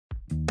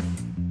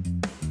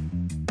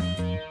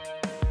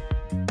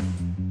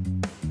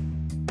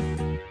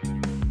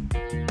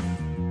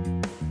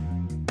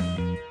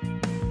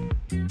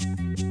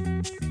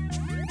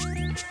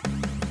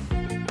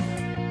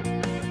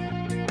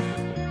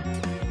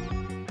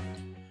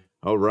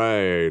All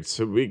right.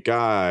 So we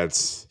got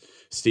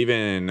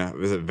Steven,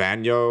 is it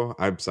Vanyo?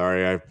 I'm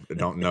sorry, I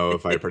don't know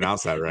if I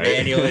pronounced that right.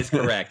 Vanyo is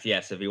correct.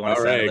 Yes, if you want All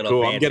to sound a right, little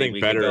cool. I'm fancy,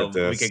 getting better at we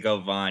this. could go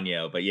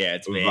Vanyo, but yeah,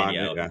 it's Vanyo,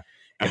 Vanyo. yeah.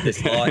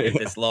 If Okay.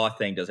 this law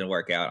thing doesn't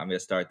work out, I'm going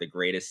to start the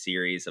greatest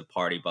series of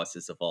party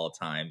buses of all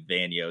time,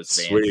 Vanyo's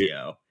Sweet.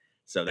 Vanzio.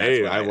 So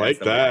Hey, I that's like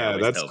the way I that.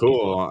 always That's tell people.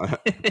 cool.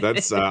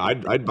 That's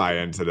I'd buy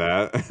into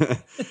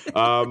that.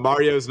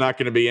 Mario's not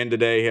going to be in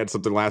today. He had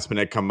something last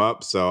minute come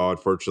up, so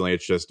unfortunately,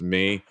 it's just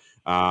me.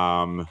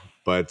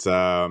 But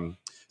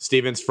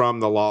Steven's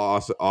from the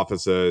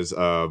offices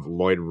of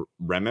Lloyd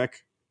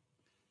Remick.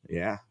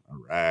 Yeah.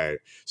 All right.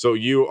 So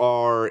you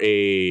are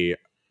you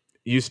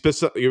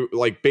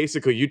like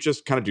basically you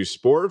just kind of do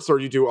sports, or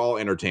you do all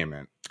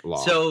entertainment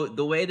law. So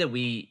the way that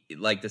we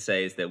like to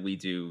say is that we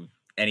do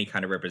any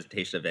kind of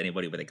representation of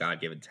anybody with a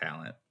God-given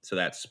talent. So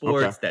that's Okay.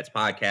 sports, that's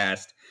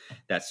podcast,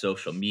 that's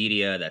social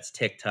media, that's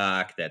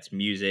TikTok, that's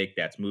music,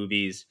 that's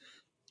movies.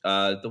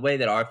 The way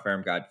that our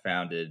firm got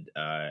founded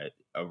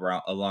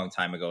around a long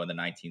time ago in the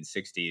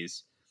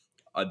 1960s,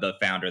 the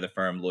founder of the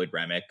firm, Lloyd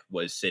Remick,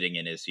 was sitting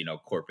in his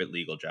corporate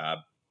legal job,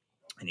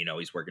 and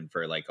he's working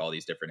for like all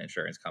these different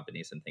insurance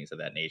companies and things of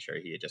that nature.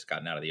 He had just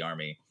gotten out of the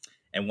army,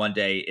 and one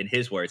day, in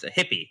his words, a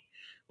hippie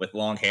with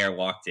long hair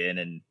walked in,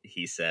 and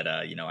he said,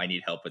 I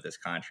need help with this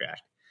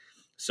contract.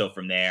 So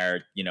from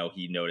there,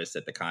 he noticed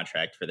that the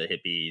contract for the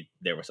hippie,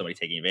 there was somebody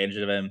taking advantage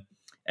of him.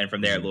 And from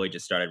there, Mhm. Lloyd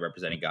just started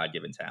representing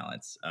God-given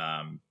talents.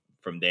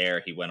 From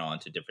there, he went on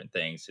to different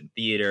things in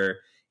theater,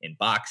 in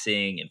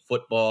boxing, in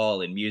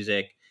football, in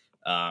music.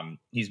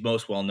 He's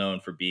most well known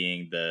for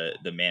being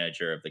the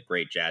manager of the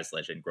great jazz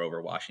legend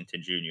Grover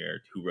Washington Jr.,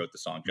 who wrote the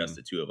song "Just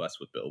the Two of Us"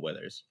 with Bill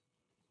Withers.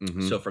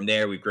 Mhm. So from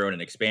there, we've grown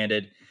and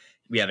expanded.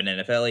 We have an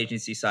NFL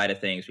agency side of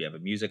things. We have a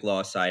music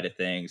law side of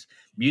things.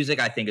 Music,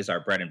 I think, is our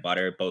bread and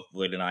butter. Both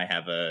Lloyd and I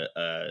have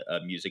a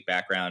music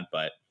background,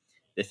 but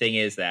the thing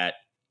is that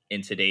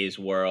in today's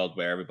world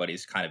where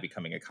everybody's kind of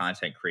becoming a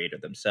content creator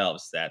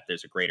themselves, that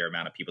there's a greater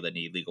amount of people that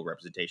need legal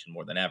representation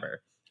more than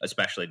ever,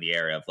 especially in the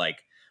area of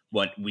like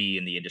what we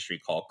in the industry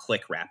call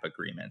click wrap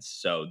agreements.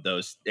 So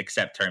those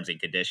accept terms and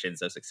conditions,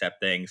 those accept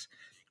things.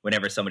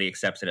 Whenever somebody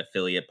accepts an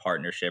affiliate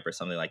partnership or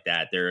something like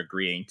that, they're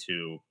agreeing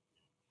to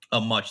a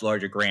much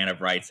larger grant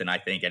of rights than I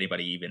think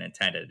anybody even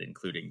intended,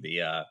 including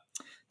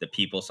the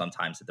people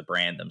sometimes at the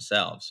brand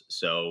themselves.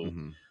 So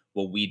Mhm.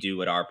 what we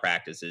do at our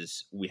practice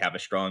is we have a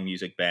strong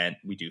music bent.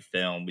 We do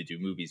film, we do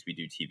movies, we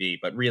do TV,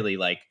 but really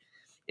like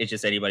it's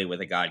just anybody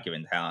with a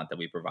God-given talent that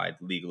we provide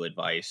legal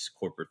advice,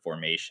 corporate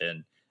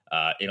formation,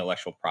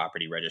 intellectual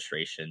property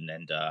registration,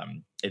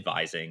 and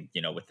advising,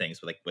 with things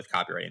with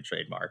copyright and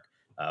trademark.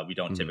 We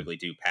don't Mhm. typically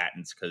do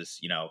patents because,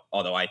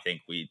 although I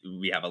think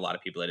we have a lot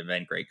of people that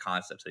invent great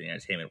concepts in the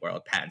entertainment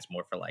world, patents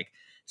more for like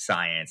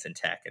science and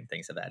tech and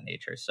things of that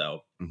nature.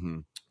 So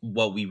Mhm.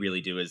 what we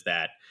really do is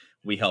that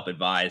we help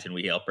advise and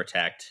we help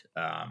protect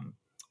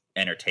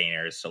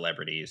entertainers,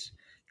 celebrities,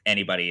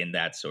 anybody in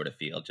that sort of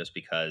field, just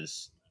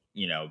because,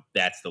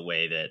 that's the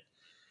way that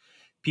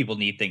people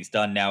need things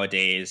done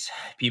nowadays.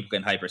 People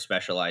can hyper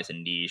specialize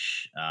in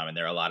niche. And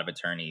there are a lot of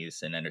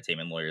attorneys and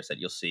entertainment lawyers that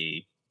you'll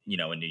see,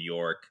 in New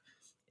York,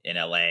 in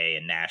LA,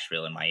 and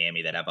Nashville, and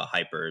Miami that have a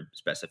hyper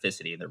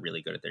specificity and they're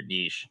really good at their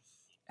niche.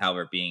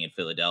 However, being in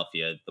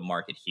Philadelphia, the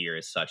market here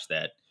is such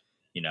that,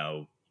 you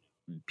know,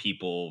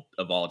 people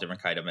of all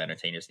different kind of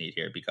entertainers need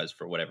here because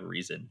for whatever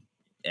reason,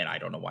 and I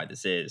don't know why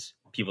this is,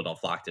 people don't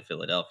flock to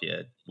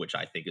Philadelphia, which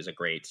I think is a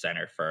great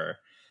center for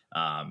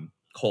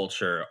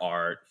culture,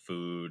 art,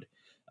 food,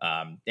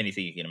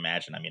 anything you can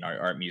imagine. I mean, our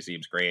art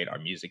museum's great, our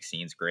music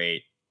scene's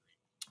great,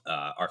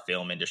 our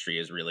film industry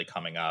is really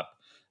coming up.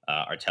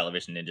 Our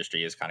television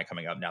industry is kind of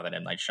coming up now that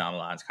M. Night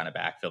Shyamalan's kind of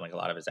back filming a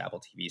lot of his Apple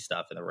TV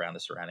stuff and around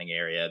the surrounding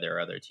area. There are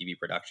other TV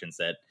productions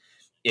that,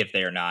 if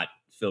they are not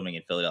filming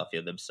in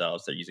Philadelphia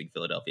themselves, they're using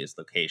Philadelphia as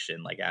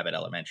location, like Abbott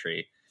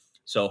Elementary.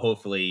 So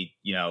hopefully,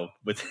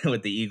 with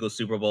with the Eagles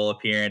Super Bowl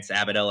appearance,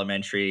 Abbott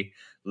Elementary,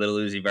 Little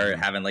Uzi Vert Mhm.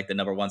 having like the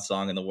number one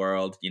song in the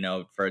world,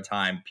 for a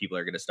time, people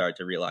are going to start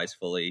to realize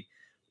fully,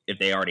 if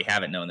they already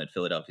haven't known, that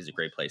Philadelphia is a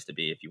great place to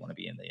be if you want to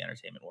be in the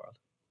entertainment world.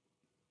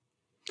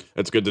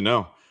 That's good to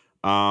know.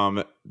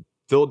 Um,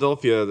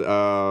 Philadelphia,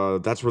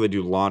 that's where they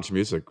do Launch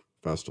Music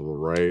Festival,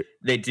 right?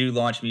 They do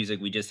launch music.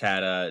 We just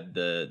had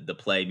the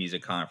Play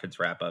Music Conference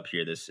wrap up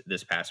here this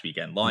past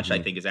weekend. Launch, I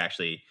Mhm. think, is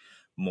actually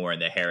more in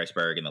the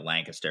Harrisburg and the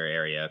Lancaster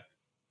area.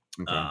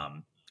 Okay.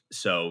 Um,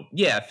 so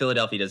yeah,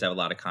 Philadelphia does have a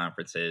lot of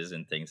conferences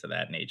and things of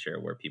that nature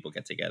where people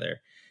get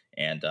together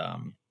and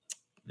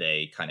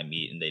they kind of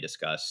meet and they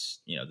discuss,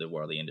 the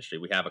world of the industry.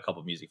 We have a couple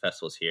of music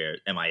festivals here.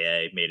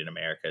 MIA, Made in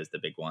America, is the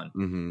big one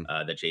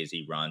Mhm. that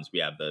Jay-Z runs. We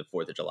have the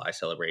 4th of July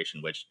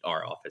celebration, which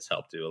our office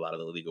helped do a lot of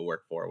the legal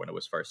work for when it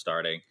was first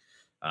starting.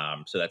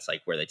 So that's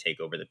like where they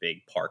take over the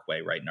big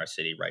parkway right in our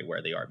city, right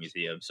where the art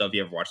museum. So if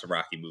you ever watch the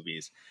Rocky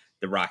movies,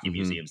 the Rocky Mhm.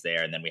 Museum's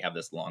there, and then we have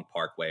this long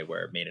parkway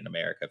where Made in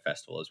America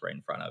Festival is right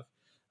in front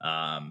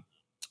of.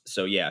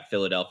 So yeah,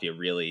 Philadelphia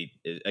really,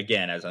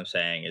 again, as I'm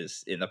saying,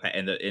 is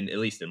at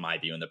least in my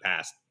view, in the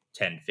past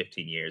 10,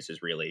 15 years,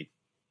 has really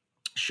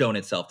shown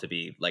itself to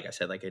be, like I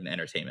said, like an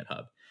entertainment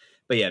hub.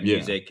 But yeah,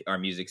 Yeah. our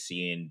music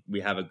scene,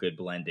 we have a good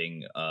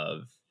blending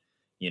of,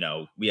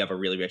 we have a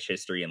really rich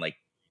history in like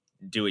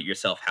do it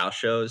yourself house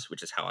shows,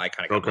 which is how I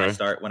kind of got my Okay.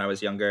 start when I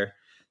was younger.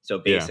 So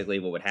Yeah. basically,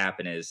 what would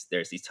happen is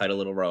there's these tight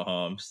little row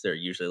homes. They're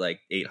usually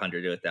like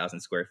 800 to 1,000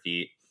 square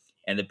feet,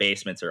 and the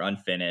basements are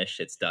unfinished.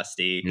 It's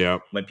dusty.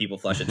 Yep. When people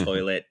flush a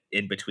toilet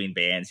in between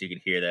bands, you can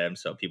hear them.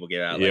 So people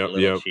give out like a Yep.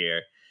 little Yep.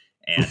 cheer,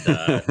 and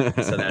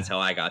so that's how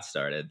I got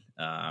started.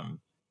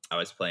 I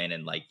was playing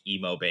in like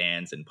emo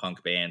bands and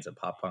punk bands and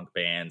pop punk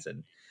bands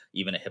and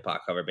even a hip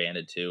hop cover band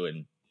or two.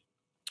 And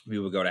we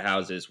would go to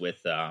houses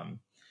with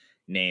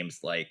names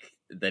like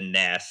the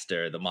Nest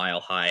or the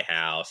Mile High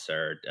House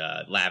or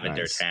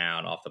Lavender Nice.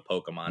 Town off the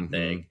Pokemon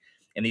thing.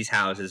 And these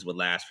houses would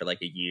last for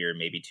like a year,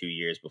 maybe 2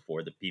 years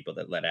before the people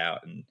that let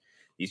out. And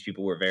these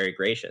people were very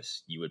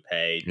gracious. You would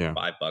pay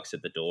 $5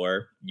 at the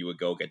door. You would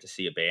go get to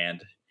see a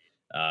band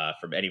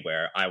from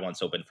anywhere. I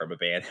once opened from a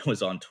band that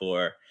was on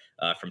tour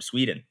from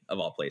Sweden, of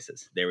all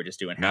places. They were just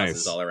doing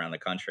houses all around the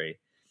country.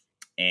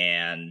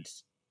 And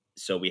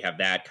so we have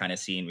that kind of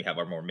scene. We have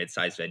our more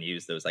mid-sized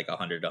venues, those like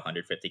 100 to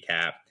 150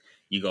 cap.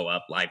 You go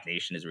up, Live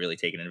Nation is really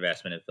taking an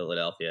investment in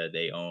Philadelphia.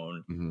 They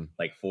own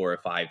like 4 or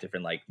 5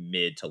 different like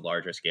mid to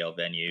larger scale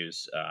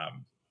venues.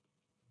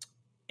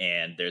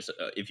 And there's,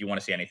 if you want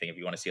to see anything, if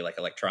you want to see like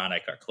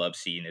electronic, our club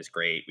scene is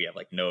great. We have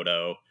like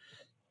Noto,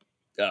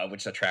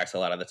 which attracts a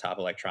lot of the top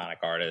electronic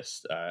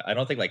artists. I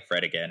don't think like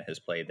Fred Again has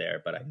played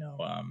there, but I know,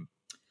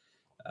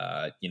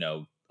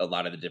 a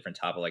lot of the different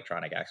top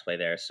electronic acts play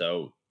there.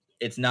 So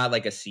it's not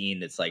like a scene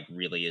that's like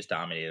really is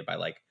dominated by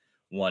like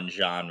one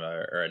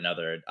genre or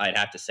another. I'd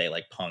have to say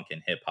like punk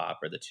and hip hop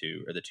are the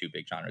two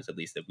big genres, at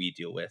least that we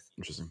deal with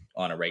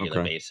on a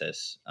regular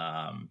basis.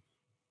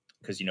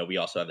 Because we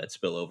also have that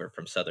spillover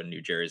from southern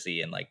New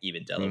Jersey and like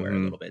even Delaware a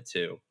little bit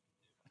too.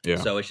 Yeah.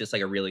 So it's just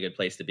like a really good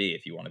place to be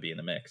if you want to be in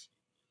the mix.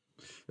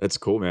 That's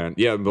cool, man.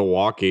 Yeah,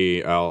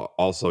 Milwaukee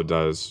also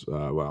does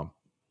well.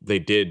 They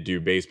did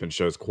do basement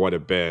shows quite a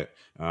bit.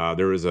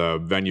 There was a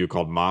venue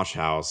called Mosh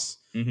House,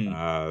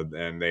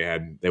 and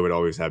they would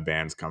always have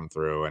bands come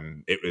through,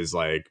 and it was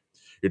like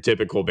your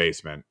typical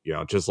basement,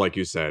 just like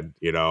you said.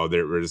 It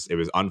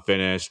was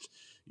unfinished.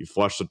 You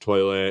flush the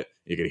toilet,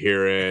 you could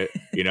hear it,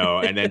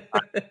 and then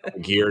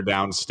gear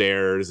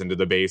downstairs into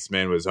the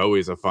basement was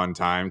always a fun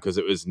time because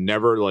it was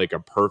never like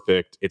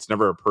it's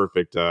never a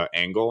perfect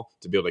angle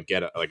to be able to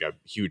get a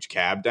huge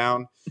cab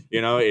down.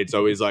 It's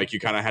always like you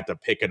kind of have to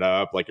pick it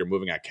up like you're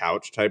moving a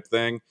couch type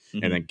thing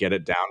and then get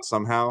it down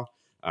somehow.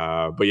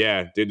 But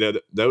yeah, dude,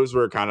 those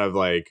were kind of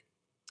like,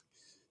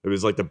 it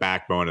was like the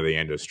backbone of the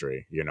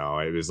industry.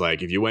 It was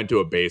like if you went to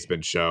a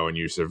basement show and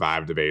you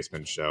survived a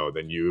basement show,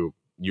 then you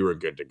were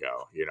good to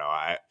go.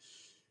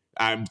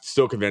 I'm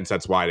still convinced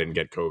that's why I didn't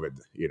get COVID.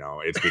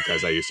 It's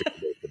because I used to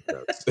get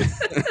jokes.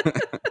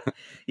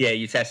 Yeah,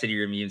 you tested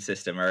your immune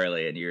system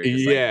early, and you're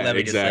just like, let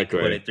me just like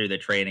put it through the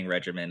training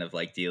regimen of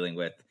like dealing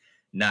with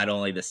not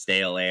only the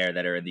stale air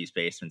that are in these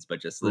basements,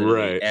 but just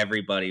literally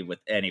everybody with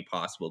any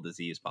possible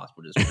disease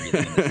possible just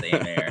breathing in the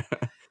same air.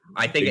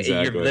 I think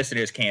your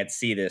listeners can't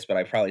see this, but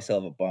I probably still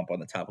have a bump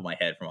on the top of my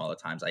head from all the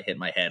times I hit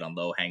my head on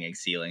low-hanging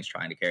ceilings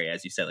trying to carry,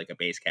 as you said, like a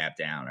bass cap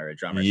down or a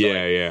drummer.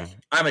 Yeah, so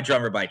I'm a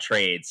drummer by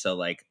trade, so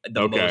like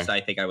the most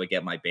I think I would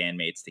get my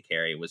bandmates to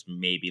carry was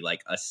maybe like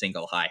a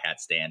single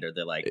hi-hat stand, or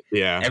they're like,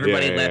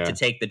 everybody left to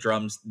take the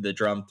drum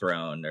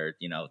throne, or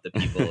the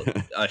people,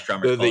 us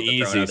drummers call it the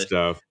easy throne,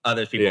 stuff.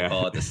 Others people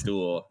call it the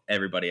stool.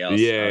 Everybody else,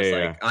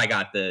 like, I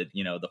got the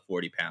the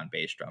 40-pound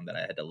bass drum that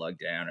I had to lug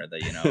down, or the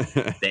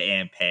the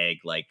Ampeg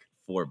like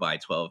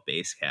 4x12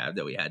 bass cab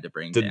that we had to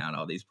bring down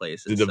all these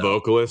places. Did the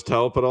vocalist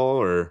help at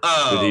all, or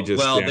did he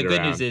just stand the good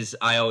around? news is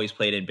I always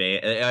played in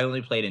I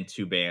only played in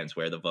 2 bands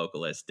where the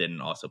vocalist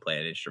didn't also play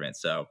an instrument,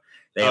 so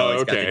they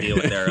always got to deal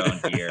with their own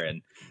gear.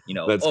 And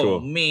That's cool.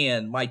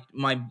 Man,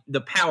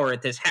 the power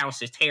at this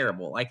house is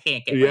terrible. I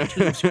can't get my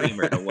tube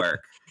screamer to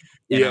work.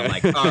 And I'm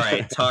like, all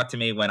right, talk to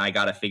me when I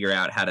got to figure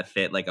out how to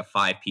fit like a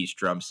 5-piece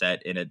drum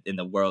set in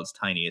the world's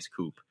tiniest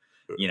coupe.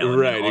 And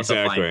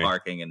also find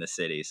parking in the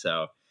city.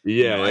 So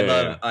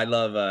I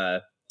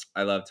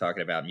love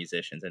talking about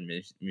musicians and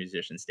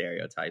musician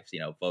stereotypes.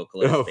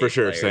 Vocalists. Oh, for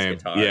sure, players, same.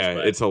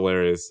 Guitars, it's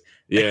hilarious.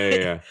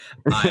 Yeah.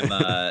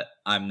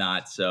 I'm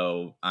not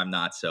so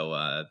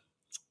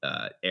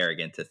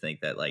arrogant to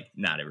think that like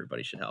not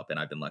everybody should help. And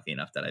I've been lucky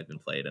enough that I've been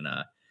played in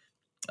a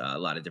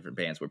lot of different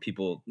bands where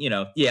people,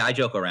 I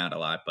joke around a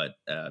lot, but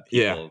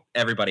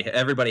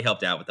everybody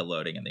helped out with the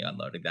loading and the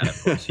unloading. That,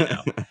 of course,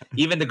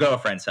 even the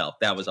girlfriends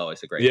helped. That was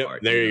always a great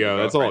part. There you go.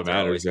 That's all that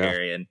matters.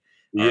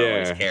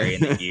 Always carrying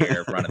the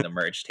gear, running the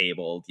merch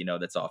table,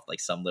 that's off like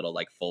some little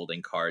like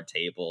folding card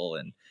table.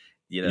 And,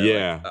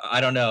 like, I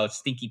don't know,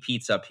 Stinky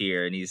Pete's up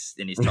here and he's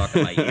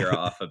talking my ear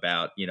off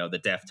about,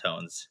 the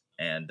Deftones.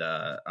 And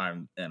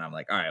I'm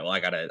like, all right, well,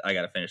 I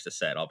gotta finish the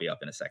set. I'll be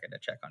up in a second to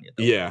check on you.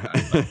 Yeah,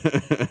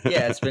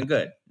 it's been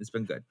good.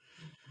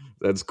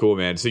 That's cool,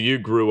 man. So you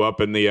grew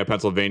up in the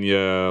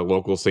Pennsylvania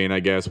local scene,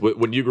 I guess.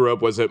 When you grew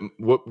up, was it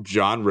what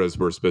genres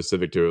were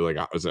specific to it?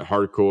 Like, was it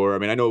hardcore? I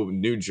mean, I know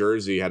New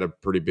Jersey had a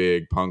pretty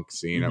big punk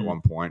scene at Mm-hmm.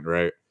 one point,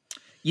 right?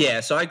 Yeah,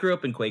 so I grew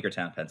up in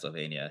Quakertown,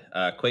 Pennsylvania.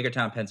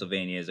 Quakertown,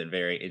 Pennsylvania is a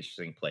very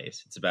interesting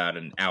place. It's about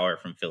an hour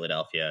from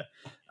Philadelphia.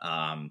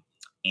 Um,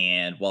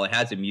 and while it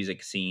has a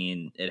music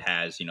scene, it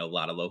has, a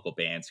lot of local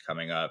bands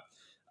coming up.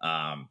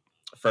 Um,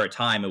 for a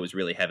time, it was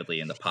really heavily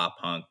in the pop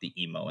punk, the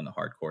emo, and the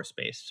hardcore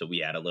space. So we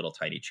had a little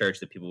tiny church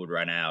that people would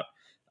run out.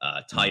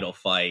 Title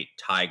Fight,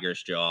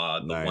 Tiger's Jaw,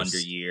 The Wonder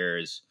Nice.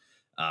 Years,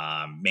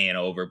 Man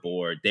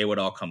Overboard. They would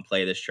all come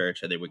play this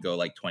church, or they would go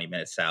like 20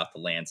 minutes south to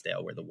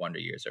Lansdale, where the Wonder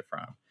Years are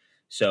from.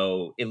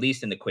 So at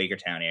least in the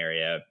Quakertown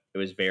area, it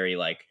was very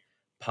like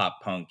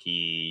pop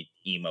punky,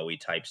 emo-y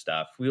type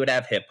stuff. We would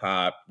have hip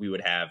hop, we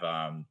would have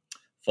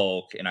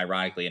folk, and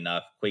ironically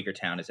enough,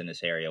 Quakertown is in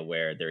this area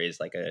where there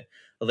is like a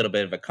little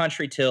bit of a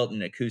country tilt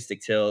and an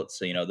acoustic tilt.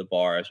 So the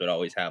bars would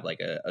always have like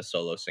a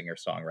solo singer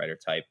songwriter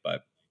type,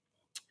 but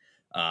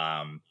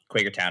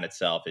Quakertown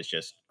itself is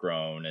just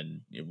grown,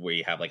 and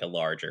we have like a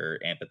larger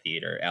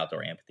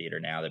outdoor amphitheater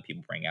now that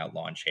people bring out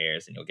lawn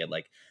chairs, and you'll get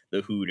like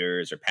the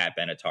Hooters or Pat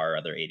Benatar or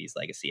other 80s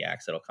legacy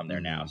acts that'll come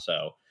there now.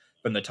 So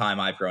from the time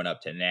I've grown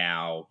up to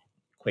now,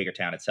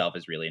 Quakertown itself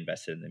is really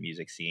invested in the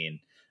music scene.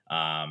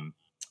 And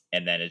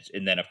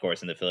then of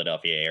course in the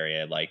Philadelphia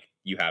area, like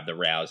you have the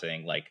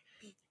rousing, like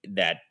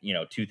that,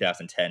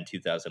 2010,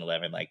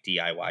 2011, like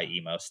DIY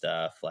emo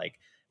stuff, like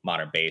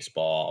Modern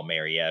Baseball,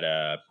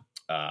 Marietta,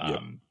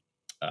 Yep.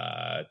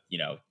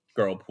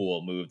 Girl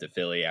Pool moved to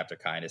Philly after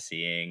kind of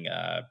seeing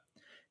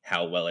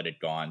how well it had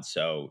gone.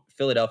 So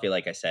Philadelphia,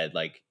 like I said,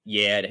 like,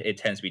 yeah, it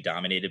tends to be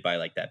dominated by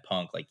like that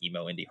punk, like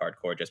emo, indie,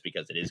 hardcore, just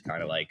because it is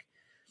kind of like,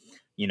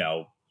 you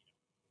know,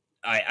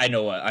 I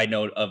know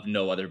of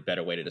no other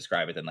better way to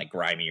describe it than like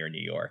grimier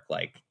New York.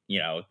 Like,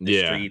 the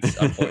Yeah. streets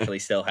unfortunately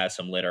still have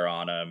some litter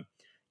on them.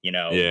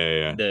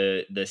 Yeah.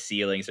 The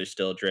ceilings are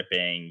still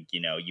dripping.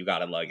 You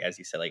gotta, like, as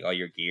you said, like all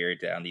your gear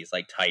down these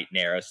like tight,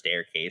 narrow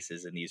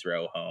staircases in these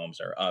row homes,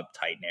 or up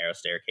tight, narrow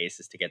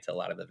staircases to get to a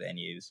lot of the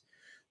venues.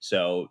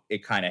 So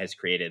it kind of has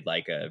created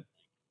like a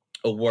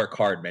work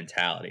hard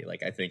mentality.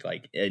 Like I think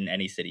like in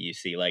any city you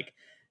see, like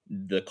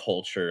the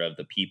culture of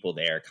the people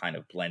there kind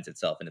of blends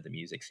itself into the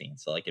music scene.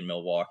 So like in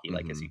Milwaukee,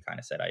 like as you Hmm. kind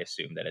of said, I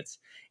assume that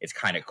it's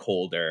kind of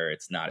colder,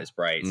 it's not as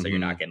bright, so you're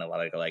not Hmm. getting a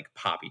lot of like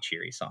poppy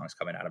cheery songs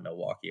coming out of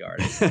Milwaukee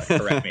artists. But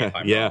correct me if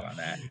I'm Yeah. wrong on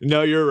that.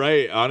 No, you're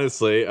right.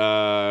 Honestly,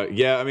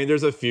 yeah. I mean,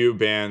 there's a few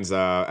bands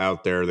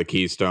out there. The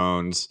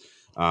Keystones,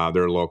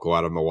 they're local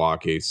out of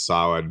Milwaukee.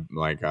 Solid,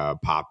 like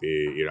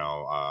poppy,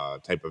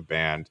 type of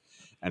band.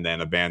 And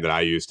then a band that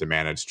I used to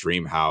manage,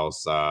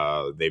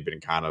 Dreamhouse. They've been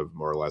kind of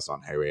more or less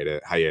on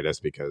hiatus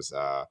because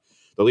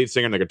the lead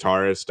singer and the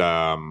guitarist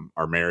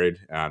are married.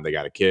 They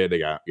got a kid. They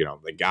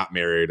got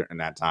married in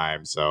that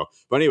time. So,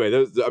 but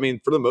anyway, I mean,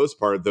 for the most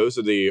part, those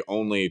are the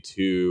only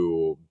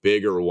two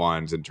bigger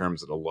ones in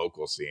terms of the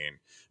local scene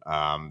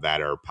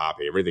that are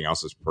poppy. Everything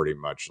else is pretty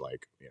much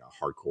like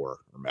hardcore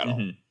or metal.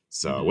 Hmm.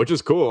 So, Hmm. which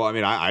is cool. I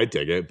mean, I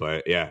dig it,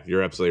 but yeah,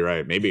 you're absolutely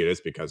right. Maybe it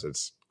is because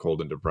it's cold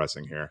and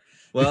depressing here.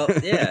 Well,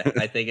 yeah,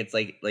 I think it's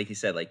like you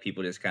said, like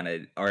people just kind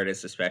of,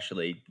 artists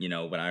especially,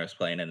 when I was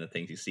playing and the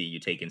things you see, you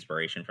take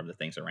inspiration from the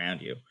things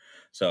around you.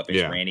 So if it's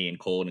Yeah, rainy and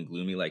cold and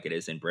gloomy like it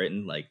is in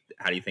Britain, like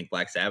how do you think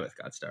Black Sabbath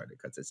got started?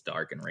 Because it's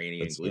dark and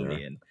rainy and that's gloomy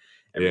fair. and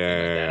Yeah, everything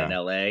like yeah, that. In yeah.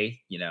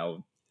 LA,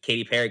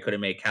 Katy Perry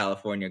couldn't make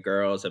California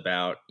Girls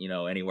about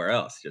anywhere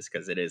else, just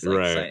because it is like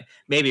Right.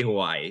 maybe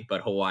Hawaii,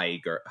 but Hawaii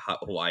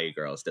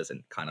Girls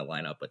doesn't kind of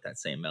line up with that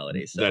same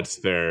melody. So That's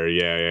fair.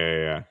 Yeah, yeah,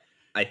 yeah.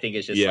 I think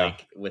it's just Yeah,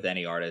 like with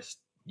any artist,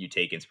 you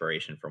take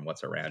inspiration from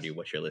what's around you,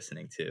 what you're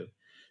listening to.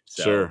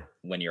 So sure.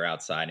 when you're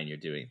outside and you're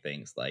doing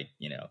things like,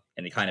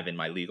 and kind of in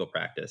my legal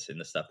practice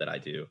and the stuff that I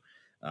do,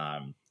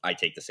 I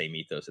take the same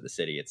ethos of the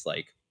city. It's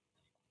like,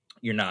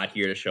 you're not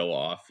here to show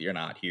off. You're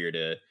not here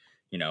to,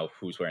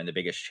 who's wearing the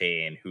biggest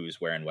chain, who's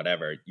wearing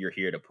whatever. You're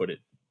here to put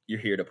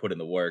in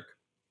the work.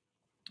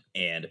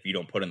 And if you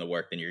don't put in the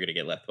work, then you're going to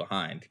get left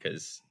behind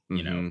because,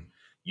 Hmm.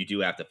 you do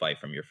have to fight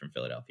you're from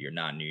Philadelphia. You're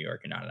not in New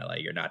York. You're not in LA.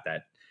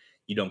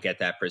 You don't get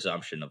that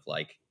presumption of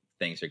like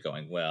things are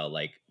going well.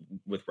 Like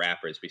with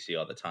rappers, we see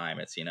all the time.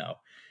 It's,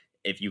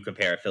 if you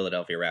compare a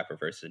Philadelphia rapper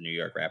versus a New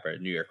York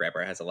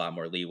rapper has a lot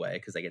more leeway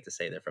because they get to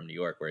say they're from New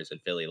York. Whereas in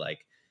Philly,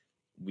 like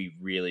we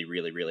really,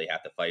 really, really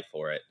have to fight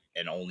for it.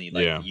 And only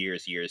like Yeah.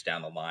 years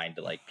down the line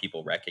to like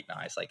people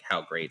recognize like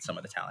how great some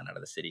of the talent out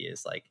of the city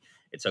is. Like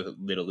it took a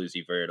little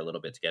Uzi Vert a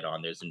little bit to get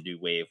on. There's a new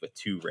wave with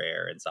Too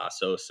Rare and Za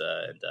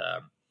Sosa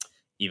and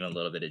even a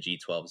little bit of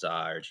G12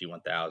 Za or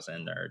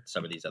G1000 or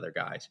some of these other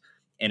guys.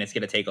 And it's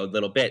going to take a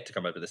little bit to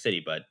come up with the city.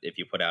 But if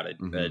you put out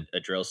Hmm. a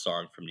drill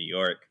song from New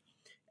York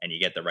and you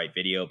get the right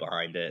video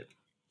behind it,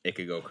 it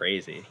could go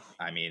crazy.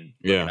 I mean,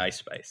 look at Yeah. Ice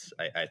Spice.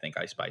 I think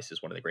Ice Spice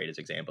is one of the greatest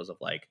examples of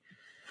like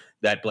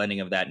that blending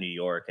of that New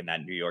York and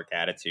that New York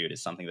attitude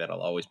is something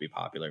that'll always be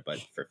popular. But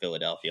for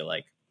Philadelphia,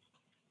 like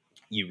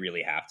you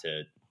really have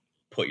to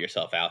put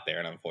yourself out there.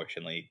 And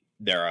unfortunately,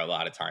 there are a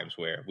lot of times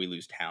where we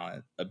lose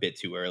talent a bit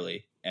too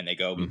early and they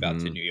go move out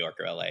to Mm-hmm. New York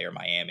or LA or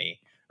Miami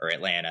or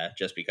Atlanta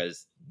just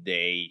because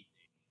they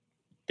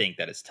think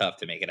that it's tough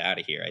to make it out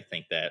of here. I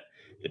think that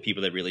the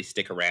people that really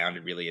stick around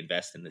and really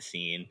invest in the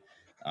scene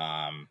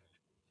um,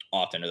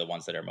 often are the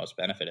ones that are most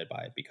benefited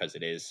by it because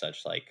it is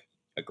such like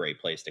a great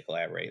place to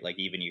collaborate. Like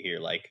even you hear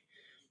like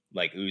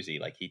Uzi,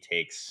 like he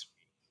takes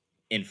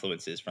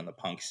influences from the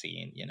punk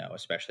scene, you know,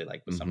 especially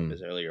like with some of Mm-hmm.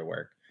 his earlier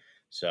work.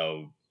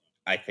 So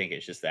I think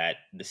it's just that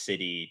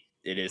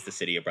it is the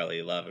city of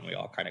brotherly love, and we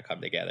all kind of come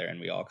together and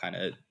we all kind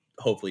of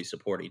hopefully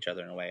support each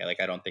other in a way.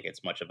 Like I don't think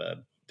it's much of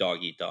a dog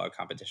eat dog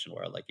competition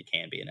world like it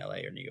can be in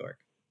LA or New York.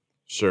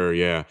 Sure,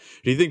 yeah.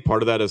 Do you think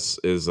part of that is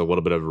a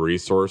little bit of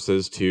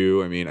resources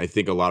too? I mean, I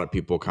think a lot of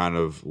people kind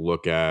of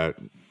look at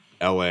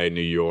LA,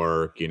 New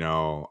York,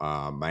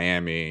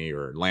 Miami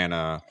or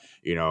Atlanta,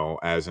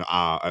 as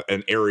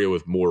an area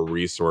with more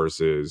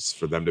resources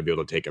for them to be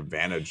able to take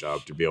advantage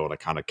of to be able to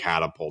kind of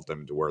catapult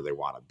them to where they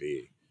want to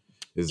be.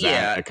 Is that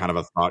Yeah, a kind of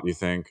a thought you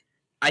think?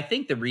 I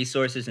think the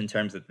resources in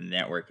terms of the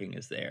networking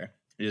is there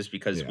just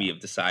because we Yeah.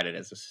 have decided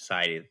as a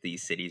society that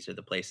these cities are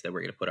the place that we're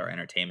going to put our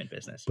entertainment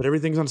business. But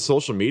everything's on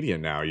social media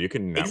now. You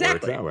can network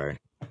Exactly. that way.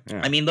 I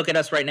Yeah. mean, look at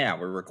us right now.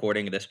 We're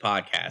recording this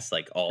podcast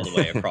like all the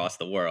way across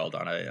the world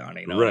on a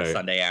Right.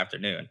 Sunday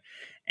afternoon,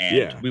 and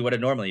Yeah. we would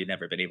have normally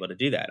never been able to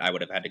do that. I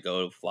would have had to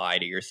go fly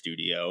to your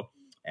studio,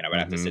 and I would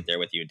have to sit Mhm. there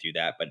with you and do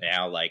that. But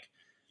now, like,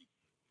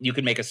 you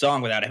can make a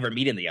song without ever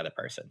meeting the other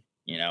person.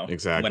 You know, when I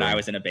Exactly.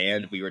 was in a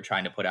band, we were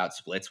trying to put out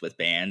splits with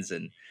bands,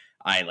 and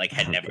I like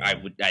had never,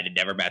 Okay. I had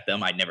never met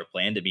them. I'd never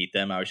planned to meet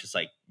them. I was just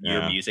like, your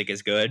Yeah. music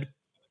is good,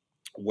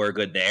 we're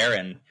good there,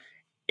 and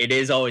it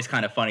is always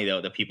kind of funny though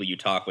the people you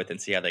talk with and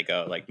see how they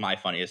go. Like my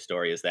funniest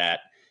story is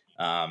that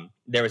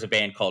there was a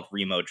band called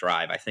Remo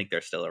Drive. I think they're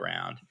still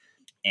around,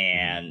 Mhm.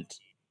 and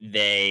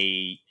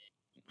they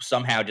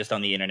somehow just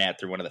on the internet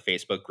through one of the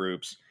Facebook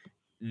groups,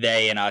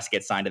 they and us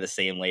get signed to the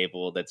same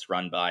label that's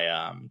run by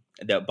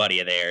the buddy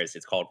of theirs.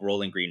 It's called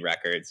Rolling Green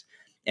Records,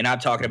 and I'm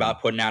talking Mhm.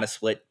 about putting out a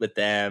split with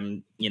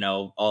them. You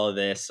know, all of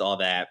this, all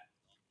that.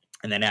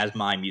 And then as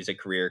my music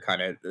career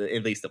kind of,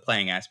 at least the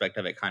playing aspect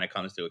of it kind of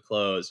comes to a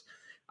close,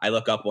 I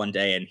look up one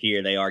day and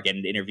here they are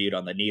getting interviewed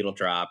on the Needle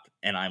Drop.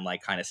 And I'm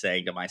like kind of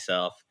saying to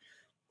myself,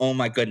 oh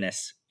my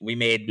goodness, we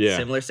made Yeah.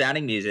 similar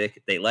sounding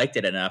music. They liked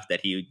it enough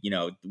that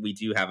we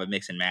do have a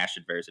mix and mashed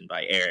version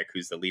by Eric,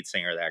 who's the lead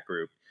singer of that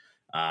group,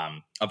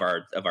 of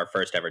our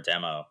first ever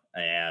demo.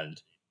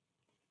 And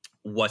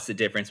what's the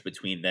difference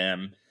between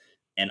them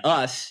and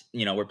us?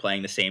 You know, we're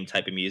playing the same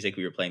type of music.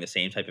 We were playing the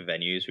same type of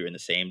venues. We were in the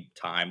same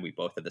time. We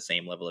both had the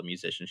same level of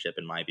musicianship,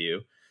 in my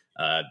view.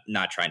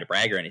 Not trying to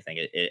brag or anything.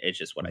 It's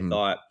just what I Mhm.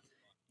 thought.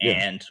 Yeah.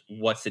 And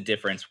what's the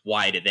difference?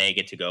 Why did they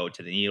get to go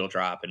to the needle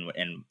drop,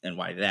 and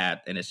why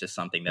that? And it's just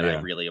something that I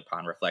Yeah. really,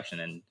 upon reflection,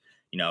 and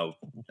you know,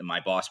 my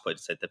boss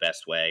puts it the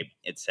best way.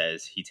 It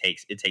says it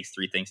takes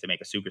three things to make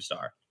a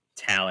superstar: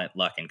 talent,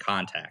 luck, and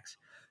contacts.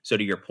 So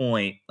to your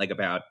point, like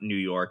about New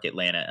York,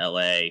 Atlanta,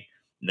 LA,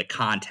 the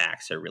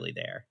contacts are really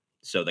there.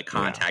 So the Yeah.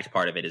 contact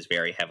part of it is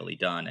very heavily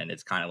done. And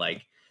it's kind of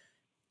like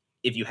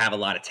if you have a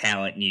lot of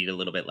talent, you need a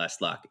little bit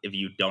less luck. If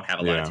you don't have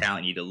a lot of Yeah.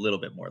 talent, you need a little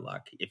bit more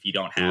luck. If you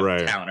don't have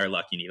Right. talent or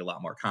luck, you need a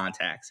lot more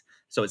contacts.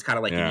 So it's kind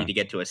of like you Yeah. need to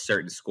get to a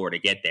certain score to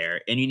get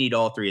there. And you need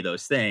all three of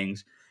those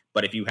things.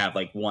 But if you have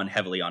like one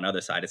heavily on the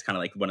other side, it's kind of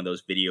like one of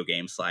those video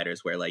game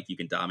sliders where like you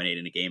can dominate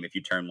in a game if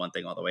you turn one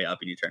thing all the way up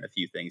and you turn a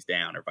few things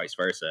down or vice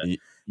versa.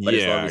 But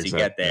as long Yeah, as you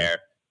get exactly. there,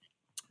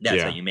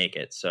 that's how Yeah. you make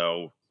it.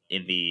 So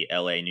in the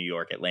LA, New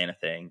York, Atlanta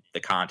thing, the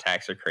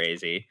contacts are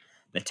crazy.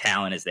 The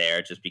talent is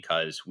there just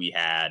because we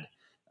had,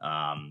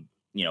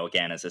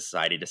 again, as a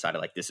society decided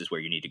like this is where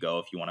you need to go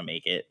if you want to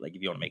make it. Like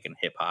if you want to make it in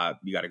hip hop,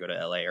 you got to go to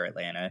LA or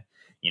Atlanta,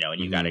 and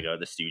you got to Mhm. go to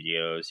the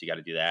studios. You got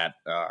to do that.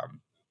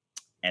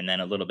 And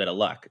then a little bit of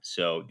luck.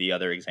 So the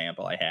other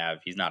example I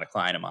have, he's not a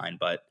client of mine,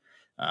 but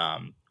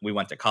we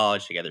went to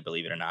college together,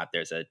 believe it or not.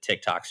 There's a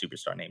TikTok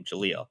superstar named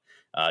Jaleel.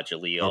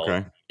 Jaleel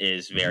Okay.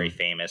 is very Mhm.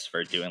 famous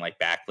for doing like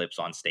backflips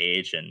on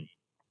stage. And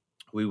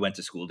we went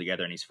to school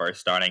together and he's first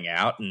starting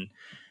out. And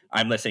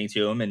I'm listening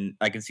to him and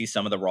I can see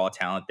some of the raw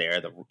talent there,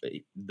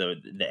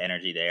 the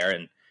energy there.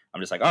 And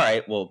I'm just like, all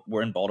right, well,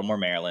 we're in Baltimore,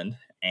 Maryland,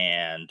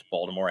 and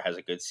Baltimore has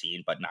a good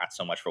scene, but not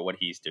so much for what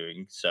he's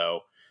doing.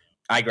 So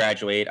I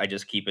graduate. I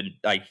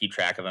keep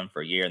track of him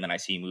for a year, and then I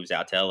see he moves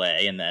out to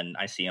LA, and then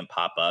I see him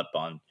pop up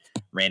on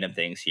random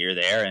things here,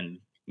 there, and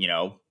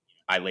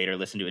I later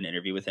listened to an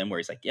interview with him where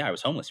he's like, "Yeah, I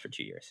was homeless for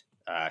 2 years.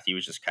 He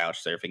was just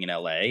couch surfing in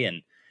LA,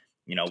 and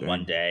one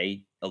Dang.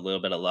 day, a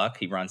little bit of luck,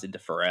 he runs into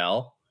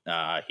Pharrell.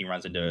 He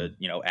runs into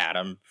Mhm.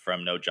 Adam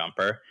from No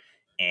Jumper,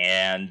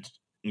 and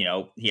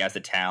he has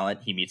the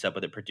talent. He meets up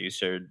with a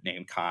producer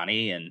named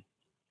Connie, and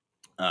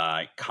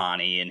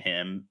Connie and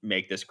him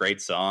make this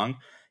great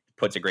song,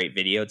 puts a great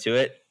video to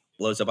it,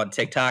 blows up on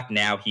TikTok.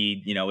 Now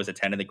he, was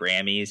attending the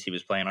Grammys. He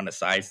was playing on a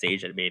side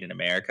stage at Made in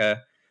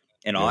America.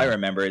 And all I Yeah.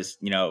 remember is,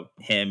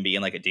 him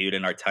being like a dude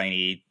in our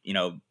tiny,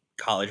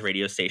 college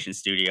radio station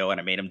studio. And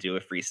I made him do a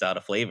freestyle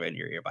to Flavor in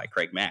Your Ear by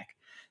Craig Mack.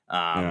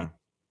 Um, Yeah.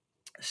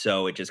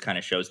 So it just kind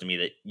of shows to me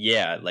that,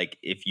 yeah, like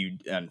if you,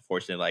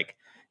 unfortunately, like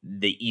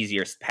the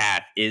easiest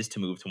path is to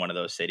move to one of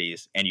those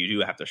cities, and you do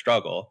have to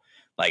struggle.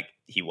 Like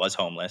he was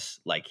homeless.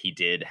 Like he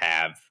did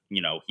have,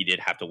 he did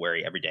have to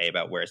worry every day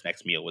about where his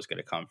next meal was going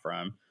to come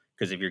from.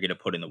 Because if you're going to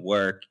put in the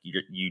work,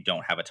 you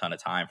don't have a ton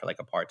of time for like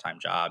a part-time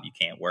job. You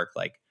can't work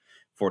like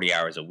 40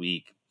 hours a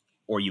week,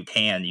 or you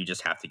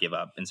just have to give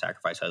up and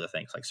sacrifice other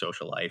things like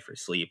social life or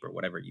sleep or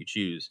whatever you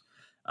choose.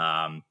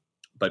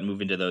 But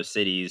moving to those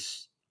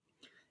cities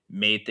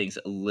made things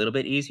a little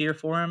bit easier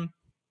for him.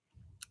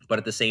 But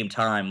at the same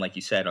time, like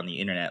you said on the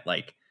internet,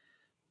 like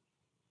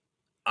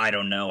I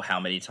don't know how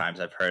many times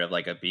I've heard of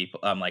like a people.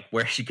 I'm like,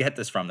 where'd you get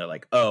this from? They're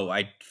like, oh,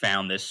 I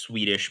found this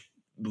Swedish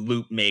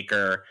loop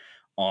maker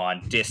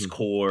on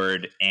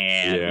Discord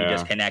and we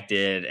just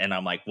connected. And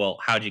I'm like, well,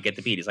 how'd you get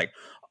the beat? He's like,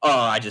 oh,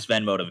 I just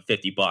Venmoed him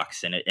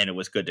 $50 and it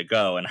was good to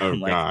go. And I'm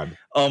like, God.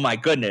 oh my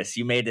goodness,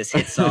 you made this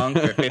hit song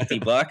for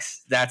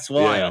 $50? That's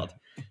wild.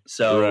 Yeah.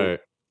 So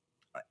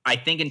I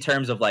think in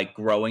terms of like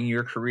growing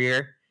your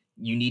career,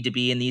 you need to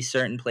be in these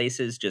certain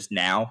places just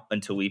now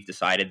until we've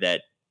decided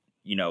that,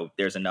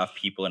 there's enough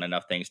people and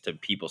enough things to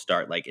people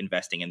start like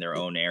investing in their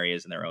own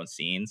areas and their own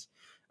scenes.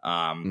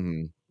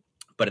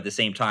 But at the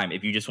same time,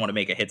 if you just want to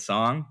make a hit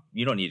song,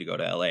 you don't need to go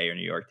to LA or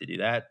New York to do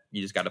that.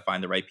 You just got to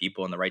find the right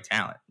people and the right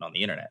talent on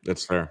the internet.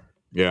 That's fair.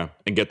 Yeah.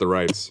 And get the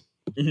rights.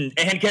 And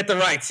get the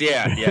rights.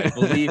 Yeah. Yeah.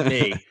 Believe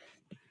me.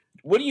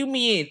 What do you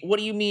mean? What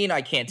do you mean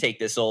I can't take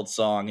this old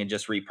song and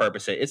just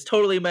repurpose it? It's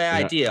totally my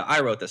idea. I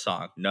wrote the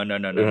song.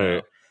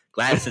 No.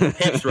 Gladys and the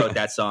Pips wrote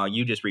that song.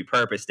 You just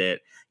repurposed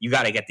it. You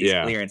got to get these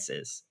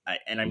clearances.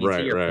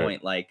 To your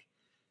point, like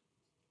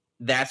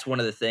that's one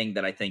of the things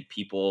that I think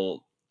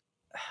people,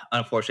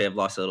 unfortunately, have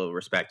lost a little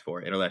respect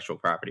for: intellectual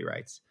property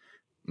rights.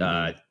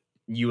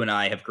 You and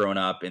I have grown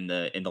up in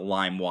the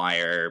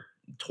LimeWire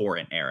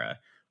torrent era,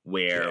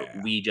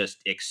 where we just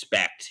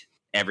expect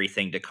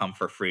everything to come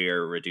for free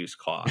or reduce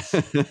costs.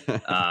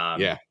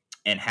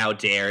 And how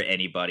dare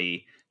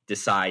anybody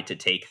decide to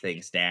take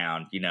things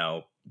down?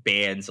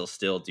 Bands will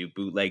still do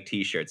bootleg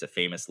t-shirts of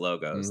famous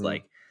logos.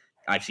 Like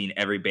I've seen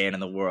every band in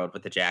the world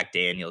with the Jack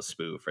Daniels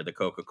spoof or the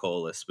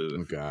Coca-Cola spoof.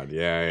 Oh God.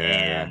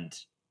 And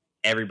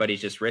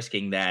everybody's just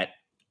risking that,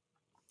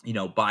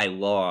 by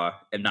law,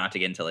 and not to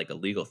get into like a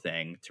legal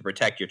thing, to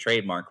protect your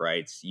trademark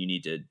rights, you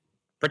need to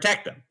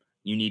protect them.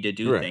 You need to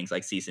do things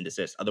like cease and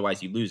desist.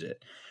 Otherwise you lose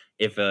it.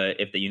 If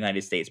the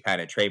United States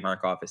Patent and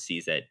Trademark Office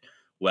sees that,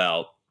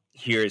 well,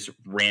 here's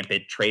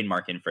rampant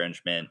trademark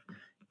infringement,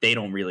 they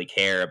don't really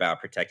care about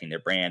protecting their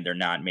brand. They're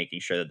not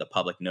making sure that the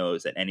public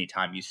knows that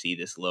anytime you see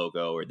this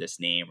logo or this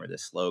name or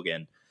this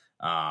slogan,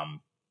 that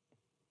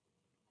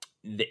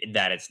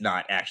it's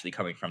not actually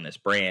coming from this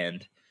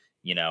brand.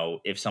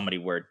 If somebody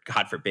were,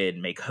 God forbid,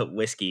 make a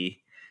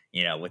whiskey,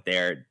 with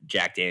their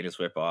Jack Daniels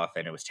ripoff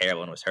and it was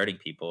terrible and was hurting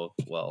people,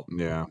 well,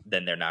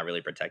 then they're not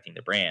really protecting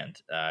the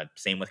brand.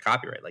 Same with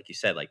copyright. Like you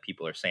said, like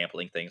people are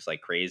sampling things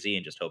like crazy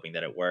and just hoping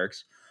that it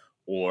works,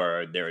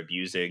 or they're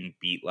abusing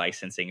beat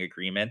licensing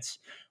agreements,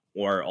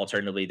 or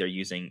alternatively, they're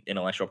using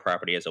intellectual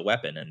property as a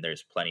weapon. And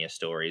there's plenty of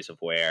stories of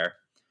where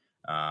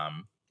a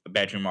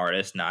bedroom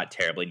artist, not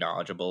terribly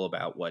knowledgeable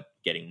about what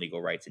getting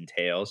legal rights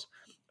entails,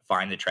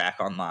 find the track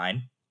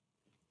online,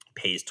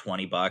 pays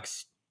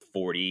 $20,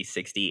 40,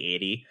 60,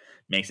 80,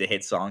 makes a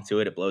hit song to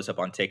it. It blows up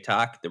on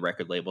TikTok. The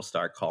record labels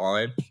start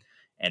calling.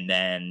 And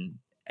then,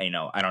 I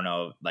don't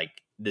know, like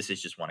this is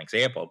just one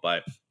example,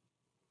 but,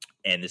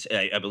 and this,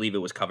 I believe it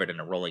was covered in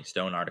a Rolling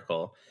Stone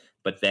article,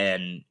 but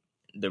then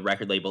the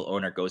record label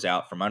owner goes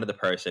out from under the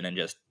person and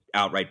just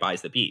outright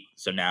buys the beat.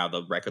 So now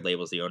the record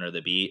label is the owner of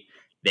the beat.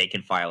 They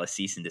can file a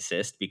cease and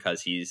desist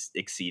because he's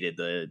exceeded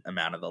the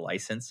amount of the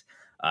license.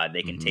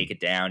 They can take it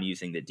down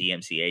using the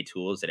DMCA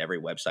tools that every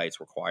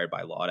website's required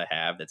by law to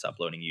have that's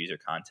uploading user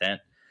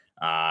content.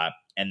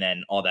 And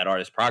then all that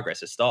artist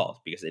progress is stalled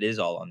because it is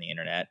all on the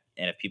internet.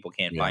 And if people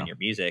can't find your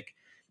music,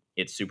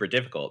 it's super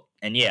difficult.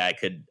 And I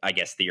could, I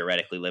guess,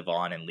 theoretically live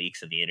on in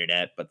leaks of the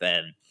internet, but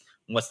then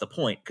what's the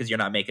point? Because you're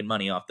not making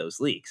money off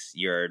those leaks.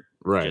 You're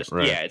it's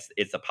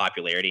the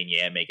popularity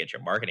and may get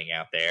your marketing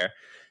out there.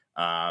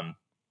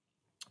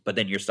 But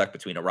then you're stuck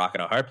between a rock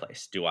and a hard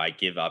place. Do I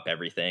give up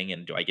everything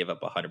and do I give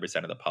up 100%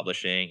 of the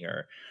publishing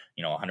or,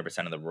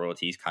 100% of the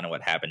royalties? Kind of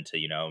what happened to,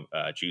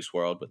 Juice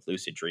WRLD with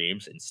Lucid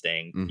Dreams and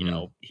Sting,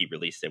 he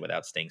released it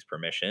without Sting's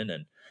permission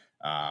and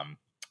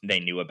they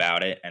knew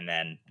about it. And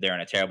then they're in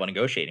a terrible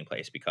negotiating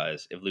place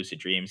because if Lucid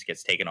Dreams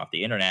gets taken off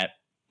the internet,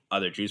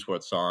 other Juice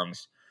WRLD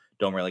songs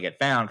don't really get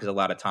found because a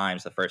lot of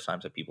times the first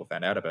times that people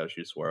found out about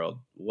Juice WRLD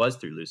was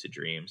through Lucid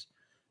Dreams.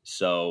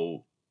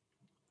 So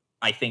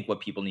I think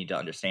what people need to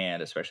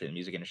understand, especially in the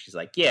music industry, is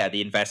like,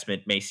 the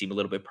investment may seem a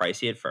little bit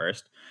pricey at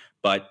first,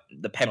 but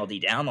the penalty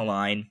down the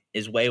line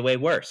is way, way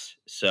worse.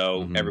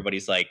 So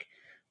everybody's like,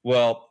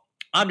 well,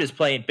 I'm just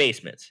playing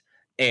basements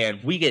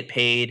and we get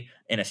paid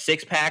in a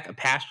 6-pack of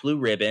Pabst Blue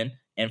Ribbon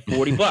and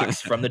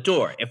 $40 from the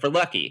door if we're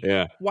lucky.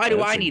 Why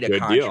do I need a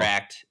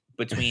contract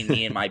between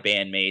me and my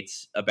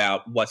bandmates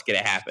about what's going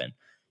to happen?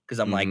 Because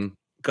I'm like,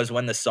 because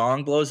when the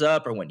song blows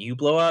up or when you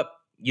blow up,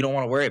 you don't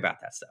want to worry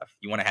about that stuff.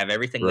 You want to have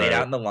everything laid out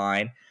Right. in the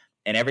line,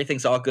 and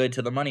everything's all good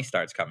till the money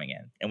starts coming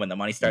in. And when the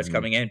money starts Hmm.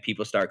 coming in,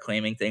 people start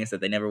claiming things that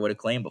they never would have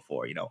claimed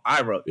before.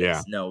 I wrote Yeah.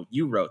 this. No,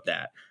 you wrote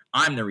that.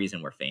 I'm the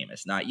reason we're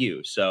famous, not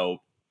you. So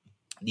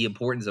the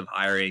importance of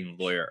hiring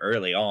a lawyer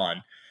early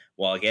on,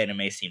 while again, it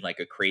may seem like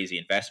a crazy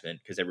investment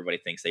because everybody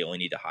thinks they only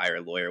need to hire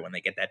a lawyer when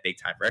they get that big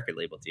time record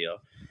label deal,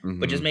 but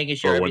Hmm. just making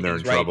sure Or when they're in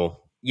everything's right.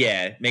 trouble.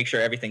 Yeah, make sure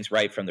everything's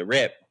right from the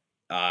rip.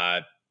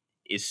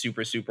 Is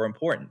super, super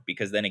important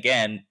because then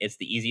again, it's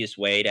the easiest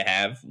way to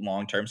have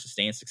long term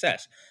sustained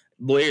success.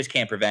 Lawyers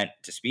can't prevent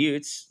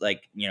disputes.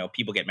 Like,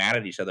 people get mad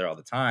at each other all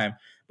the time.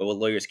 But what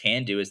lawyers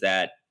can do is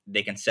that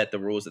they can set the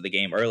rules of the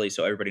game early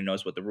so everybody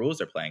knows what the rules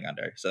they're playing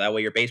under. So that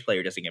way your bass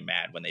player doesn't get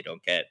mad when they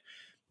don't get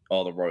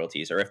all the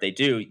royalties. Or if they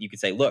do, you could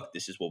say, look,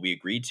 this is what we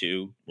agreed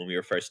to when we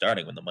were first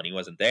starting, when the money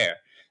wasn't there.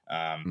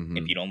 If Hmm.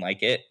 you don't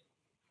like it,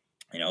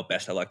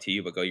 best of luck to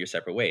you, but go your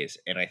separate ways.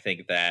 And I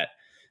think that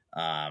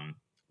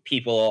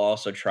people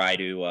also try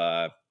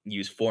to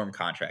use form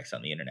contracts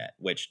on the internet,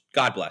 which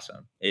God bless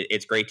them.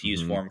 It's great to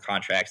use Hmm. form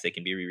contracts. They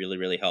can be really,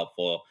 really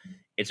helpful.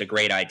 It's a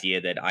great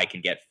idea that I can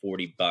get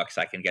 $40.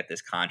 I can get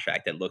this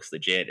contract that looks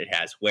legit. It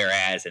has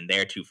whereas and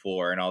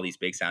theretofore and all these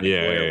big sounding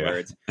lawyer Yeah.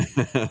 words.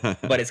 Yeah.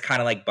 But it's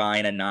kind of like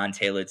buying a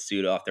non-tailored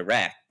suit off the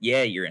rack.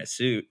 Yeah, you're in a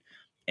suit.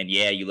 And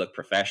yeah, you look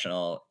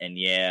professional. And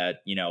yeah,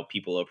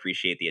 people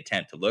appreciate the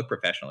attempt to look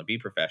professional and be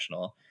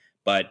professional.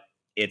 But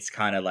it's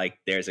kind of like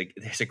there's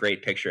a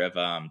great picture of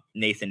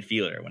Nathan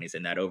Fielder when he's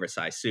in that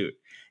oversized suit.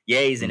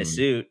 Yeah, he's in a Mhm.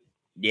 suit.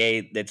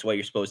 Yeah, that's what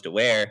you're supposed to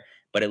wear.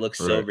 But it looks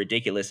so Right.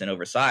 ridiculous and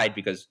oversized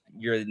because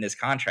you're in this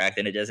contract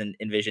and it doesn't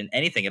envision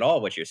anything at all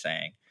what you're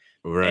saying.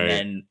 And Right.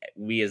 then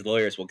we as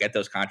lawyers will get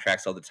those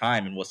contracts all the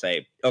time and we'll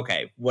say,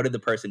 okay, what did the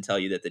person tell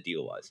you that the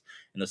deal was?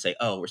 And they'll say,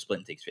 oh, we're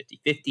splitting things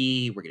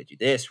 50-50. We're going to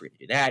do this. We're going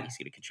to do that. He's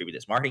going to contribute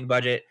this marketing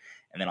budget.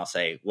 And then I'll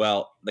say,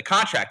 well, the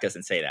contract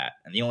doesn't say that.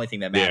 And the only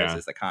thing that matters Yeah.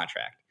 is the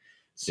contract.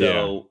 Yeah.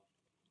 So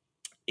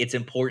it's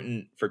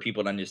important for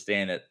people to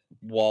understand that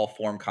while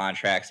form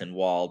contracts and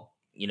while,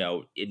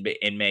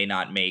 it may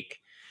not make,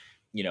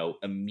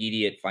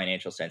 immediate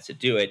financial sense to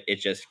do it,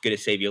 it's just going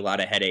to save you a lot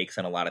of headaches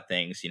and a lot of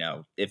things,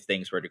 if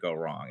things were to go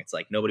wrong. It's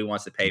like nobody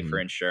wants to pay for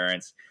Mhm.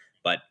 insurance,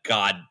 but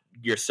God,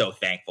 you're so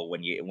thankful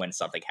when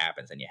something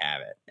happens and you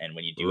have it. And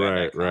when you do have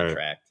Right. that Right.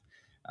 contract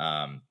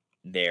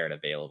there and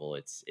available,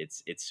 it's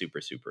super,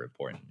 super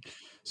important.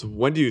 So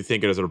when do you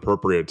think it is an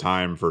appropriate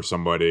time for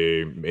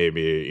somebody,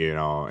 maybe,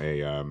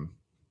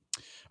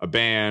 a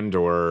band,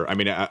 or I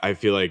mean, I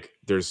feel like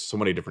there's so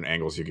many different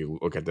angles you can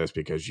look at this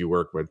because you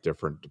work with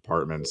different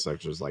departments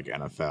such as like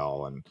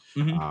NFL and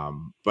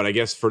Mm-hmm. but I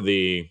guess for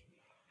the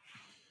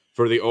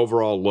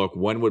overall look,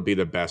 when would be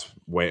the best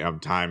way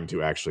of time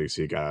to actually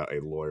seek out a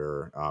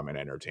lawyer in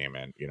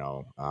entertainment?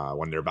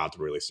 When they're about to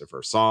release their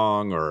first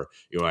song, or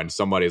when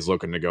somebody's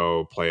looking to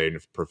go play a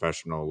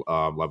professional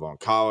level in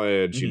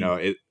college.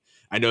 Mm-hmm.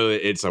 I know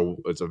that it's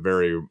a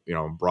very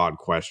broad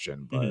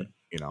question, but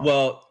Mm-hmm.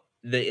 Well,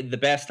 the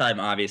best time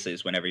obviously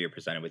is whenever you're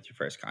presented with your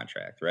first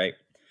contract, right?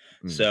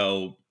 mm,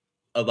 So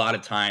a lot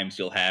of times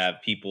you'll have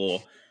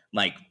people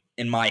like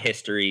in my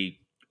history,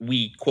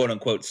 we quote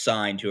unquote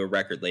signed to a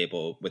record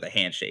label with a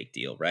handshake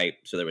deal, right?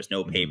 So there was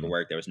no mhm,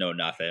 paperwork, there was no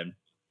nothing.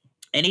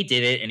 And he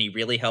did it and he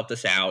really helped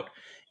us out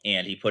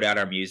and he put out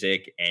our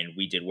music and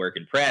we did work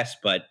in press.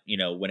 But,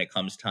 when it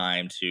comes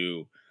time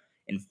to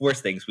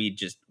enforce things, we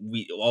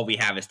all we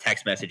have is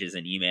text messages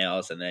and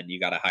emails, and then you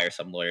got to hire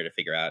some lawyer to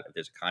figure out if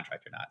there's a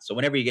contract or not. So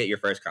whenever you get your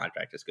first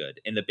contract is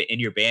good. In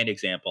your band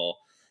example,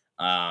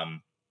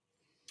 um,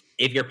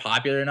 if you're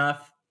popular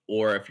enough,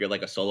 or if you're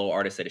like a solo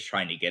artist that is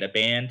trying to get a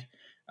band,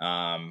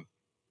 um,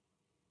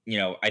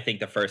 I think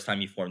the first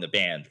time you form the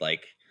band,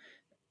 like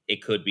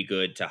it could be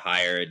good to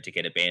hire to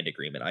get a band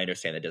agreement. I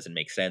understand that doesn't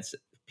make sense.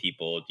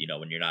 People,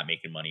 when you're not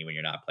making money, when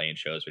you're not playing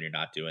shows, when you're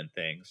not doing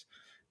things.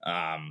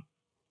 Um,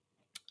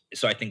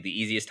 so I think the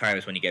easiest time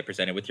is when you get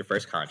presented with your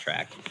first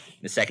contract.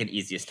 The second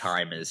easiest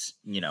time is,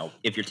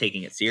 if you're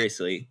taking it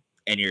seriously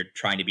and you're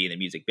trying to be in the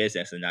music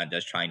business and not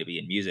just trying to be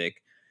in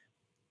music,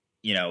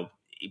 you know,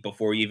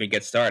 before you even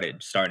get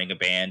started, starting a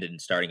band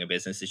and starting a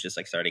business is just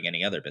like starting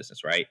any other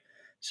business, right?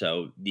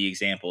 So the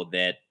example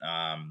that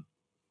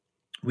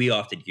we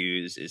often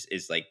use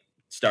is like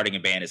starting a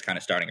band is kind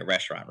of starting a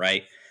restaurant,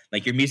 right?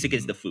 Like your music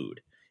is mhm. the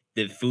food.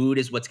 The food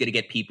is what's going to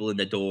get people in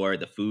the door.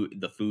 The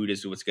food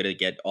is what's going to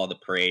get all the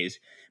praise.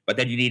 But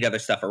then you need other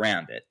stuff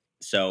around it.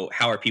 So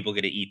how are people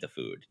going to eat the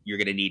food? You're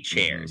going to need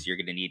chairs. Mhm. You're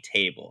going to need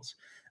tables.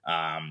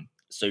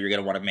 So you're going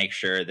to want to make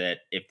sure that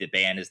if the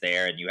band is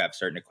there and you have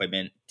certain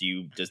equipment,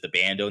 does the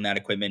band own that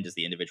equipment? Does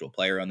the individual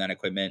player own that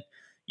equipment?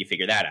 You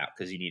figure that out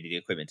because you need the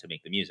equipment to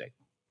make the music.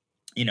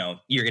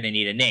 You're going to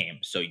need a name.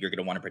 So you're going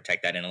to want to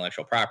protect that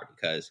intellectual property.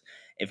 Because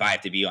if I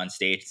have to be on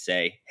stage to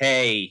say,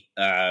 hey,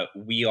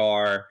 we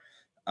are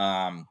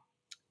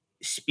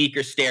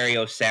speaker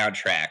stereo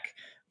soundtrack.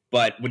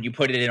 But when you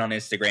put it in on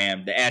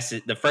Instagram,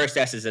 the first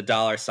S is a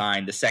dollar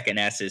sign, the second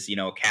S is,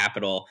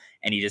 capital,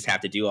 and you just have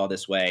to do all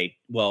this way.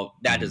 Well,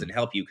 that doesn't Mhm.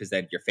 help you because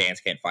then your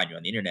fans can't find you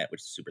on the internet, which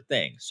is a super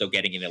thing. So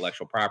getting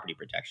intellectual property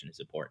protection is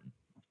important.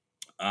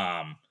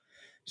 Um,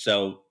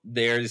 so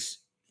there's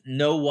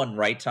no one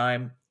right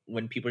time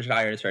when people should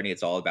hire an attorney.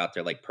 It's all about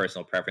their like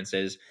personal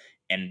preferences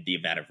and the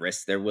amount of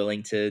risks they're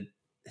willing to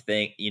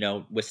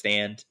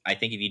withstand. I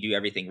think if you do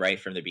everything right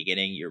from the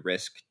beginning, your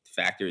risk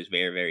factor is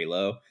very, very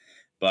low.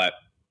 But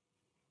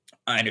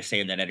I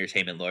understand that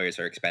entertainment lawyers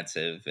are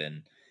expensive,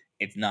 and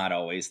it's not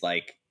always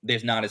like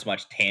there's not as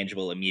much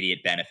tangible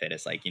immediate benefit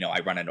as like, I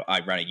run a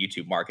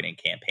YouTube marketing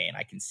campaign.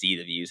 I can see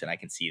the views and I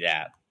can see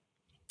that.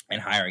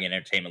 And hiring an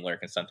entertainment lawyer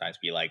can sometimes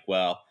be like,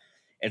 well,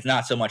 it's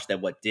not so much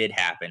that what did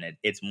happen,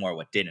 it's more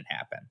what didn't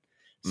happen.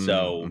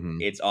 So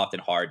Mm-hmm. it's often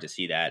hard to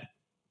see that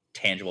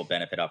tangible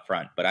benefit up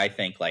front. But I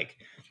think like,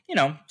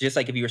 just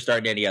like if you were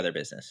starting any other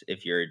business,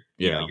 if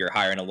Yeah. you're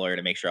hiring a lawyer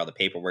to make sure all the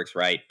paperwork's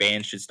right,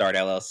 bands should start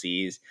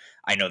LLCs.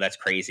 I know that's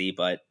crazy,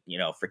 but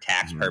for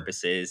tax Mm-hmm.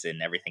 purposes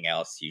and everything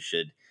else, you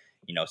should,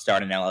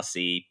 start an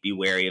LLC, be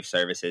wary of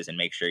services and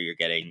make sure you're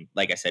getting,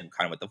 like I said,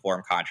 kind of with the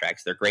form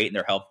contracts, they're great and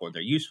they're helpful and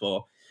they're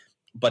useful,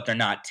 but they're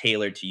not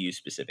tailored to you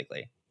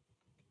specifically.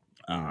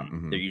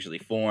 Mm-hmm. They're usually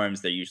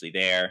forms, they're usually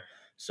there.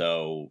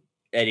 So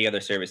any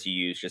other service you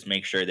use, just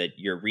make sure that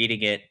you're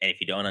reading it. And if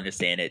you don't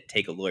understand it,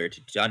 take a lawyer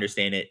to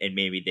understand it. And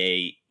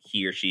maybe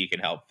he or she can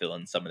help fill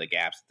in some of the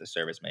gaps that the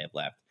service may have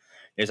left.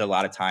 There's a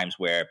lot of times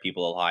where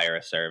people will hire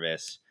a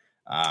service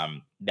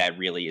that's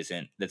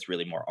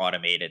really more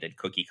automated and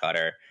cookie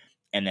cutter.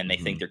 And then they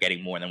Mm-hmm. think they're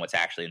getting more than what's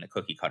actually in the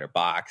cookie cutter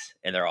box.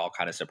 And they're all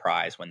kind of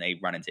surprised when they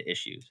run into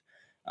issues.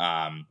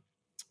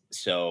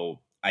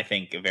 So I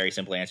think a very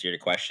simple answer to your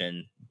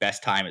question,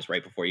 best time is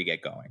right before you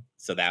get going.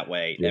 So that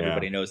way Yeah.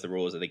 everybody knows the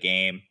rules of the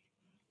game.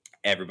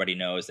 Everybody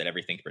knows that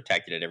everything's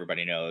protected. And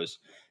everybody knows,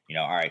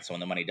 all right, so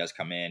when the money does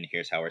come in,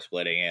 here's how we're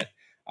splitting it.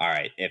 All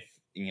right. If,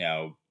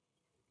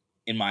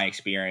 in my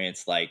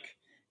experience, like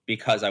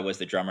because I was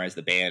the drummer as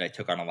the band, I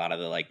took on a lot of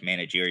the like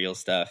managerial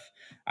stuff.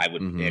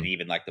 Mm-hmm. And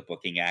even like the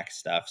booking act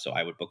stuff. So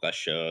I would book us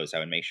shows. I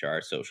would make sure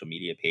our social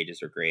media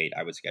pages are great.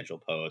 I would schedule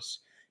posts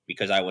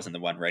because I wasn't the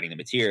one writing the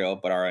material,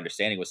 but our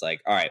understanding was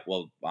like, all right,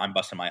 well, I'm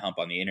busting my hump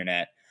on the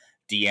internet,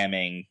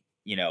 DMing,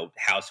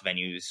 house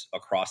venues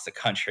across the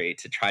country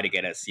to try to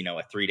get us, a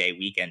 3-day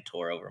weekend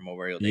tour over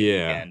Memorial Day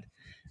Yeah.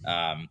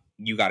 weekend.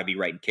 You got to be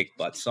writing kick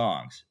butt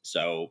songs.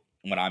 So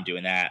when I'm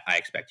doing that, I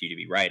expect you to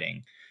be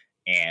writing.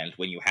 And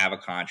when you have a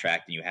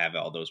contract and you have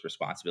all those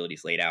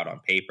responsibilities laid out on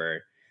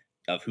paper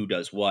of who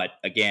does what,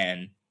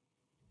 again,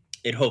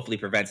 it hopefully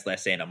prevents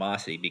less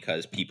animosity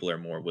because people are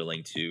more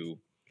willing to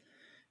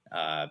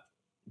uh,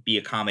 be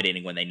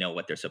accommodating when they know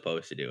what they're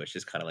supposed to do. It's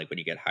just kind of like when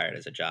you get hired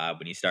as a job,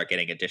 when you start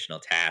getting additional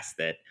tasks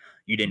that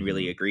you didn't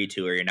really Mm-hmm. agree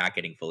to or you're not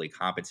getting fully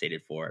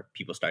compensated for,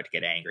 people start to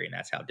get angry, and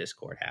that's how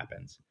discord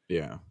happens.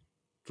 Yeah.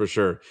 For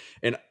sure.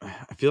 And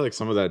I feel like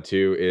some of that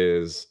too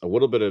is a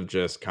little bit of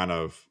just kind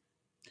of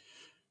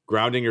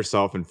grounding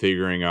yourself and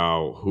figuring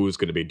out who's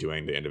going to be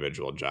doing the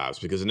individual jobs,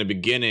 because in the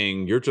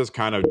beginning you're just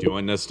kind of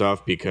doing this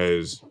stuff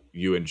because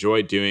you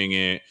enjoy doing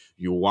it.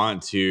 You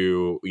want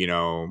to,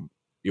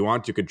 you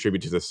want to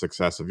contribute to the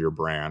success of your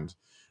brand.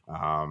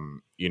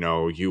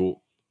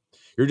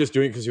 You're just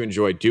doing it because you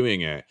enjoy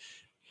doing it.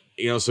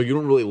 So you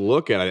don't really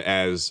look at it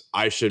as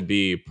I should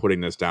be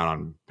putting this down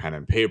on pen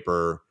and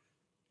paper.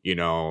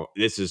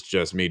 This is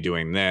just me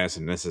doing this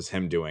and this is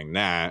him doing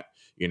that,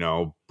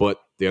 but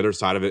the other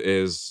side of it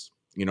is,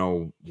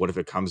 what if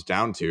it comes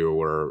down to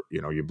where,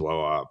 you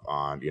blow up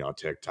on,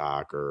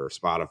 TikTok or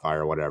Spotify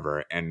or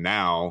whatever. And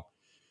now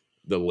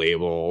the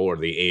label or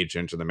the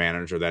agent or the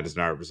manager that is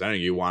not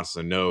representing you wants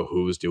to know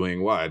who's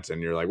doing what.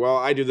 And you're like, well,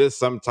 I do this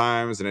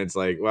sometimes. And it's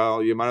like,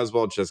 well, you might as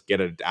well just get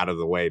it out of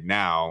the way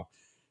now,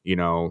 you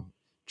know,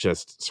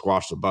 just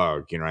squash the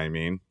bug. You know what I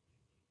mean?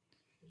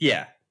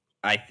 Yeah.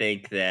 I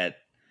think that,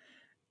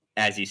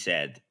 as you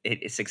said,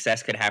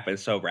 success could happen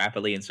so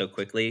rapidly and so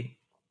quickly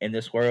in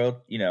this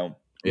world. We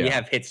Yeah.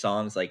 have hit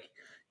songs like,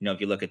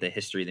 if you look at the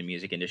history of the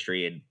music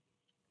industry, and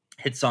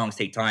hit songs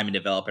take time to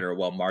develop and are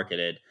well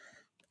marketed.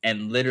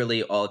 And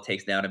literally all it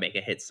takes now to make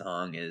a hit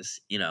song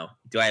is,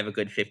 do I have a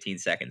good 15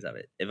 seconds of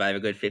it? If I have a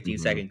good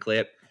 15-second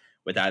clip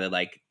with either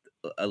like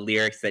a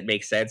lyrics that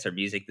make sense or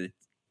music that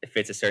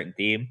fits a certain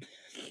theme,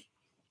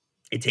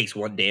 it takes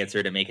one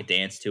dancer to make a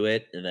dance to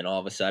it. And then all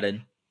of a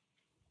sudden,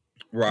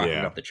 rocketing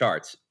Yeah. up the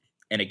charts.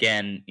 And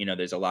again,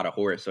 there's a lot of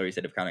horror stories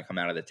that have kind of come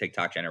out of the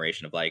TikTok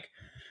generation of like,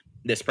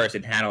 this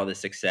person had all this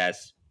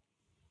success.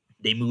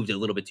 They moved a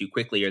little bit too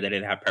quickly or they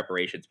didn't have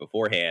preparations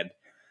beforehand.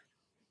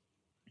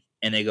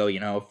 And they go,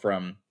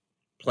 from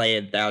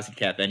playing 1,000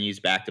 cap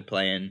venues back to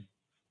playing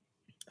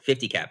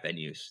 50 cap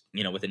venues,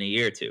 within a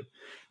year or two,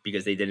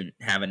 because they didn't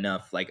have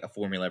enough like a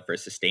formula for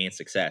sustained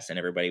success. And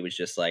everybody was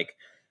just like,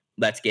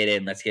 let's get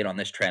on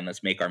this trend,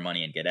 let's make our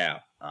money and get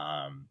out.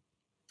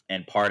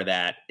 And part of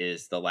that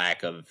is the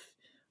lack of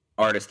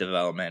artist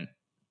development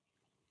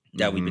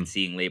that we've been Mm-hmm.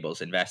 seeing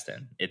labels invest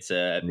in. It's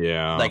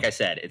Yeah. like I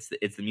said, it's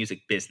the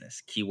music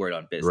business, keyword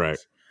on Right.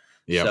 business.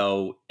 Yep.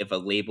 So if a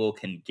label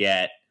can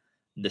get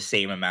the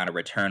same amount of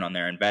return on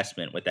their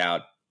investment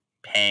without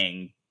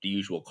paying the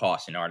usual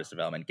costs in artist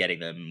development, getting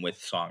them with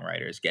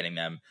songwriters, getting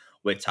them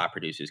with top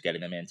producers,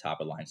 getting them in top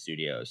of line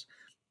studios,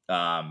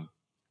 um,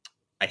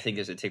 I think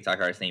there's a TikTok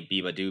artist named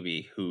Biba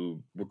Doobie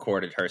who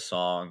recorded her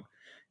song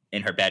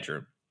in her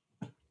bedroom.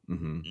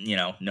 Mm-hmm. You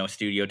know, no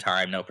studio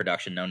time, no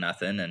production, no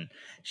nothing. And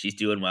she's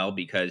doing well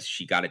because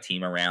she got a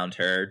team around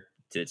her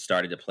that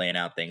started to plan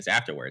out things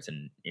afterwards.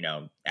 And, you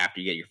know, after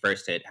you get your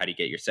first hit, how do you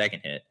get your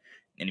second hit?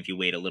 And if you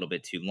wait a little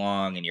bit too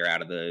long and you're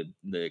out of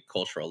the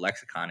cultural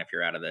lexicon, if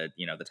you're out of the,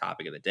 you know, the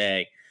topic of the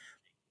day,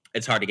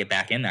 it's hard to get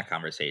back in that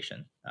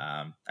conversation.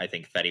 I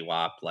think Fetty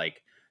Wap,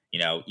 like, you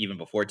know, even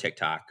before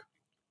TikTok,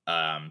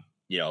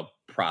 you know,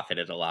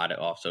 profited a lot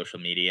off social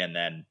media. And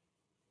then,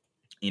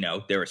 you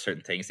know, there were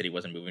certain things that he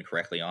wasn't moving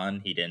correctly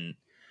on. He didn't,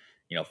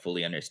 you know,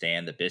 fully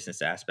understand the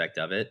business aspect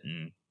of it.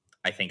 And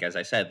I think, as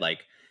I said, like,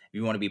 if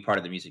you want to be part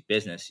of the music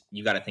business,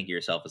 you got to think of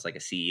yourself as like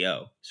a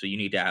CEO. So you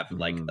need to have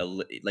like Mm-hmm.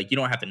 like, you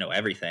don't have to know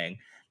everything.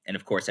 And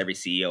of course, every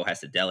CEO has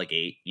to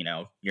delegate. You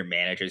know, your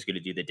manager is going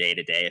to do the day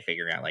to day of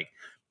figuring out like,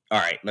 all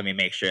right, let me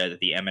make sure that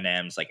the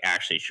M&Ms like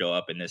actually show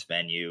up in this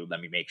venue.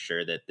 Let me make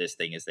sure that this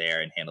thing is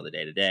there and handle the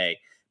day to day.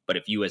 But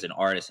if you as an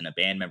artist and a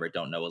band member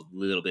don't know a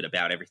little bit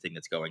about everything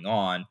that's going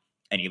on,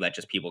 and you let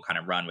just people kind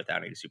of run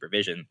without any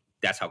supervision,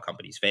 that's how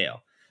companies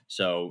fail.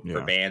 So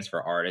for Yeah. bands,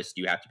 for artists,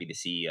 you have to be the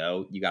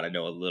CEO. You got to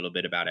know a little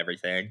bit about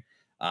everything.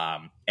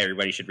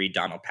 Everybody should read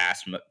Donald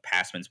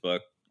Passman's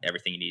book,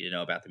 Everything You Need to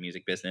Know About the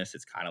Music Business.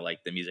 It's kind of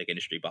like the music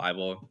industry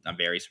Bible. I'm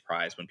very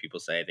surprised when people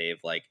say they've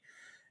like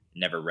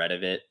never read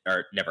of it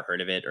or never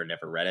heard of it or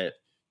never read it.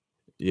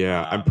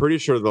 Yeah, I'm pretty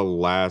sure the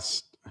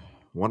last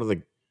one of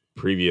the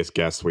previous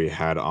guests we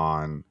had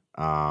on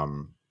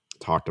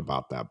talked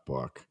about that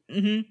book.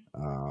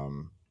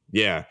 Mm-hmm.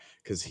 Yeah,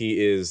 because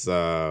he is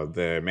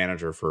the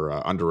manager for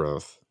Under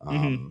Oath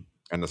Mm-hmm.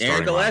 and the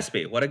Aaron starting line.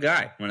 Gillespie, what a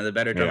guy. One of the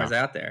better drummers Yeah,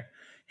 out there.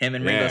 Him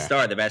and Ringo yeah,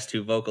 Starr, the best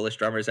two vocalist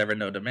drummers ever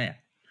known to man.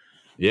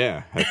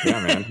 yeah. Heck yeah,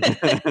 man.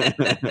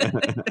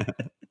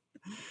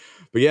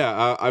 But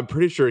yeah, I'm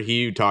pretty sure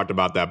he talked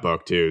about that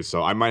book too.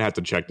 So I might have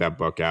to check that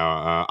book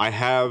out. I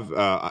have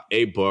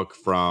a book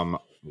from a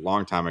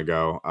long time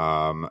ago.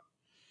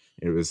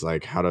 It was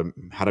like how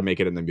to make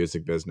it in the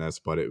music business,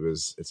 but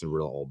it's a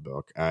real old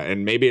book,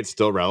 and maybe it's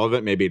still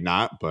relevant, maybe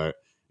not. But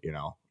you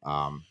know,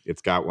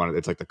 it's got one.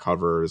 It's like the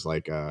cover is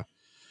like a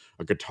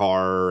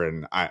guitar,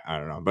 and I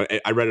don't know, but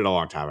I read it a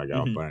long time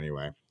ago. Mm-hmm. But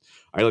anyway,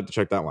 I'd like to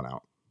check that one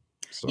out.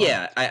 So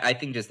Yeah, I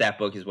think just that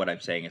book is what I'm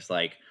saying. It's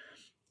like,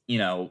 you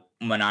know,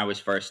 when I was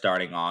first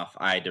starting off,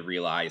 I had to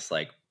realize,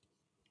 like,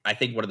 I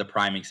think one of the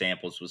prime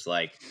examples was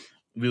like,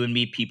 we would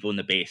meet people in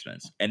the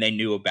basements and they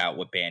knew about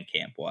what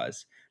Bandcamp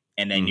was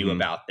and they knew hmm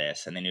about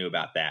this and they knew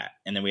about that.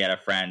 And then we had a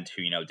friend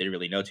who, you know, didn't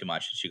really know too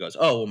much. And she goes,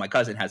 oh, well, my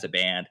cousin has a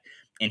band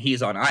and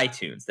he's on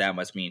iTunes. That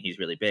must mean he's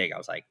really big. I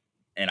was like,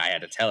 and I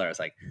had to tell her, I was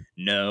like,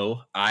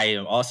 no, I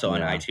am also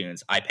on yeah,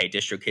 iTunes. I pay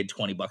DistroKid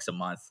 $20 a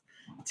month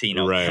to, you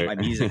know, get right, my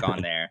music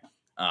on there.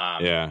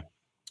 yeah,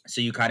 So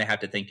you kind of have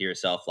to think to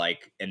yourself,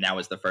 like, and that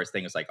was the first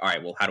thing, was like, all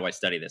right, well, how do I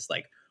study this?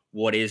 Like,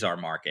 what is our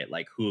market?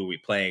 Like, who are we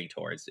playing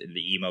towards? In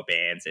the emo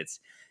bands, it's,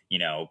 you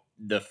know,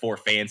 the for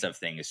fans of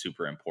thing is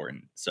super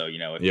important. So, you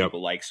know, if yep,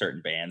 people like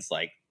certain bands,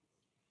 like,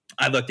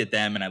 I looked at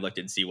them and I looked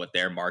and see what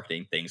their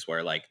marketing things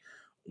were, like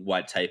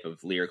what type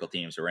of lyrical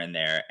themes were in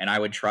there. And I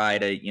would try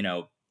to, you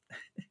know,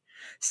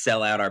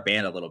 sell out our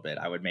band a little bit.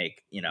 I would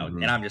make, you know,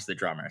 hmm and I'm just the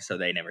drummer, so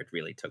they never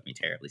really took me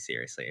terribly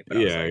seriously. But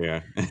I was yeah, like,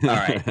 all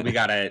right, we yeah,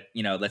 gotta,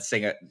 you know, let's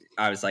sing it.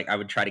 I was like, I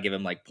would try to give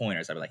him like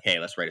pointers. I'd be like, hey,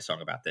 let's write a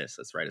song about this.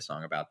 Let's write a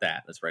song about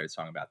that. Let's write a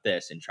song about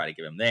this, and try to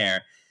give him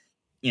there,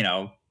 you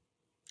know,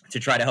 to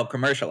try to help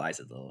commercialize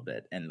it a little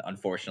bit. And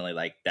unfortunately,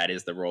 like, that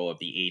is the role of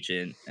the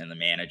agent and the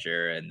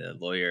manager and the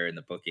lawyer and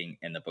the booking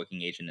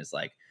agent is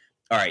like,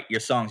 all right, your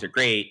songs are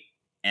great.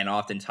 And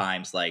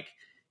oftentimes, like,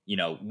 you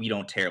know, we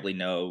don't terribly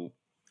know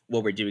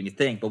what we're doing a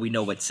thing, but we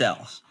know what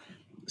sells.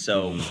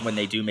 So hmm when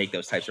they do make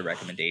those types of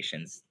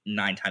recommendations,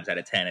 9 times out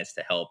of 10 is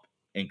to help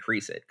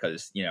increase it.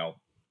 Cause, you know,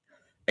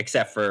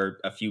 except for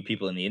a few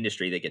people in the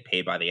industry that get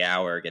paid by the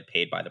hour, get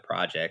paid by the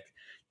project,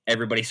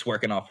 everybody's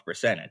working off a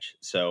percentage.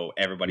 So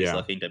everybody's yeah,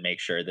 looking to make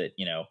sure that,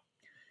 you know,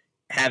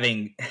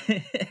 having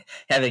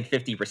having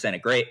 50%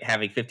 of great,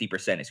 having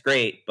 50% is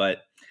great, but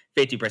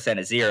 50%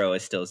 of zero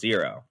is still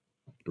zero.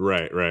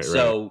 right, right,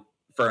 right, So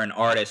for an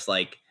artist,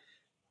 like,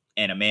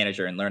 and a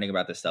manager, and learning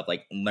about this stuff,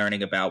 like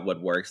learning about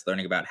what works,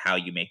 learning about how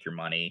you make your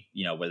money,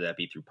 you know, whether that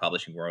be through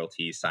publishing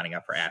royalties, signing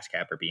up for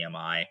ASCAP or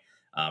BMI,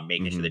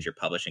 making sure hmm that you're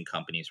publishing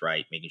companies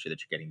right, making sure that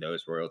you're getting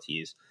those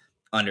royalties,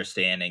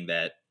 understanding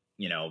that,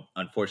 you know,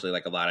 unfortunately,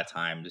 like a lot of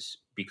times,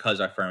 because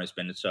our firm has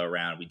been so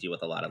around, we deal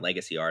with a lot of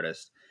legacy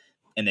artists,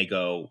 and they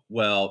go,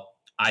 well,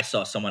 I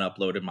saw someone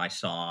uploaded my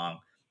song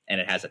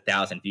and it has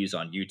 1,000 views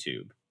on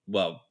YouTube.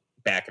 Well,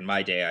 back in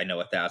my day, I know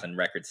 1,000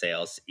 record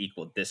sales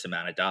equaled this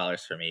amount of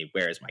dollars for me.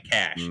 Where is my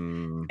cash?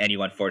 mm, And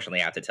you unfortunately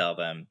have to tell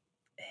them,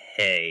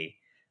 hey,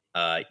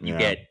 you yeah,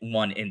 get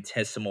one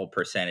intesimal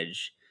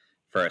percentage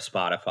for a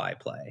Spotify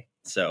play.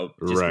 So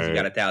just because you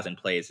got right, 1,000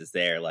 plays is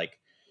there, like,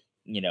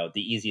 you know,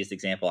 the easiest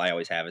example I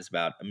always have is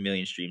about 1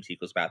 million streams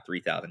equals about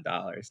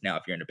 $3,000. Now,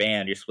 if you're in a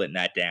band, you're splitting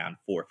that down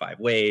 4 or 5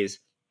 ways.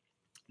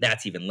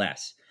 That's even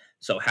less.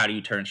 So how do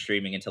you turn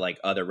streaming into like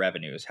other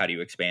revenues? How do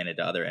you expand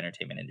into other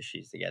entertainment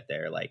industries to get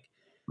there? Like,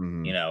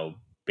 Hmm.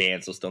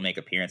 bands will still make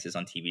appearances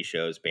on TV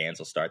shows. Bands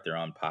will start their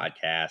own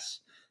podcasts,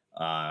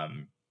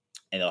 and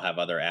they'll have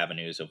other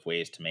avenues of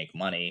ways to make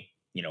money.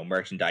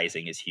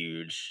 Merchandising is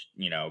huge.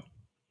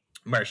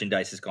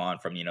 Merchandise has gone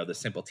from the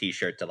simple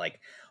T-shirt to like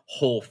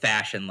whole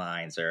fashion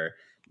lines or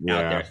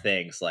out there Yeah.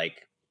 things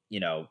like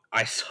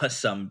I saw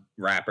some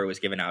rapper was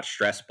giving out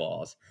stress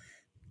balls,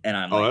 and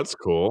I'm Oh, like, that's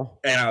cool.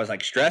 and I was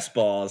like, stress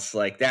balls,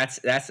 like that's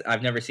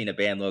I've never seen a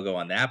band logo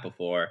on that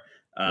before.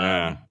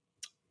 Yeah.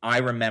 I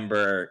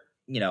remember,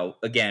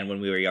 again,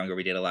 when we were younger,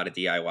 we did a lot of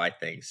DIY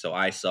things. So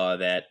I saw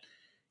that,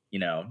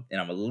 and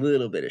I'm a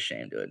little bit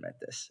ashamed to admit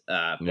this,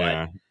 but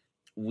Yeah.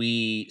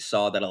 we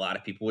saw that a lot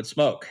of people would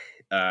smoke.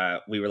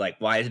 We were like,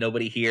 why is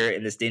nobody here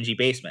in this dingy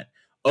basement?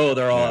 Oh,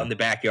 they're all Yeah. in the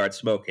backyard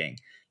smoking.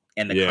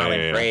 And the Yeah. common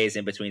Yeah. Yeah. phrase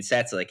in between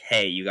sets, like,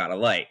 hey, you got a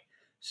light.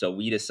 So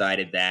we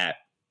decided that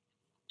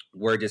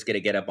we're just gonna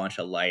get a bunch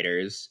of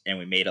lighters, and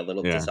we made a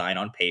little Yeah. design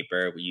on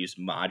paper. We used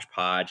Mod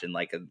Podge and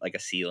like a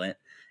sealant,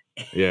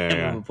 Yeah. and we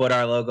Yeah. would put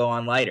our logo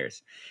on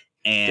lighters.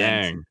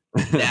 And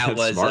Dang. that It's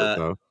was smart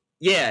though.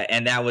 yeah,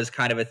 and that was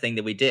kind of a thing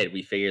that we did.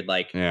 We figured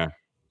like, Yeah.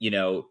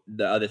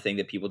 the other thing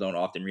that people don't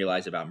often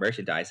realize about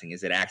merchandising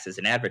is it acts as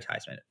an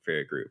advertisement for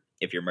your group.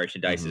 If your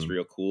merchandise is Hmm.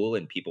 real cool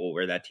and people will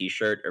wear that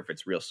t-shirt, or if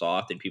it's real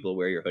soft and people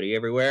wear your hoodie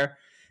everywhere,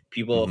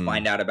 people will Hmm.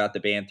 find out about the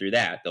band through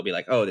that. They'll be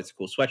like, oh, that's a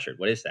cool sweatshirt.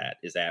 What is that?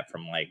 Is that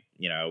from like,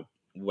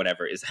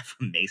 whatever? Is that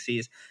from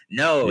Macy's?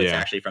 No, it's Yeah.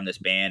 actually from this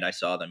band. I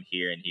saw them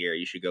here and here.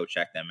 You should go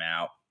check them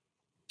out.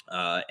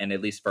 And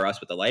at least for us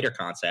with the lighter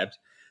concept,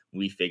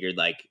 we figured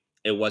like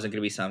it wasn't going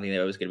to be something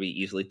that was going to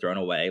be easily thrown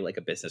away, like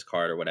a business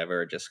card or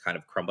whatever, just kind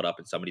of crumbled up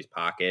in somebody's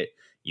pocket.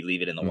 You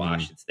leave it in the Hmm.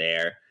 wash, it's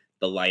there.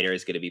 The lighter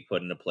is going to be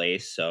put into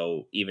place.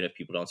 So even if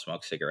people don't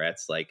smoke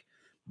cigarettes, like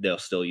they'll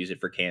still use it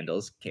for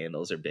candles.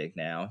 Candles are big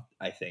now.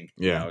 I think,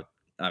 Yeah.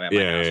 I'm at my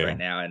Yeah. house Yeah. right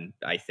now, and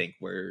I think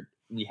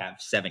we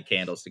have 7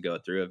 candles to go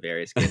through of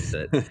various gifts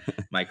that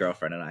Yeah. my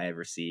girlfriend and I have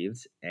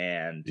received.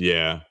 And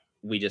Yeah.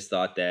 we just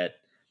thought that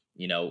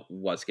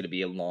what's going to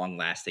be a long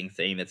lasting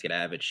thing that's going to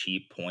have a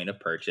cheap point of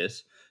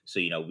purchase. So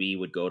we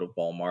would go to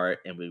Walmart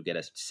and we would get a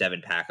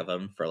 7-pack of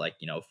them for like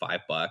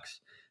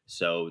 $5.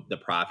 So the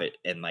profit,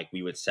 and like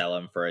we would sell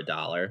them for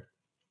 $1.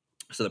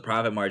 So the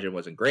profit margin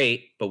wasn't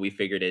great, but we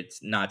figured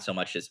it's not so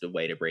much just a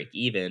way to break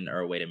even or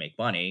a way to make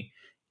money,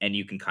 and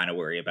you can kind of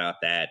worry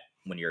about that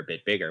when you're a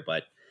bit bigger.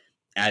 But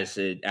as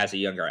a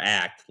younger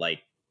act,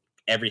 like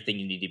everything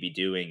you need to be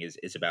doing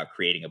is about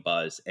creating a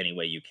buzz any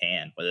way you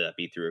can, whether that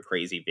be through a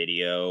crazy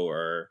video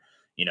or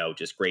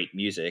just great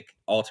music.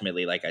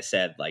 Ultimately, like I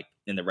said, like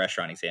in the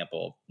restaurant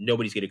example,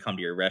 nobody's going to come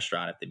to your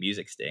restaurant if the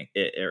music stinks,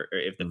 or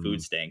if the Hmm.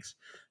 food stinks.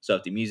 So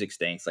if the music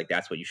stinks, like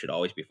that's what you should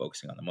always be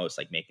focusing on the most,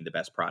 like making the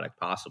best product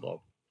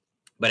possible.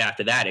 But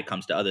after that, it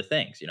comes to other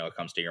things. It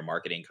comes to your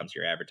marketing, comes to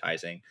your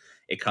advertising,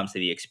 it comes to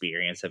the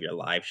experience of your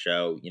live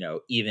show.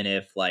 Even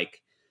if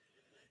like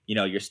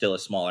you're still a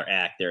smaller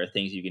act, there are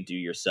things you can do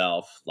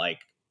yourself. Like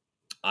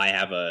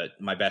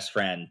my best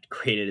friend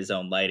created his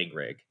own lighting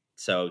rig.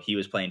 So he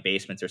was playing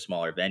basements or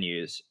smaller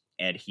venues,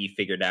 and he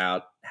figured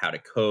out how to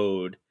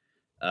code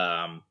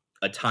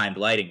a timed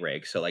lighting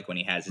rig. So like when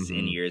he has his in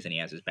Hmm. ears and he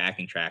has his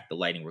backing track, the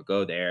lighting will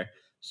go there.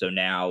 So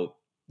now,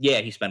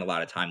 yeah, he spent a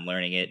lot of time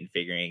learning it and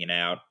figuring it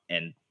out,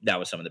 and that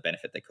was some of the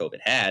benefit that COVID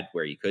had,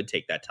 where you could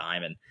take that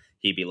time and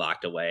he'd be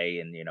locked away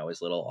in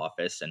his little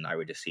office, and I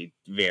would just see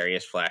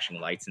various flashing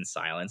lights and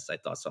silence. I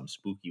thought something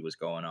spooky was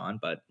going on,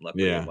 but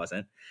luckily it Yeah.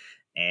 wasn't.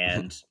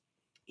 And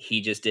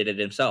he just did it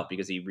himself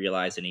because he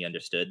realized and he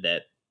understood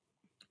that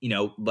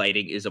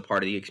lighting is a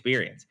part of the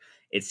experience.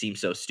 It seems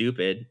so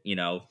stupid.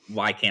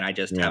 Why can't I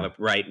just have Yeah. a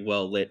bright,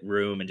 well lit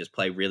room and just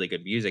play really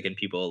good music and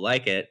people will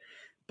like it?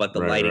 But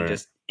the Right. lighting Right.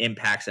 just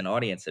impacts an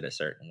audience in a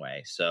certain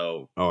way.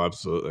 So Oh,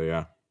 absolutely.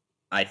 Yeah.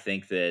 I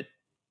think that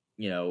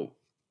you know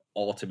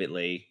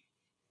ultimately,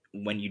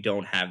 when you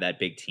don't have that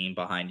big team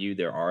behind you,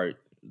 there are,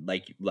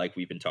 like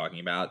we've been talking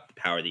about, the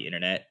power of the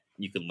internet.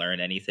 You can learn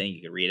anything,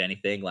 you can read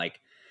anything.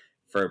 Like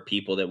for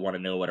people that want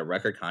to know what a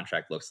record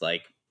contract looks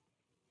like,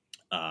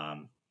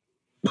 um,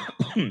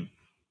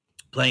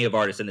 plenty of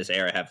artists in this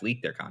era have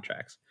leaked their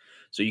contracts.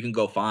 So you can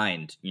go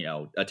find,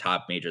 a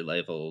top major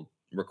label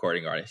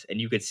recording artist, and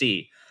you could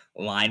see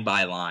line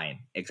by line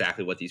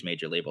exactly what these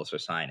major labels are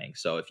signing.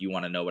 So if you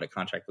want to know what a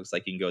contract looks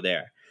like, you can go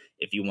there.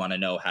 If you want to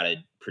know how to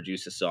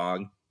produce a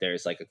song,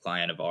 there's like a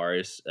client of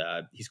ours.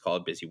 He's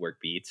called Busy Work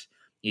Beats.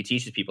 He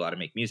teaches people how to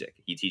make music.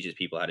 He teaches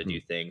people how to Mhm.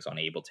 do things on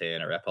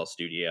Ableton or FL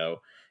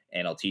Studio,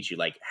 and he'll teach you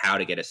like how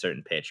to get a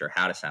certain pitch or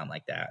how to sound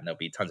like that. And there'll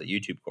be tons of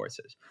YouTube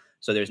courses.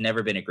 So there's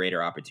never been a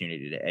greater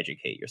opportunity to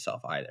educate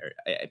yourself either.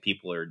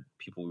 People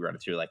we run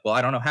through like, well,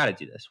 I don't know how to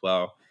do this.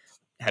 Well,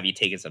 have you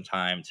taken some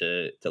time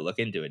to look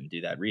into it and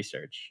do that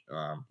research?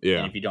 And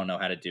Yeah. if you don't know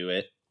how to do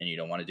it and you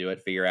don't want to do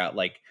it, figure out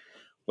like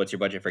what's your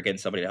budget for getting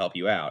somebody to help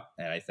you out.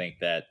 And I think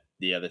that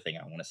the other thing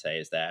I want to say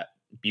is that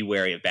be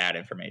wary of bad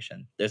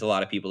information. There's a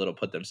lot of people that'll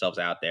put themselves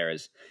out there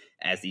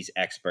as these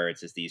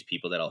experts, as these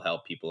people that'll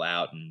help people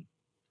out, and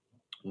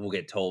we'll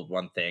get told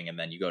one thing and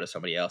then you go to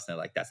somebody else and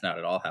they're like, that's not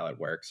at all how it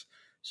works.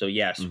 So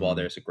yes, while Mm-hmm.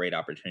 there's a great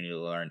opportunity to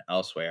learn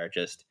elsewhere,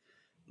 just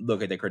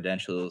look at the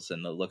credentials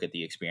and look at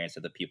the experience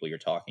of the people you're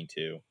talking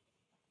to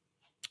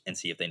and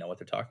see if they know what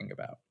they're talking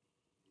about.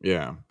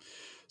 Yeah.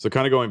 So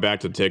kind of going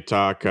back to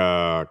TikTok,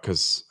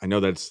 because I know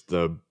that's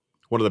the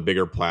one of the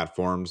bigger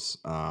platforms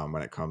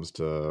when it comes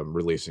to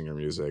releasing your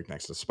music,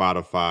 next to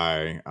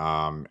Spotify,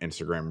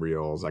 Instagram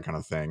Reels, that kind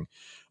of thing.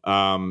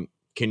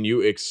 Can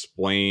you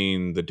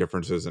explain the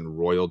differences in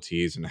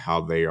royalties and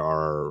how they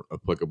are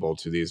applicable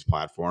to these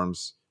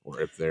platforms, or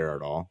if they're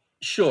at all?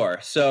 Sure.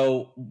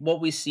 So what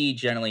we see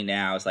generally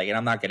now is like, and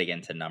I'm not going to get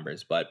into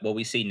numbers, but what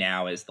we see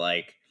now is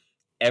like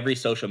every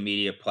social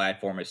media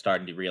platform is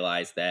starting to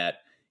realize that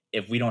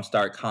if we don't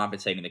start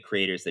compensating the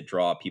creators that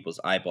draw people's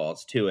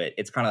eyeballs to it,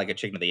 it's kind of like a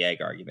chicken or the egg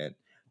argument.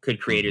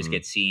 Could creators Mm-hmm.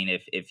 get seen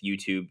if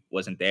YouTube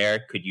wasn't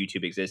there? Could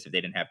YouTube exist if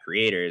they didn't have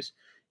creators?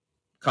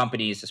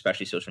 Companies,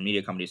 especially social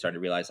media companies, starting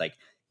to realize like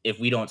if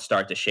we don't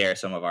start to share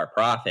some of our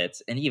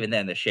profits, and even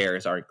then the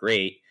shares aren't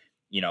great,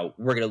 we're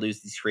going to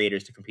lose these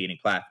creators to competing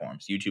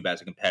platforms. YouTube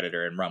has a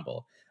competitor in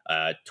Rumble.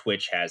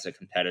 Twitch has a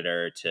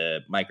competitor to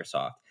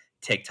Microsoft.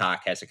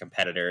 TikTok has a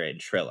competitor in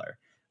Triller.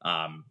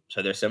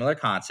 So they're similar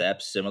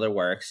concepts, similar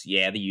works.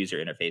 Yeah, the user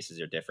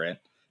interfaces are different.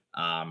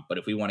 But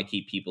if we want to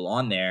keep people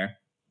on there,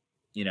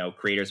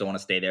 creators don't want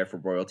to stay there for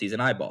royalties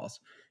and eyeballs.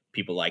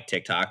 People like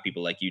TikTok,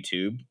 people like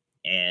YouTube,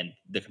 and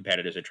the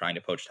competitors are trying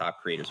to poach top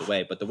creators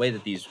away. But the way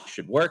that these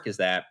should work is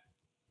that,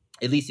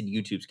 at least in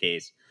YouTube's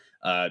case,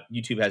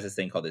 YouTube has this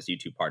thing called this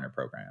YouTube Partner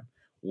Program,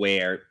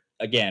 where,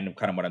 again,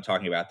 kind of what I'm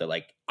talking about, they're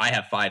like, I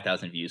have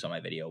 5,000 views on my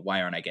video.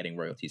 Why aren't I getting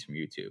royalties from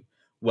YouTube?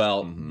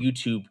 Well, Mm-hmm.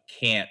 YouTube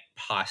can't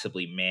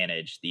possibly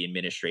manage the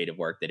administrative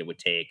work that it would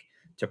take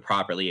to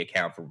properly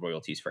account for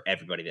royalties for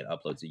everybody that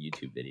uploads a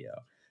YouTube video.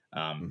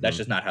 That's Mm-hmm.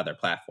 just not how their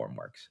platform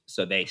works.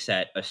 So they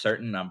set a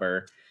certain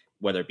number,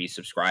 whether it be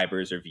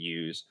subscribers or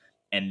views,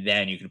 and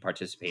then you can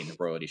participate in the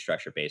royalty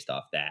structure based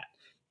off that.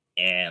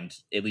 And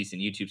at least in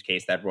YouTube's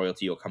case, that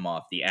royalty will come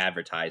off the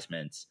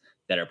advertisements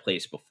that are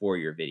placed before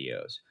your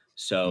videos.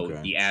 So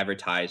Okay. the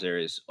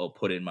advertisers will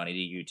put in money to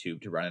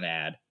YouTube to run an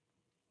ad,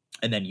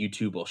 and then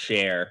YouTube will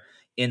share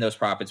in those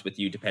profits with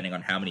you depending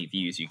on how many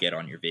views you get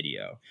on your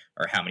video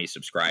or how many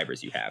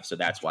subscribers you have. So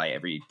that's why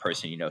every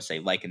person, say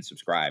like and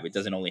subscribe. It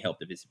doesn't only help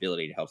the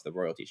visibility, it helps the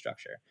royalty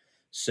structure.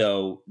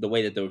 So the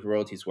way that those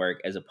royalties work,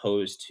 as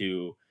opposed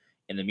to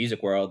in the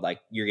music world, like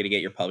you're going to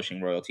get your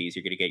publishing royalties,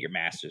 you're going to get your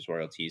masters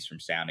royalties from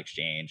Sound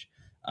Exchange.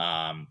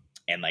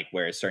 And like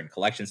whereas certain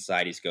collection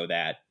societies go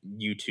that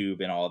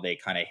YouTube and all, they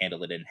kind of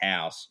handle it in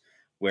house.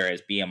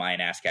 Whereas BMI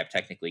and ASCAP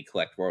technically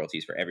collect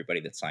royalties for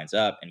everybody that signs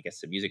up and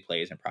gets the music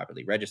plays and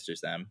properly registers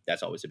them.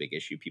 That's always a big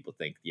issue. People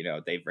think,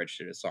 they've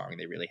registered a song and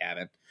they really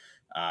haven't.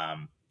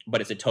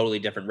 But it's a totally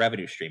different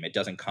revenue stream. It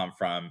doesn't come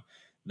from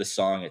the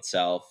song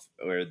itself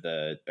or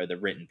the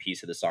written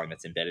piece of the song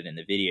that's embedded in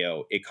the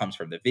video. It comes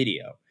from the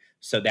video.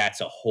 So that's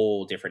a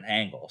whole different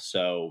angle.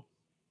 So,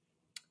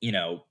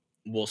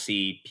 we'll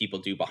see people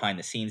do behind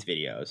the scenes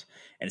videos.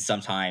 And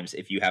sometimes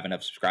if you have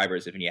enough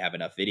subscribers, if you have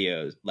enough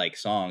videos, like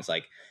songs,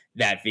 like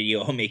that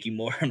video will make you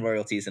more in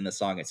royalties than the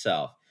song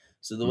itself.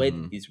 So the way that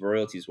Mm-hmm. these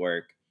royalties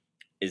work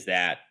is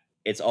that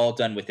it's all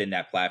done within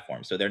that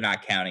platform. So they're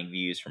not counting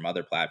views from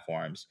other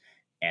platforms,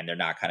 and they're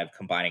not kind of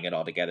combining it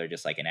all together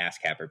just like an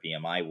ASCAP or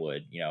BMI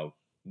would,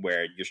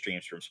 where your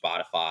streams from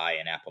Spotify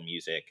and Apple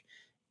Music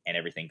and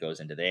everything goes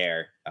into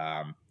there.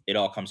 It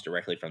all comes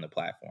directly from the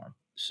platform.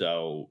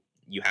 So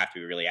you have to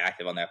be really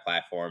active on that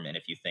platform. And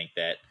if you think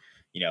that,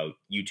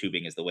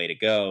 YouTubing is the way to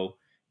go,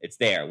 it's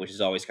there, which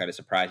is always kind of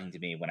surprising to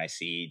me when I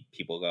see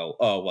people go,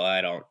 "Oh, well, I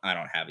don't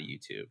have a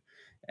YouTube,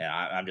 and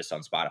I'm just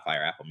on Spotify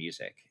or Apple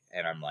Music."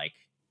 And I'm like,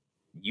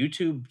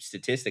 YouTube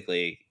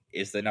statistically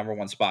is the number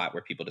one spot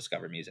where people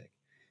discover music.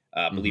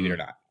 Believe it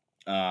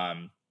Mm-hmm. or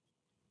not.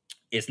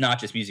 It's not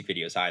just music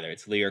videos either.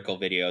 It's lyrical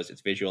videos,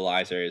 it's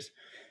visualizers.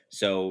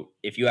 So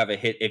if you have a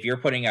hit, if you're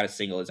putting out a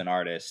single as an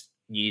artist,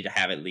 you need to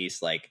have at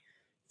least like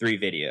 3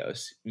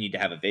 videos. You need to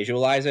have a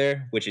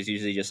visualizer, which is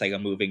usually just like a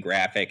moving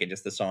graphic and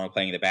just the song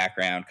playing in the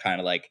background, kind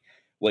of like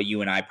what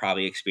you and I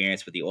probably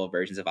experienced with the old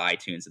versions of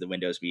iTunes or the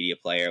Windows Media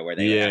Player, where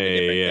they would Yeah, have the yeah,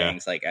 different yeah.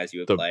 things like as you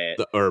would The, play it.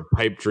 the or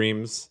pipe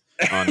dreams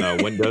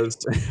on Windows.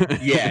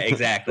 Yeah, The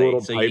exactly.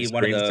 little So you pipe need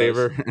one of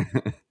those.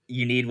 screensaver.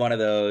 You need one of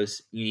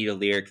those. You need a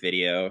lyric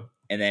video,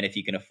 and then if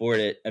you can afford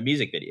it, a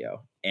music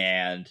video.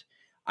 And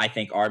I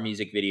think our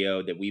music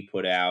video that we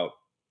put out,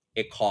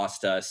 it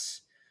cost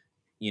us,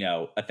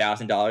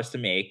 $1,000 to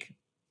make.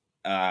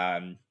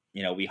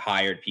 We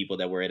hired people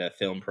that were in a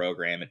film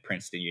program at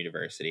Princeton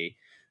University,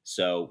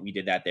 so we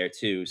did that there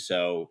too.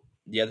 So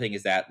the other thing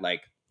is that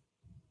like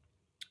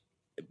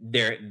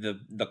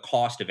the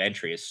cost of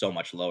entry is so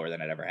much lower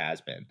than it ever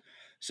has been.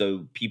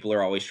 So people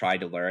are always trying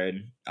to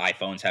learn.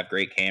 iPhones have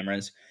great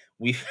cameras.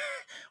 We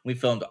we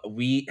filmed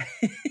we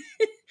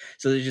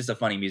so there's just a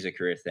funny music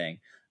career thing.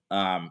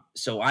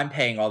 So I'm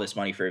paying all this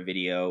money for a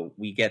video.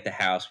 We get the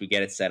house, we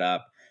get it set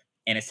up,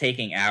 and it's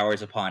taking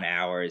hours upon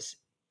hours.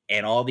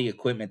 And all the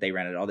equipment they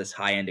rented, all this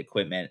high end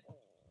equipment,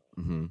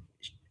 Mm-hmm.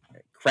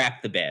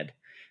 crap the bed,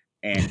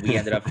 and we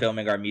ended up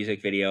filming our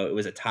music video. It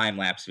was a time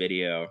lapse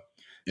video.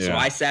 So Yeah.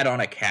 I sat on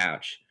a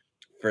couch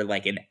for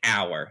like an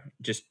hour,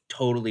 just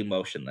totally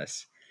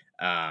motionless.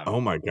 Oh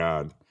Um, my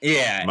god.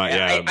 yeah, My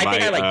yeah, I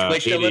think I my like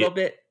twitched a little 80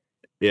 bit.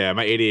 yeah,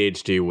 my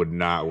ADHD would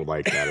not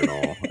like that at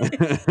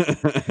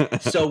all.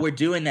 So we're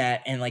doing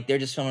that, and like they're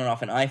just filming it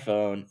off an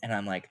iPhone, and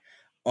I'm like,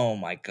 oh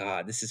my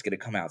god, this is gonna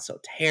come out so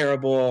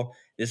terrible.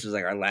 This was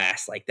like our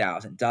last like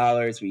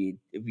 $1,000.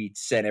 We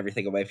sent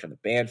everything away from the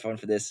band fund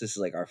for this. This is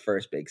like our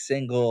first big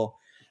single.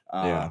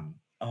 Yeah.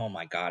 Oh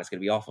my god, it's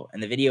gonna be awful.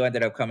 And the video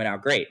ended up coming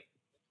out great.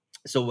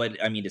 So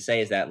what I mean to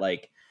say is that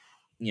like,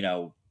 you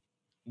know,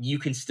 you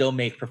can still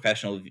make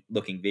professional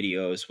looking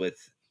videos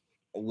with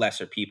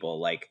lesser people.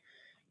 Like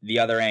the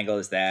other angle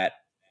is that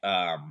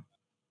um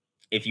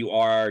if you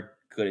are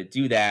going to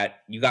do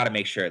that, you got to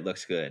make sure it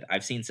looks good.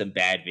 I've seen some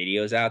bad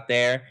videos out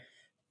there,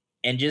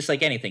 and just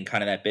like anything,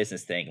 kind of that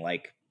business thing,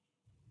 like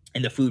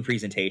in the food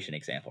presentation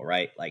example,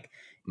 right? Like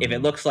if it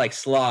Mhm. looks like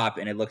slop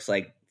and it looks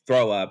like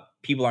throw up,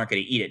 people aren't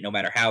going to eat it no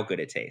matter how good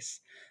it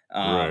tastes.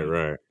 Right, Um,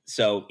 right.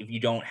 so if you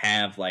don't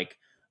have like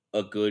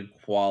a good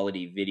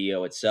quality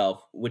video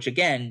itself, which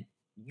again,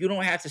 you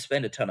don't have to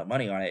spend a ton of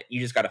money on it. You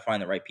just got to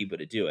find the right people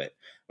to do it.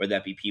 Whether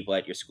that be people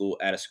at your school,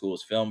 at a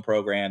school's film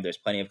program. There's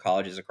plenty of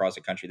colleges across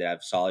the country that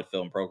have solid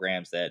film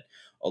programs that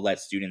will let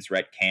students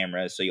rent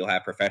cameras. So you'll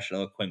have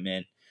professional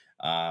equipment,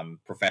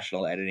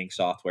 professional editing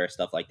software,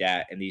 stuff like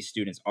that. And these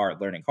students are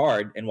learning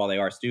hard. And while they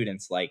are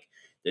students, like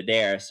they're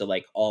there. So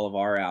like all of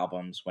our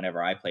albums,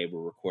 whenever I played,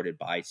 were recorded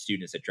by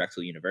students at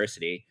Drexel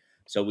University.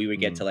 So we would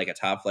get Mm. to like a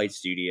top flight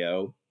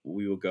studio.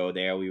 We would go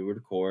there, we would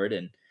record,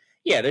 and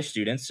yeah, they're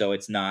students, so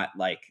it's not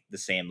like the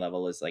same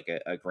level as like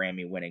a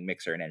Grammy winning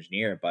mixer and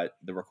engineer. But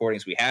the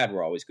recordings we had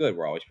were always good.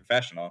 We're always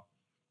professional.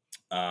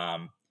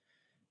 Um,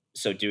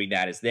 so doing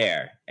that is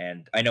there.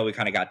 And I know we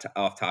kind of got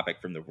off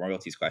topic from the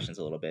royalties questions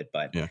a little bit,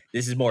 but Yeah.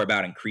 this is more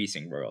about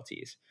increasing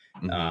royalties.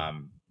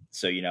 Mhm.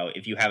 So, you know,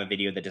 if you have a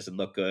video that doesn't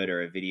look good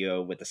or a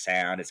video with the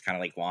sound, it's kind of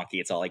like wonky,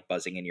 it's all like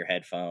buzzing in your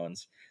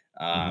headphones,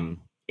 Mhm.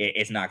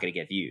 it's not going to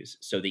get views.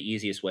 So the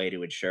easiest way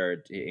to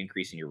ensure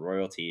increasing your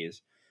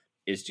royalties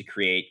is to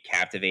create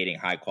captivating,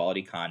 high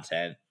quality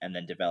content and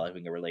then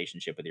developing a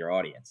relationship with your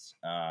audience.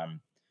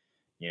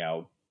 You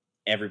know,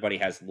 everybody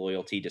has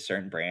loyalty to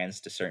certain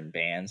brands, to certain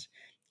bands.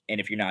 And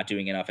if you're not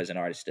doing enough as an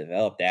artist to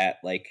develop that,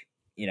 like,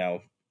 you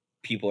know,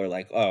 people are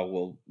like, oh,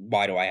 well,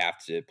 why do I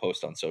have to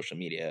post on social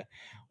media?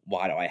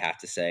 Why do I have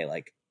to say,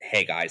 like,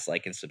 hey guys,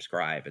 like and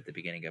subscribe at the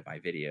beginning of my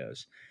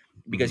videos?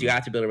 Because you Mhm.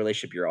 have to build a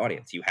relationship with your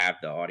audience. You have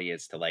the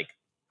audience to like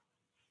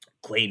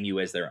claim you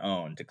as their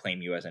own, to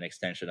claim you as an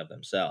extension of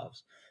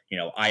themselves. You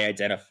know, I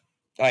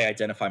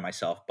identify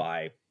myself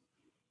by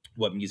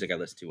what music I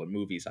listen to, what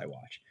movies I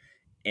watch.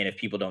 And if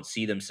people don't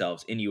see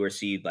themselves in you or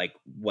see like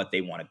what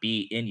they want to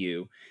be in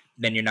you,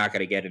 then you're not going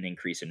to get an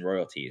increase in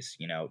royalties.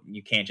 You know,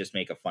 you can't just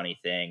make a funny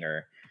thing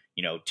or,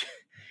 you know,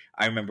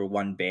 I remember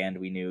one band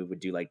we knew would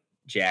do like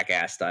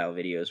jackass style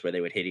videos where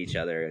they would hit each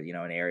other, you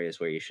know, in areas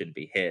where you shouldn't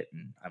be hit.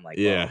 And I'm like,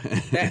 Yeah.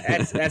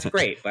 well, that's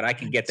great, but I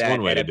can get It's one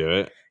that way at to a do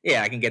it.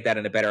 yeah, I can get that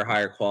in a better,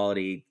 higher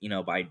quality, you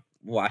know, by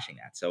watching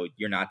that. So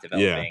you're not Yeah.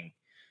 developing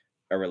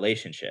a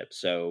relationship.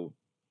 So,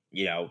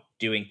 you know,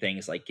 doing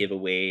things like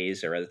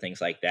giveaways or other things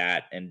like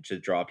that and to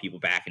draw people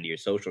back into your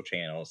social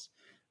channels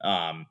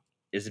um,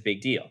 is a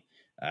big deal.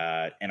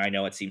 And I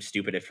know it seems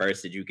stupid at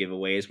first to do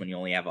giveaways when you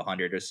only have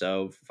 100 or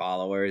so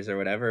followers or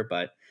whatever,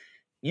 but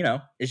you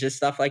know, it's just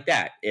stuff like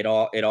that. It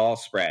all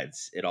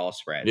spreads. It all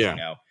spreads. You Yeah.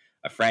 know,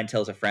 a friend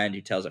tells a friend who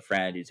tells a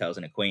friend who tells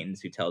an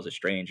acquaintance who tells a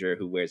stranger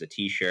who wears a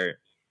T-shirt,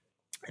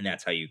 and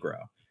that's how you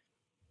grow.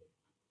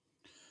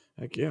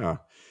 Heck yeah.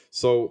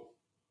 So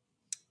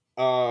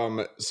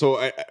so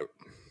I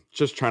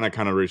just trying to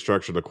kind of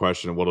restructure the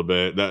question a little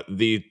bit. That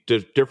the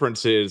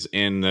differences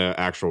in the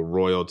actual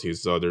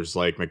royalties, though, there's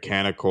like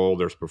mechanical,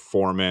 there's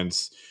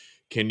performance.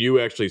 Can you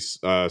actually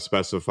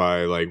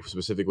specify like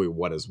specifically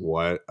what is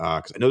what?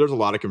 Because I know there's a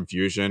lot of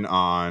confusion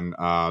on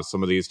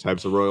some of these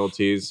types of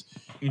royalties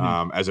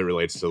Mhm. as it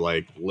relates to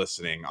like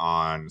listening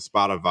on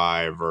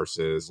Spotify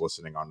versus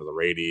listening onto the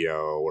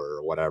radio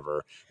or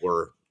whatever,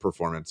 or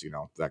performance. You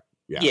know that.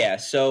 Yeah. Yeah,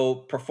 so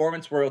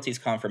performance royalties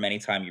come from any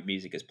time your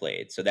music is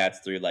played. So that's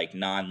through like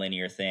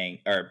non-linear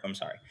thing, or I'm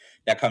sorry,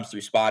 that comes through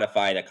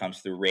Spotify, that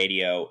comes through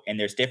radio, and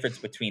there's difference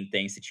between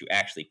things that you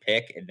actually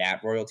pick and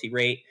that royalty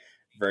rate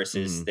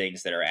versus Hmm.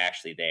 things that are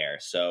actually there.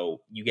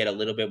 So you get a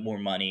little bit more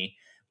money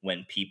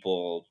when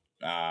people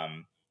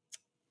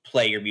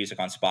play your music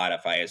on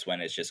Spotify is when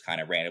it's just kind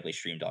of randomly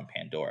streamed on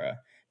Pandora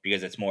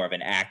because it's more of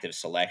an active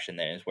selection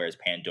than is whereas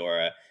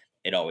Pandora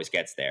it always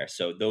gets there.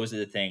 So those are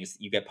the things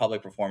you get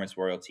public performance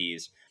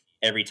royalties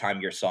every time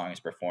your song is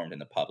performed in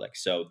the public.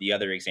 So the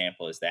other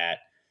example is that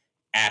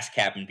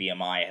ASCAP and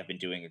BMI have been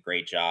doing a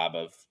great job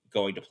of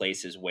going to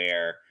places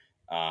where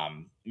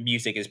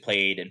music is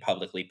played and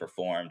publicly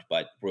performed,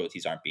 but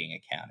royalties aren't being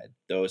accounted.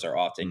 Those are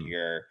often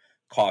your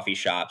coffee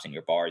shops and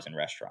your bars and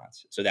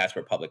restaurants. So that's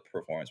where public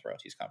performance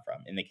royalties come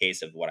from. In the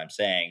case of what I'm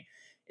saying,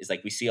 is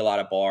like we see a lot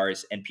of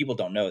bars, and people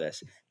don't know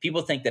this.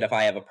 People think that if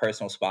I have a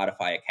personal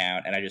Spotify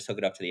account and I just hook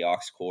it up to the aux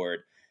cord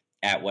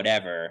at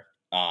whatever,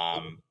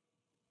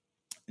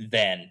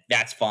 then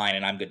that's fine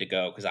and I'm good to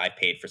go because I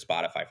paid for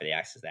Spotify for the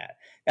access to that.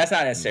 That's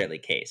not necessarily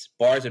the case.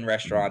 Bars and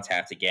restaurants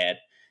have to get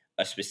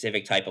a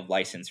specific type of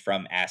license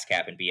from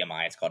ASCAP and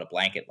BMI. It's called a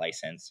blanket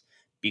license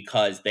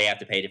because they have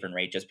to pay a different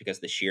rate just because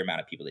of the sheer amount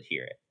of people that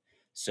hear it.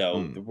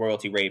 So the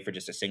royalty rate for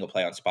just a single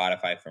play on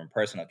Spotify from a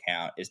personal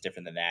account is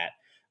different than that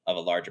of a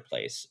larger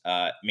place.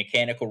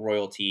 Mechanical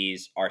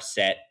royalties are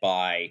set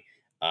by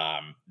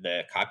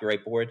the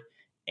copyright board,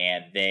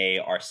 and they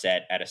are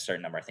set at a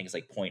certain number. I think it's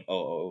like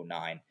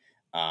 0.0009.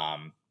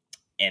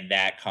 And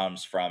that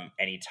comes from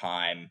any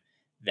time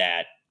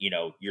that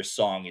your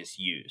song is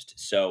used.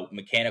 So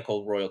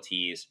mechanical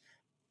royalties,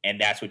 and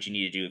that's what you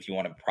need to do if you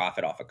want to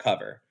profit off a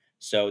cover.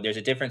 So there's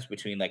a difference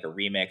between like a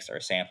remix or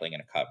a sampling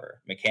and a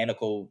cover.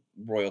 Mechanical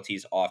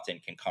royalties often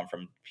can come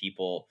from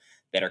people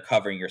that are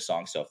covering your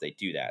song. So if they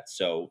do that,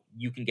 so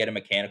you can get a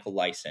mechanical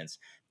license,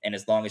 and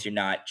as long as you're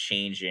not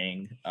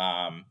changing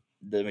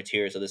the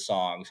materials of the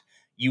songs,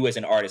 you as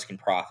an artist can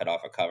profit off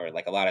a cover.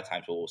 Like a lot of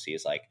times what we'll see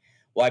is like,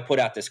 well, I put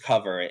out this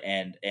cover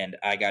and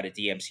I got a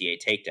DMCA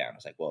takedown. I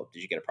was like, well,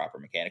 did you get a proper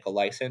mechanical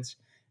license?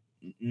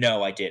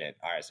 No, I didn't.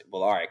 All right.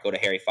 Well, all right, go to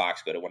Harry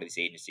Fox, go to one of these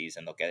agencies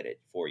and they'll get it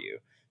for you.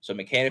 So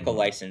mechanical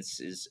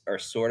licenses are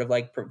sort of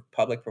like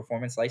public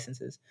performance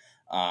licenses.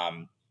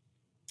 And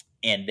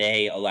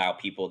they allow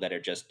people that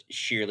are just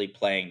sheerly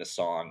playing the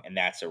song, and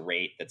that's a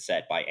rate that's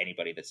set by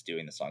anybody that's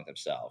doing the song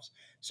themselves.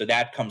 So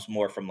that comes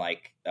more from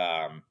like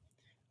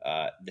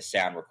the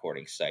sound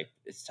recording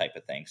type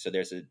of thing. So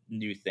there's a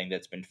new thing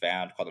that's been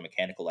found called the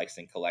Mechanical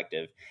Licensing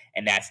Collective,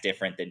 and that's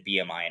different than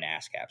BMI and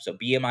ASCAP. So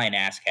BMI and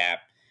ASCAP,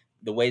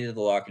 the way that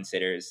the law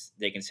considers,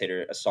 they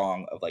consider a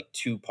song of like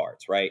two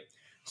parts, right?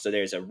 So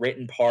there's a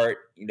written part,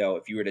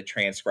 if you were to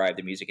transcribe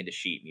the music into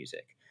sheet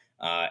music,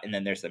 and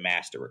then there's the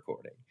master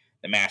recording.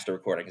 The master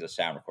recording is a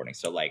sound recording.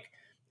 So like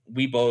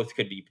we both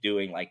could be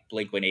doing like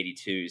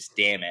Blink-182's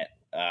Damn It,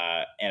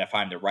 and if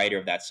I'm the writer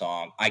of that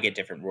song, I get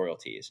different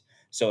royalties.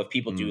 So if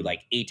people do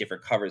like 8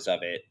 different covers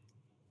of it,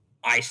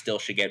 I still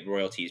should get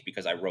royalties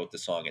because I wrote the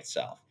song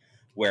itself.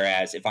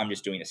 Whereas if I'm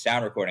just doing the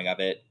sound recording of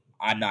it,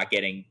 I'm not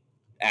getting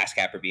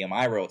ASCAP or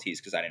BMI royalties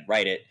because I didn't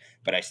write it,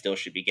 but I still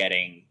should be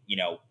getting,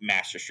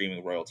 master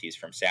streaming royalties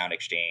from Sound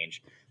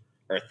Exchange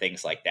or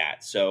things like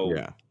that. So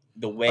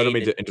the way I don't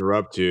mean to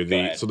interrupt you.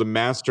 So the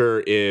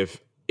master, if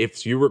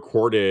you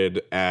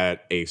recorded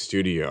at a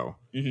studio,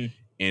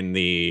 and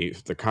the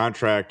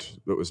contract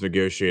that was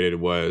negotiated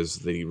was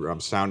the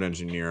sound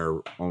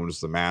engineer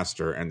owns the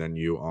master, and then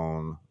you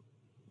own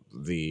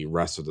the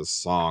rest of the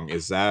song.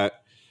 Is that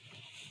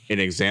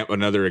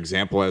another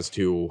example as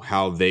to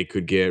how they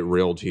could get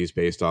royalties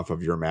based off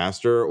of your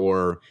master?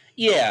 Or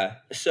yeah,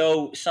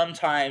 so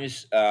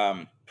sometimes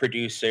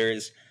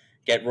producers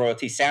get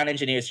royalties. Sound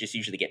engineers just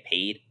usually get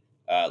paid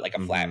like a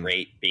flat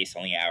rate based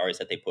on the hours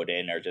that they put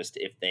in, or just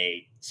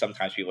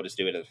sometimes people just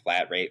do it at a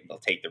flat rate. They'll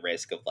take the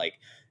risk of like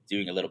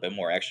doing a little bit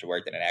more extra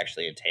work than it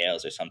actually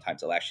entails, or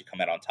sometimes they'll actually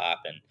come out on top,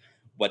 and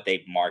what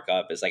they mark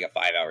up is like a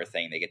 5-hour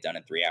thing they get done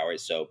in 3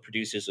 hours. So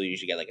producers will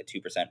usually get like a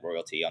 2%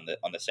 royalty on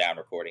the sound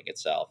recording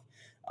itself.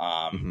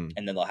 And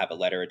then they'll have a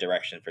letter of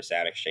direction for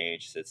Sound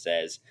Exchange that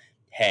says,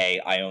 hey,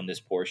 I own this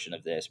portion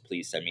of this,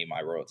 please send me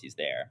my royalties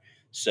there.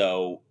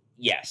 So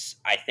yes,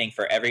 I think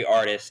for every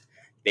artist,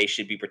 they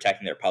should be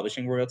protecting their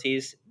publishing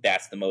royalties.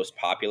 That's the most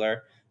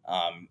popular.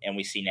 And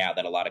we see now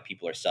that a lot of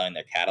people are selling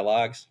their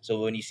catalogs.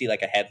 So when you see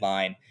like a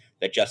headline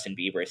that Justin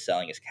Bieber is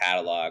selling his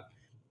catalog,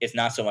 it's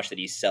not so much that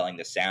he's selling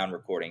the sound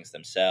recordings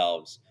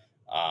themselves.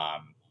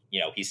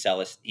 He's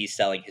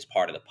selling his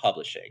part of the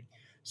publishing.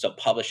 So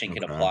publishing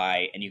can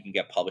apply, and you can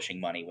get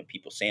publishing money when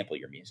people sample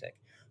your music.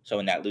 So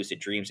in that Lucid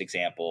Dreams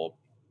example,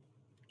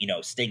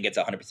 Sting gets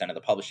 100% of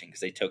the publishing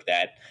because they took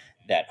that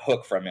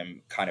hook from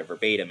him kind of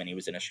verbatim, and he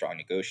was in a strong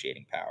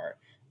negotiating power.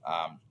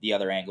 The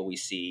other angle we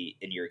see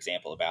in your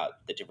example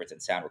about the difference in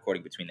sound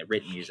recording between the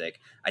written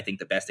music, I think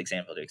the best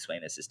example to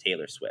explain this is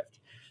Taylor Swift.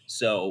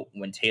 So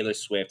when Taylor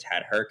Swift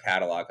had her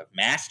catalog of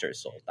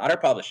masters sold, not her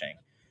publishing,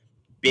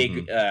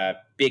 Big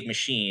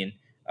Machine,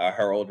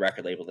 her old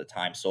record label at the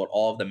time, sold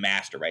all of the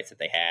master rights that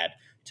they had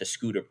to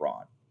Scooter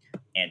Braun.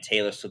 And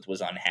Taylor Swift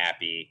was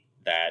unhappy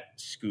that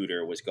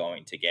Scooter was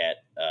going to get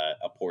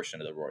a portion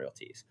of the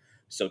royalties.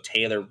 So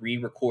Taylor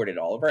re-recorded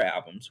all of her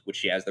albums, which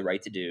she has the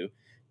right to do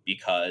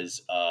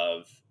because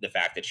of the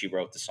fact that she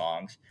wrote the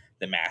songs.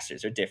 The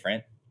masters are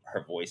different.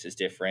 Her voice is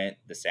different.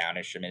 The sound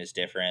instrument is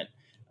different.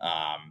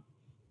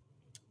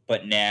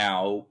 But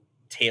now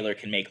Taylor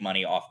can make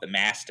money off the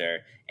master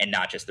and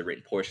not just the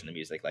written portion of the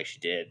music like she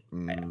did.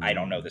 I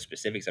don't know the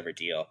specifics of her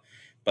deal,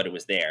 but it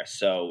was there.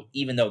 So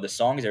even though the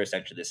songs are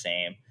essentially the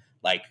same,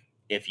 like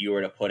if you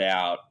were to put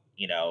out,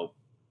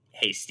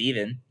 Hey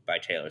Steven by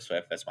Taylor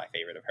Swift, that's my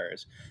favorite of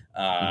hers,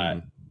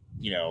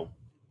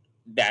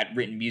 that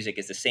written music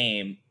is the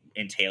same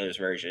in Taylor's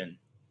version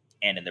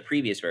and in the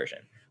previous version.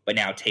 But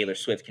now Taylor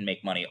Swift can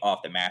make money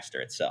off the master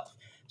itself.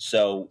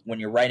 So when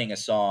you're writing a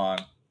song,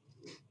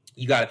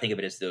 you got to think of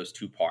it as those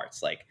two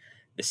parts, like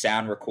the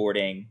sound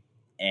recording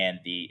and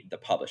the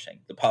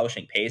publishing. The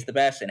publishing pays the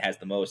best and has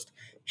the most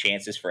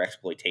chances for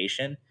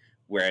exploitation,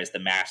 whereas the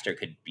master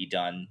could be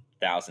done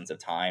thousands of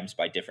times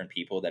by different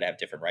people that have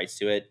different rights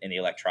to it. In the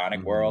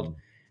electronic world, Mm-hmm.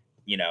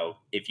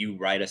 if you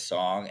write a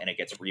song and it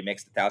gets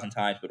remixed 1,000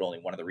 times, but only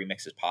one of the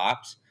remixes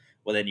pops,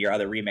 well, then your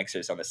other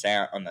remixers on the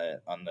sound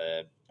on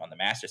the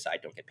master side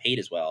don't get paid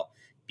as well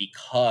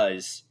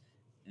because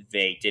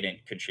they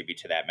didn't contribute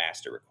to that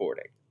master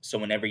recording. So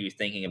whenever you're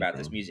thinking about Okay.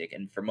 this music,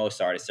 and for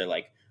most artists, they're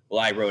like, "Well,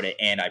 I wrote it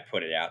and I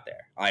put it out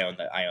there. I own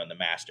the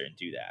master and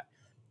do that."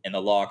 And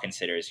the law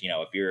considers,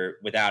 if you're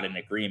without an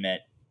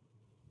agreement,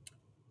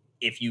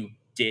 if you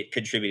did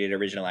contribute an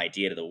original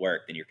idea to the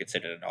work, then you're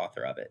considered an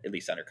author of it, at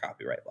least under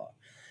copyright law.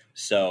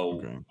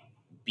 So Okay.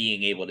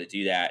 being able to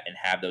do that and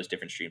have those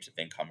different streams of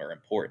income are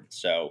important.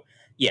 So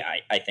yeah,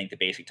 I think the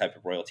basic type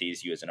of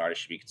royalties you as an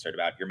artist should be concerned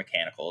about your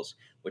mechanicals,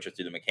 which are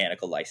through the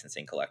Mechanical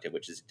Licensing Collective,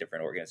 which is a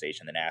different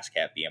organization than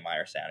ASCAP, BMI,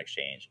 or Sound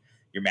Exchange.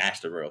 Your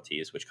master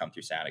royalties, which come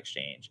through Sound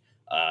Exchange,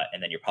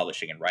 and then your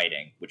publishing and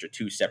writing, which are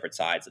two separate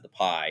sides of the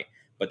pie,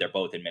 but they're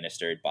both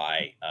administered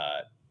by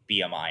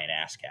BMI and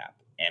ASCAP.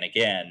 And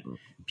again,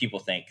 people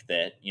think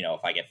that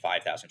if I get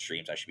 5,000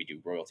 streams, I should be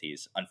due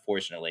royalties.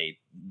 Unfortunately,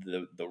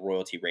 the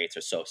royalty rates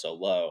are so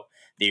low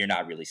that you're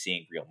not really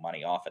seeing real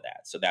money off of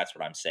that. So that's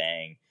what I'm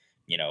saying.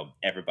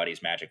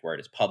 Everybody's magic word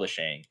is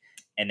publishing,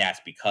 and that's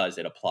because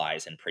it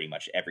applies in pretty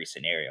much every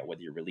scenario.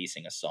 Whether you're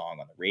releasing a song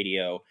on the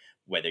radio,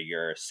 whether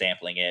you're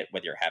sampling it,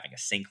 whether you're having a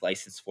sync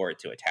license for it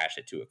to attach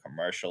it to a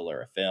commercial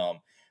or a film,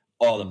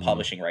 all the Mm-hmm.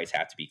 publishing rights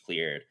have to be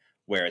cleared.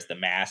 Whereas the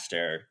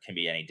master can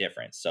be any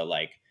different. So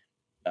like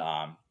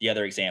the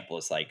other example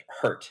is like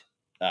Hurt,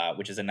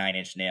 which is a Nine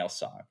Inch Nails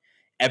song.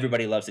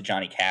 Everybody loves the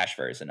Johnny Cash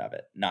version of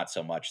it, not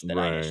so much the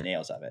Nine Inch Right.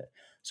 Nails of it.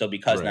 So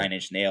because Right. Nine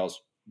Inch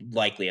Nails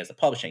likely has the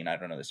publishing, and I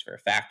don't know this for a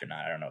fact or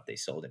not, I don't know if they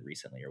sold it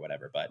recently or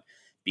whatever, but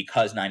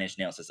because Nine Inch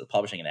Nails has the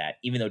publishing of that,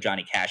 even though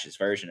Johnny Cash's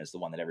version is the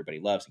one that everybody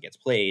loves and gets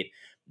played,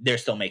 they're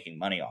still making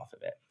money off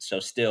of it. So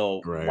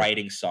still Right.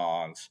 writing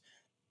songs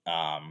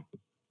um,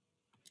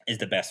 is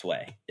the best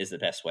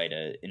way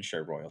to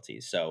ensure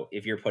royalties. So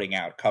if you're putting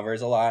out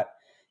covers a lot,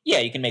 yeah,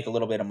 you can make a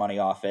little bit of money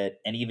off it,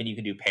 and even you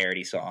can do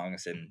parody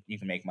songs, and you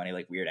can make money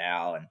like Weird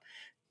Al, and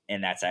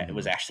it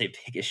was Mm-hmm. actually a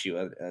big issue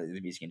of the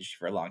music industry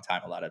for a long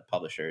time. A lot of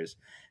publishers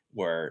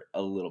were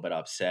a little bit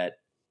upset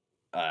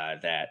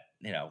that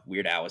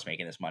Weird Al was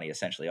making this money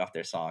essentially off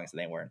their songs, and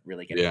they weren't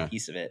really getting a Yeah.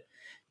 piece of it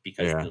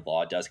because Yeah. the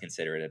law does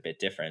consider it a bit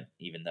different,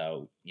 even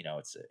though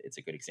it's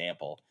a good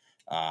example.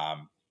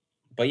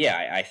 But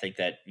yeah, I think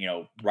that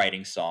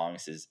writing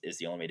songs is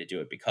the only way to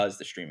do it because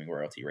the streaming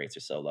royalty rates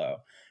are so low.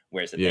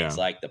 Whereas the things Yeah.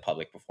 like the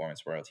public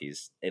performance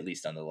royalties, at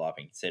least under the law,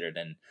 being considered,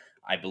 and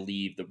I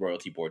believe the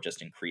royalty board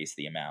just increased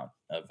the amount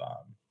of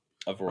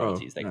Oh,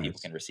 royalties that people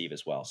nice. can receive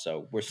as well.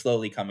 So we're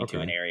slowly coming to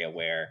Okay. an area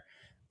where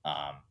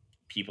um,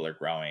 people are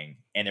growing,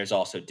 and there's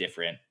also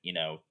different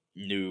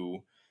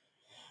new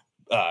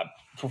uh,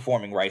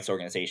 performing rights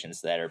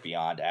organizations that are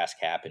beyond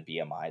ASCAP and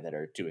BMI that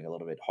are doing a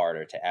little bit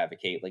harder to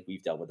advocate, like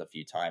we've dealt with a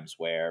few times.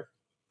 Where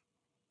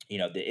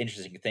the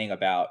interesting thing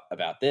about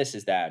this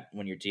is that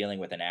when you're dealing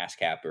with an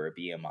ASCAP or a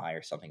BMI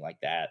or something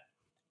like that,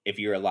 if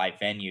you're a live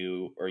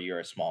venue or you're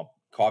a small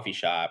coffee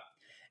shop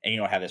and you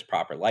don't have this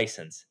proper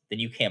license, then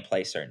you can't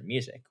play certain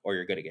music or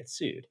you're going to get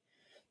sued.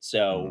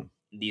 Mm-hmm. So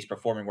these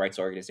performing rights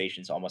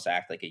organizations almost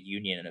act like a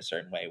union in a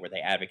certain way where they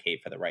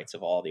advocate for the rights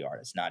of all the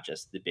artists, not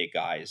just the big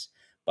guys,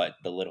 but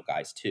the little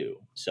guys too.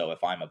 So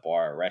if I'm a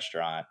bar or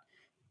restaurant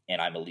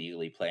and I'm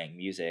illegally playing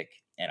music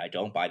and I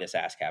don't buy this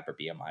ASCAP or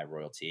BMI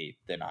royalty,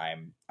 then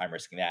I'm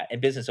risking that.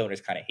 And business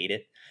owners kind of hate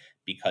it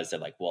because they're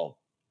like, well,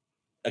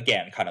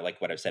 again, kind of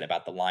like what I've said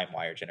about the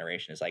LimeWire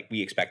generation is like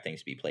we expect things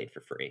to be played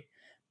for free,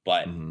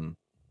 but Mm-hmm.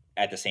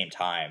 at the same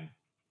time,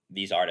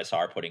 these artists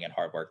are putting in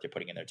hard work. They're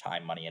putting in their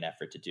time, money, and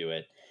effort to do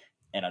it.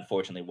 And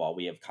unfortunately, while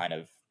we have kind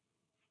of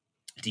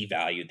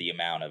devalued the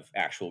amount of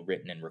actual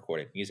written and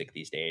recorded music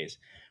these days,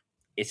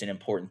 it's an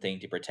important thing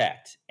to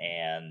protect.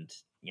 And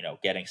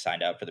getting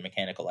signed up for the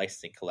Mechanical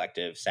Licensing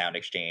Collective, Sound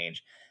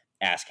Exchange,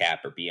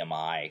 ASCAP or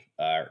BMI,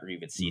 or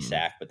even Mm-hmm.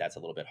 CSAC, but that's a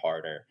little bit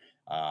harder.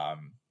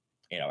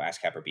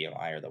 ASCAP or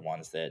BMI are the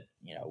ones that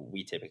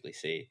we typically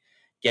see.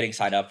 Getting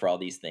signed up for all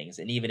these things,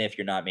 and even if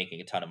you're not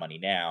making a ton of money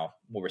now,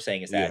 what we're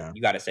saying is that Yeah.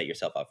 you got to set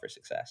yourself up for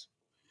success.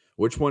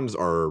 Which one's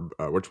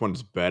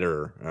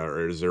better,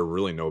 or is there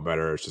really no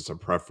better? It's just a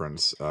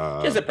preference.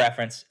 Just a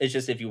preference. It's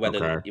just if you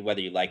Okay.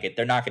 whether you like it,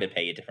 they're not going to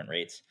pay you different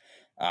rates.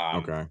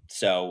 Okay.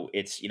 So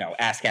it's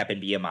ASCAP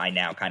and BMI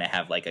now kind of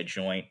have like a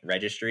joint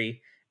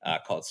registry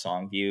called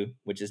Songview,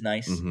 which is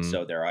nice. Mm-hmm.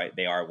 So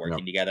they are Yep.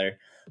 working together.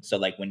 So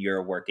like when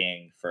you're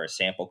working for a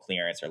sample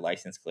clearance or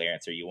license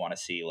clearance, or you want to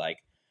see like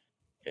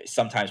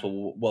sometimes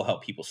we'll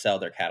help people sell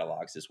their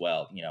catalogs as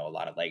well. A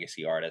lot of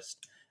legacy artists.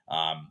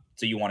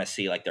 So you want to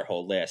see like their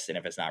whole list, and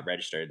if it's not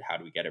registered, how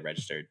do we get it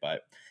registered?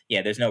 But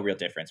yeah, there's no real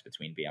difference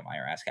between BMI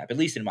or ASCAP, at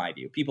least in my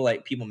view. People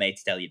may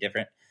tell you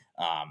different,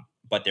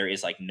 but there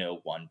is like no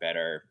one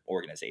better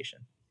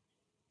organization.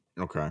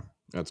 Okay,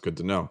 that's good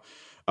to know.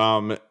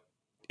 Um,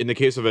 in the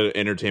case of an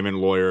entertainment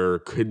lawyer,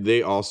 could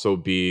they also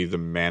be the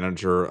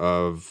manager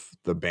of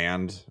the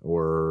band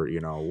or,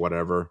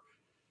 whatever?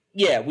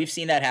 Yeah, we've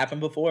seen that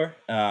happen before.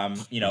 In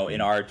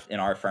Mhm.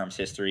 our firm's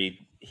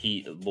history,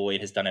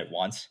 Lloyd has done it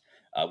once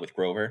with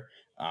Grover,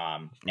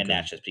 and Okay.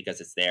 that's just because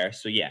it's there.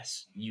 So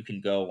yes, you can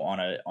go on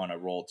a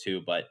roll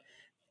too, but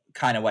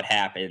kind of what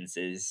happens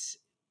is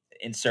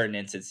in certain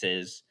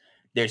instances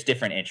there's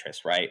different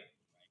interests, right?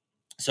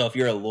 So if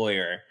you're a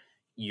lawyer,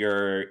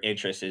 your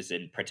interest is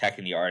in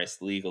protecting the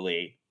artist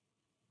legally,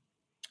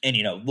 and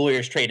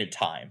lawyers trade in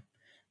time.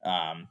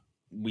 Um,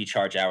 we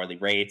charge hourly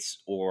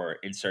rates, or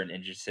in certain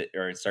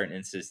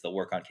instances, they'll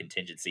work on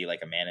contingency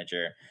like a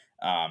manager.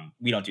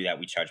 We don't do that.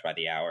 We charge by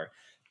the hour.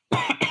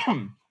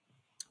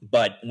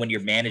 But when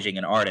you're managing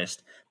an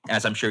artist,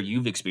 as I'm sure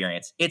you've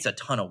experienced, it's a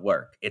ton of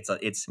work. It's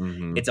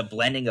Mhm. a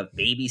blending of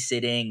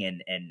babysitting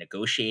and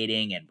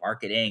negotiating and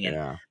marketing and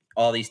Yeah.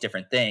 all these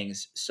different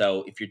things.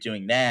 So if you're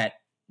doing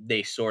that,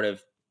 they sort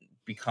of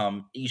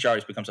each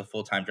artist becomes a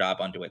full-time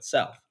job unto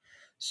itself.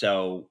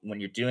 So when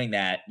you're doing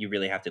that, you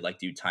really have to like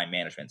do time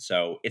management.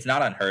 So it's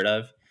not unheard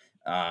of.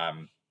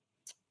 Um,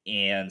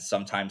 and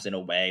sometimes in a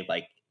way,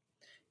 like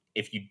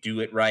if you do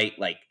it right,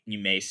 like you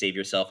may save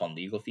yourself on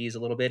legal fees a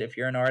little bit if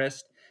you're an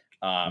artist.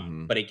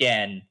 Mhm. But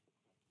again,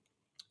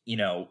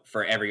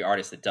 for every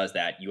artist that does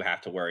that, you have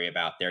to worry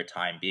about their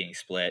time being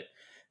split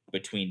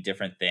between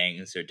different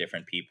things or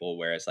different people.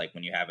 Whereas, like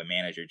when you have a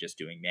manager just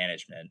doing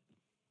management,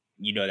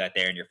 you know that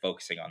there and you're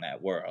focusing on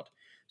that world.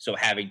 So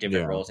having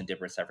different Yeah. roles and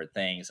different separate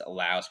things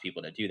allows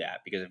people to do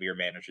that, because if your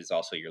manager is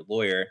also your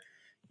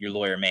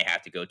lawyer may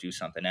have to go do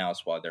something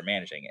else while they're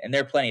managing. And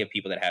there are plenty of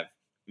people that have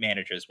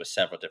managers with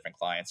several different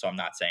clients. So I'm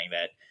not saying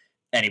that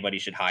anybody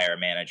should hire a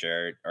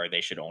manager or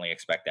they should only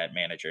expect that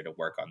manager to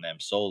work on them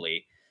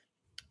solely.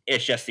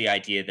 It's just the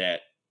idea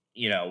that,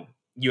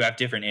 you have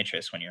different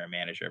interests when you're a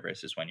manager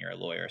versus when you're a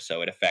lawyer.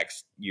 So it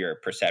affects your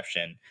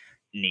perception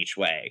in each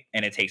way.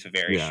 And it takes a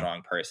very Yeah.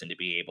 strong person to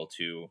be able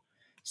to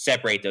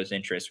separate those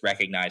interests,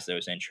 recognize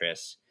those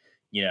interests.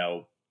 You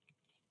know,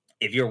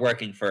 if you're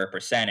working for a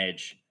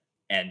percentage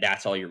and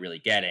that's all you're really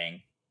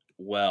getting,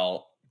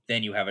 well,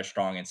 then you have a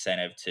strong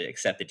incentive to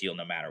accept the deal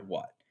no matter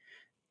what,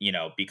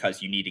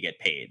 because you need to get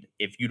paid.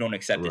 If you don't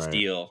accept this Right.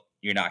 deal,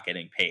 you're not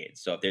getting paid.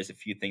 So if there's a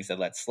few things that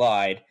let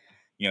slide,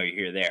 you're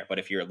here there. But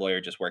if you're a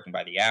lawyer just working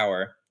by the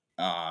hour,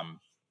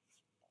 um,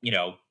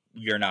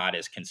 you're not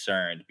as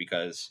concerned,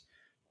 because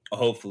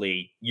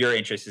hopefully your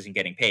interest isn't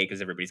getting paid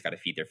because everybody's got to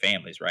feed their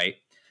families, right?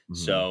 Mhm.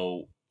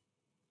 So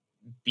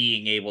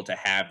being able to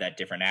have that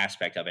different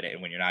aspect of it,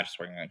 and when you're not just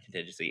working on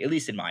contingency, at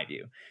least in my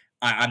view,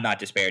 I'm not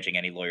disparaging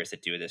any lawyers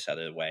that do it this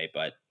other way,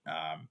 but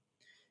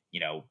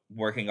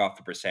working off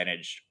the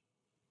percentage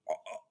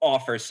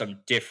offers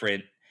some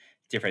different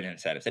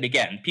incentives. And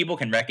again, people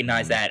can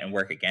recognize Mhm. that and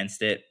work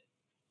against it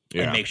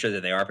and Yeah. make sure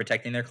that they are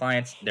protecting their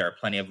clients. There are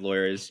plenty of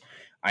lawyers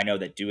I know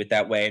that do it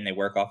that way and they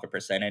work off a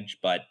percentage,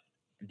 but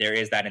there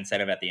is that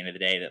incentive at the end of the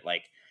day that,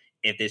 like,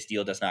 if this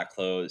deal does not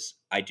close,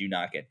 I do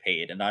not get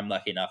paid. And I'm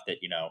lucky enough that,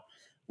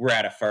 we're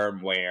at a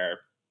firm where,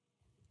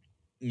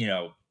 you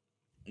know,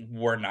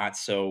 we're not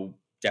so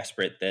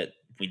desperate that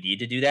we need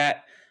to do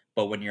that.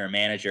 But when you're a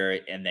manager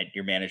and that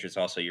your manager is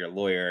also your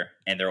lawyer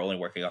and they're only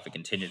working off a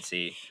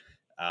contingency,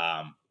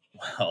 um,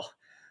 well,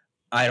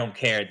 I don't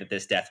care that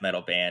this death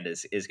metal band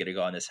is going to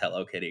go on this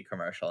Hello Kitty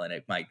commercial and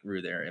it might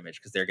ruin their image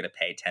because they're going to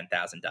pay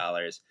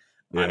 $10,000.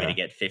 I'm going to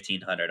Yeah. get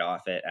 1,500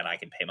 off it, and I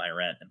can pay my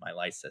rent and my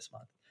lights this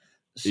month.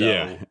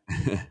 Yeah. So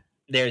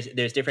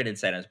there's different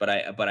incentives, but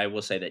I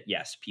will say that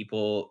yes,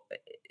 people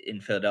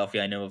in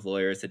Philadelphia, I know of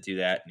lawyers that do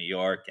that, New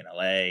York and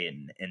LA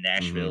and in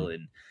Nashville Mhm.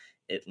 and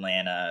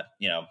Atlanta.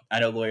 I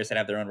know lawyers that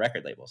have their own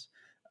record labels.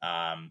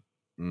 Um,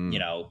 you Mm.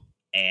 know,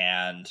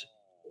 and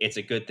it's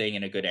a good thing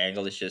and a good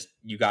angle. It's just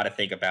you got to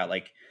think about,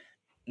 like,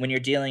 when you're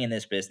dealing in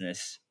this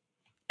business,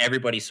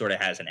 everybody sort of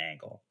has an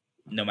angle,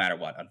 no matter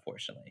what.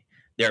 Unfortunately,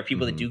 there are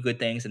people that Mhm. do good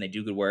things and they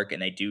do good work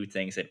and they do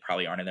things that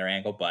probably aren't in their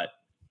angle, but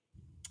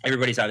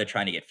everybody's either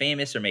trying to get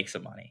famous or make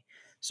some money.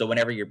 So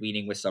whenever you're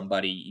meeting with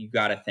somebody, you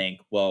got to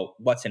think, well,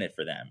 what's in it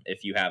for them?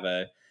 If you have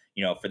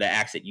for the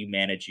acts that you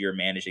manage, you're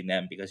managing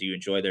them because you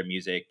enjoy their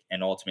music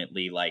and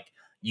ultimately, like,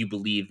 you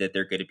believe that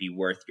they're going to be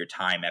worth your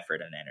time,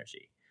 effort, and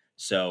energy.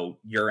 So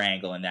your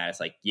angle in that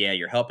is like, yeah,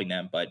 you're helping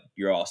them, but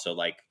you're also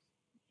like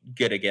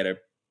going to get a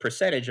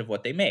percentage of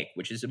what they make,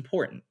 which is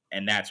important.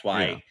 And that's Yeah.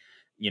 why,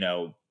 you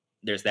know,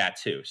 there's that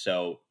too.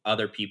 So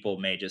other people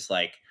may just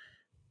like,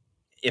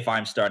 if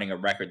I'm starting a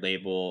record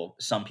label,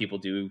 some people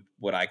do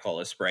what I call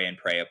a spray and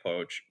pray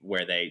approach,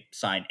 where they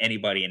sign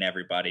anybody and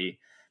everybody,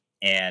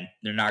 and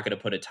they're not going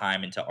to put a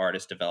time into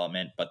artist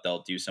development, but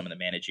they'll do some of the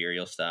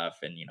managerial stuff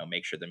and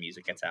make sure the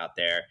music gets out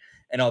there.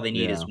 And all they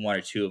need Yeah. is one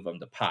or two of them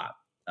to pop.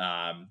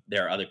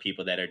 There are other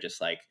people that are just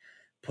like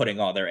putting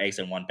all their eggs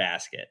in one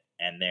basket,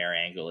 and their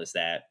angle is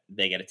that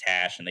they get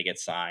attached and they get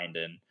signed,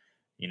 and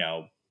you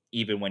know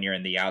even when you're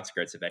in the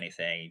outskirts of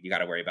anything, you got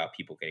to worry about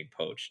people getting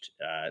poached.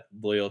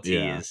 Loyalty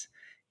Yeah. is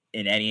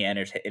in any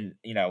entertain,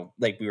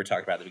 like we were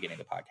talking about at the beginning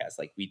of the podcast,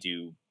 like we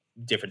do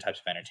different types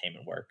of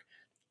entertainment work,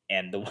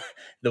 And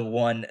the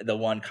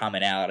one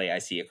commonality I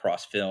see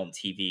across film,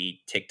 TV,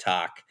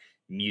 TikTok,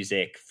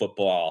 music,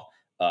 football,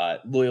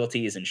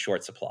 loyalty is in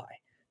short supply.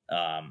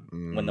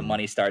 When the Mm,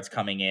 money starts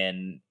coming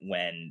in,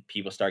 when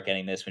people start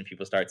getting this, when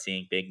people start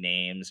seeing big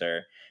names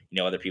or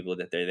other people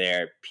that they're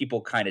there,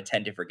 people kind of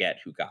tend to forget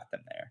who got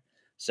them there.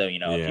 So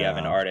if you have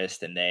an yeah.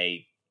 artist and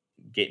they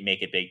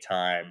make it big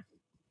time,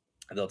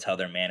 they'll tell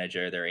their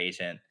manager, their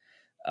agent,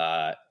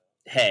 uh,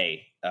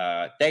 "Hey,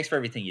 thanks for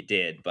everything you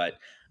did, but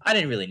I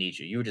didn't really need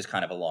you. You were just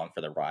kind of along for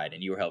the ride,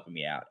 and you were helping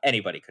me out.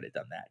 Anybody could have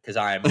done that because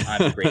I'm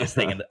the greatest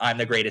thing I'm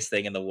the greatest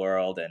thing in the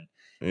world, and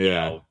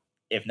Yeah.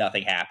 if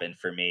nothing happened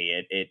for me,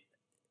 it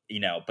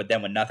But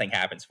then when nothing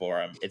happens for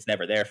them, it's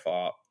never their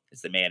fault.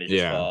 It's the manager's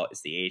Yeah. fault.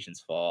 It's the agent's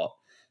fault.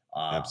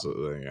 Um,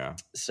 Absolutely. Yeah.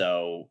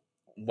 so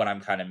what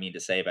I'm kind of mean to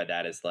say about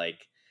that is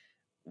like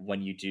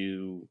when you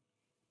do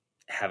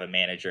have a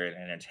manager and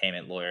an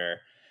entertainment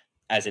lawyer,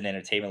 as an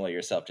entertainment lawyer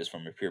yourself, just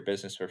from a pure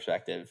business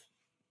perspective,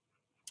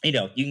 you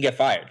can get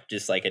fired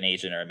just like an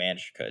agent or a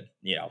manager could.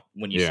 Yeah.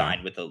 When you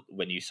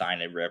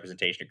sign a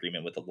representation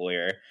agreement with a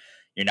lawyer,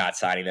 you're not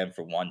signing them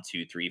for 1,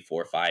 2, 3,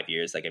 4, 5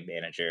 years like a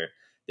manager.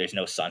 There's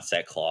no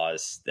sunset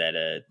clause that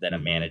a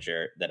Hmm.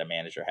 manager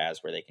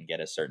has where they can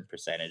get a certain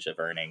percentage of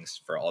earnings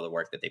for all the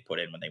work that they put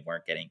in when they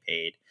weren't getting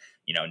paid.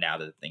 Now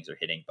that things are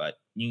hitting, but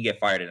you can get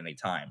fired at any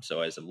time.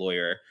 So as a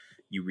lawyer,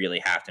 you really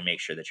have to make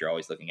sure that you're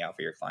always looking out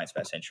for your client's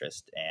best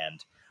interest.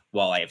 And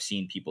while I have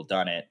seen people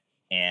done it,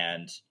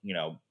 and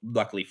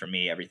luckily for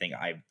me, everything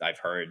I've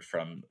heard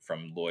from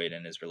Lloyd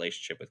and his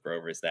relationship with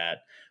Grover is that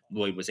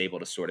Lloyd was able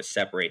to sort of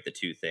separate the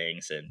two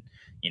things. And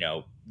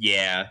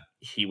yeah,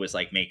 he was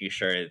like making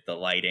sure the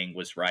lighting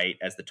was right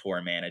as the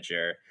tour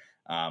manager,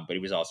 but he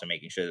was also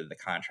making sure that the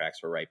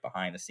contracts were right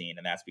behind the scene.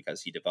 And that's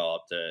because he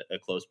developed a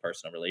close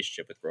personal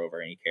relationship with Grover,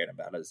 and he cared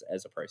about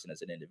as a person,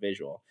 as an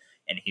individual.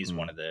 And he's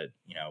one Mm. of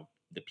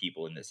the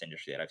people in this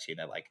industry that I've seen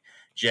that like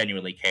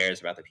genuinely cares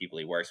about the people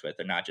he works with.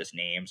 They're not just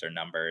names or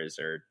numbers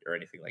or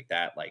anything like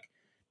that. Like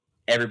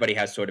everybody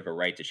has sort of a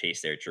right to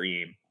chase their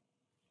dream.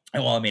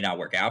 And while it may not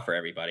work out for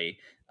everybody,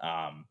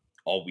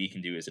 all we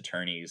can do as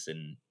attorneys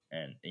and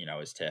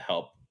is to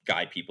help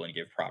guide people and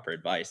give proper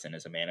advice. And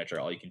as a manager,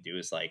 all you can do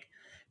is like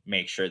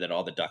make sure that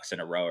all the ducks in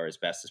a row are as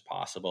best as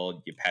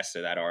possible. You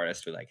pester that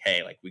artist with like,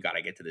 hey, like we got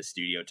to get to this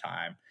studio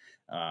time.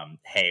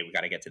 Hey, we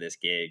got to get to this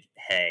gig.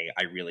 Hey,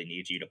 I really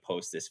need you to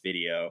post this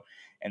video.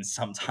 And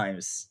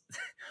sometimes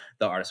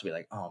the artist will be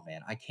like, oh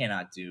man, I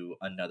cannot do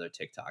another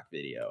TikTok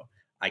video.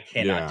 I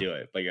cannot Yeah. do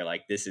it. But you're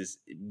like, this is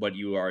what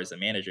you are as a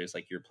manager, is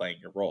like you're playing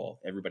your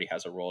role. Everybody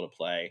has a role to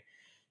play.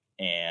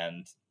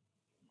 And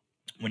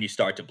when you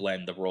start to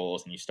blend the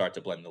roles and you start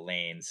to blend the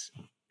lanes,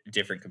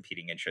 different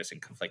competing interests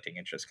and conflicting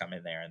interests come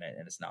in there, and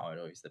it's not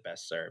always the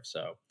best serve.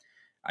 So,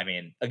 I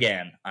mean,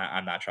 again,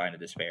 I'm not trying to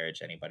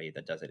disparage anybody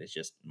that does it. It's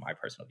just my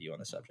personal view on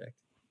the subject.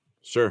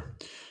 Sure.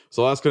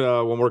 So I'll ask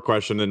one more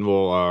question, then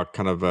we'll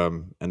kind of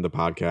end the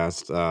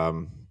podcast.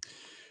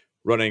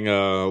 Running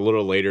a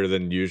little later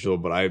than usual,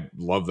 but I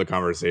love the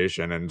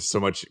conversation and so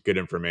much good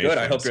Good.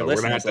 I information. hope your So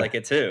we're gonna listeners have to, like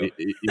it too.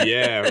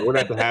 yeah, we're gonna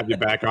have to have you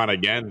back on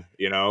again.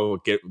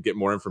 Get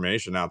more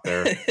information out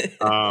there.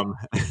 Um,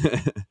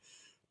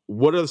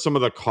 what are some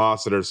of the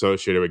costs that are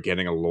associated with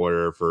getting a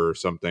lawyer for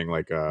something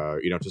like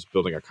just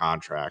building a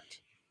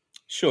contract?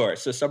 Sure.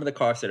 So some of the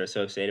costs that are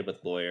associated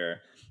with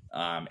lawyer,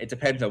 it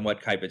depends on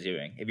what type of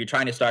doing. If you're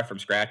trying to start from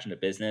scratch in a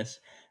business,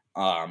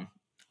 um,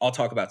 I'll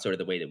talk about sort of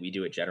the way that we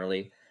do it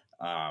generally.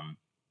 Um,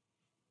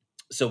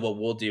 so what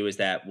we'll do is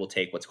that we'll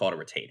take what's called a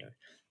retainer.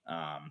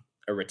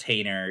 A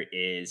retainer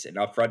is an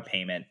upfront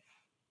payment,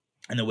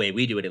 and the way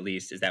we do it, at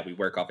least, is that we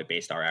work off it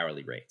based on our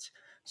hourly rates.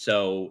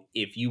 So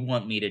if you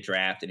want me to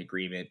draft an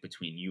agreement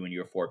between you and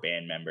your 4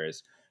 band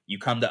members, you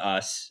come to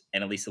us,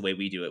 and at least the way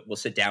we do it, we'll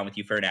sit down with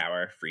you for an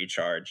hour, free of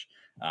charge.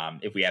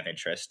 If we have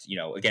interest,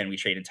 again, we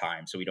trade in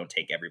time, so we don't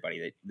take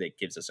everybody that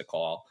gives us a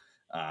call.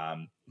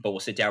 But we'll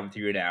sit down with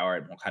you an hour,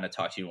 and we'll kind of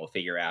talk to you, and we'll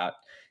figure out.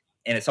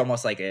 And it's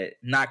almost like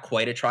not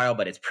quite a trial,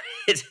 but it's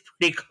it's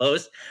pretty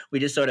close. We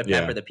just sort of Yeah.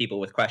 pepper the people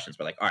with questions.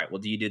 We're like, all right,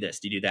 well, do you do this?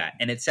 Do you do that?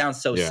 And it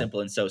sounds so Yeah. simple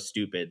and so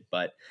stupid,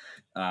 but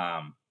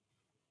um,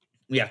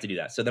 we have to do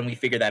that. So then we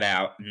figure that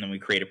out, and then we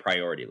create a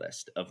priority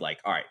list of like,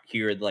 all right,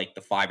 here are like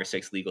the 5 or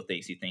 6 legal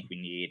things you think we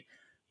need.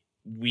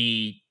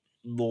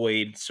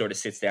 Lloyd sort of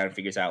sits down and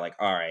figures out like,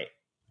 all right,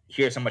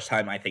 here's how much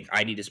time I think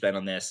I need to spend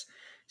on this.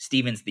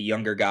 Steven's the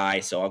younger guy,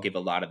 so I'll give a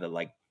lot of the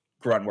like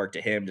grunt work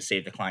to him to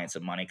save the client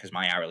some money because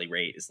my hourly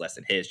rate is less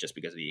than his just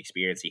because of the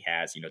experience he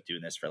has,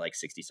 doing this for like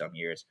 60 some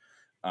years.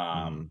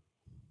 Um, Hmm.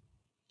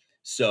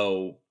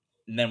 so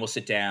then we'll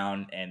sit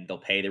down and they'll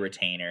pay the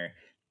retainer,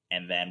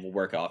 and then we'll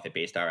work off it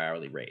based on our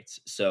hourly rates.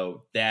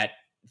 So that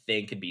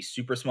thing could be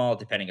super small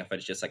depending if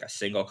it's just like a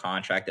single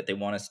contract that they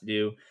want us to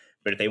do.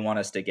 But if they want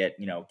us to get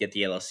the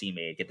LLC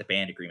made, get the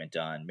band agreement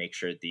done, make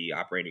sure the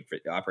operating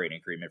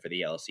agreement for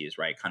the LLC is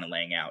right, kind of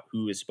laying out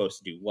who is supposed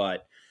to do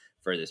what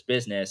for this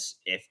business.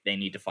 If they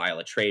need to file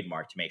a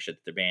trademark to make sure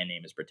that their band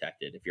name is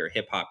protected, if you're a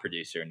hip hop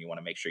producer and you want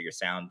to make sure your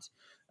sound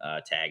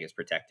tag is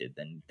protected,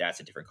 then that's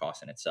a different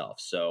cost in itself.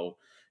 So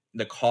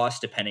the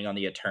cost, depending on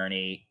the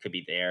attorney, could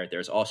be there.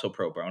 There's also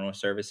pro bono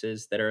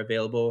services that are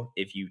available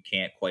if you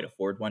can't quite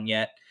afford one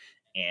yet,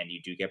 and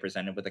you do get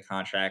presented with a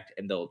contract.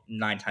 And they'll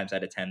 9 times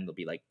out of 10 they'll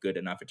be like good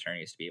enough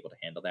attorneys to be able to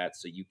handle that.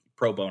 So you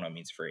pro bono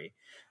means free.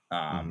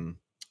 Mm-hmm.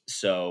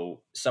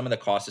 So some of the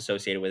costs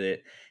associated with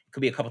it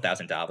could be a couple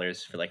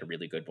 $1,000s for like a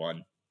really good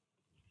one.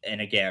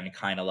 And again,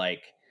 kind of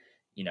like,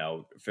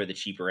 for the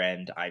cheaper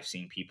end, I've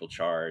seen people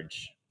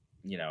charge,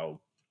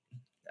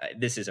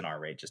 this isn't our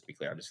rate, just to be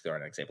clear. I'm just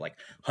throwing an example, like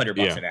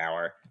 $100 an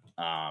hour.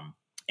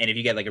 And if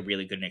you get like a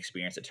really good and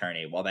experienced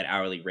attorney, while that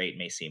hourly rate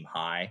may seem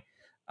high,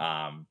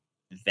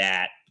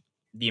 that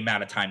the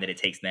amount of time that it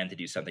takes them to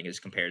do something is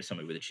compared to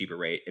somebody with a cheaper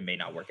rate, it may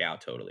not work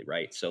out totally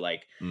right. So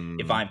like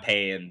if I'm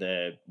paying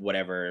the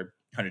whatever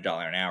 $100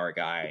 an hour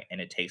guy and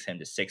it takes him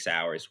to 6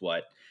 hours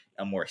what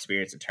a more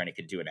experienced attorney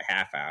could do in a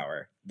half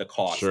hour, the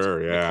cost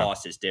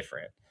is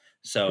different.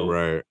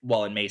 So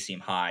while it may seem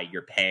high,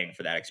 you're paying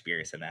for that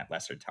experience in that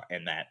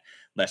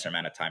lesser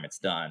amount of time it's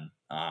done.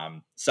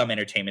 Some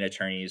entertainment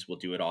attorneys will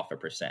do it off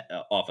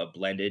a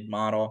blended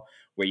model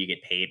where you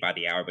get paid by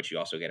the hour, but you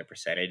also get a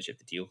percentage if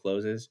the deal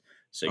closes.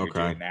 So you're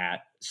doing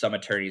that. Some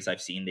attorneys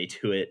I've seen, they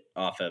do it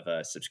off of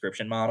a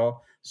subscription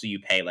model. So you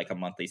pay like a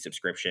monthly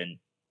subscription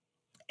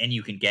and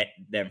you can get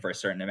them for a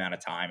certain amount of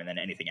time. And then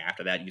anything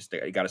after that,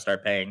 you got to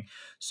start paying.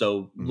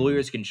 So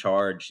lawyers can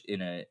charge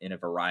in a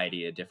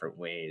variety of different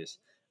ways.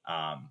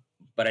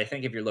 But I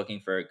think if you're looking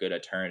for a good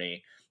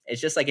attorney, it's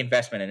just like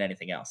investment in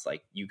anything else.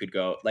 Like you could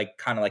go like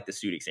kind of like the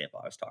suit example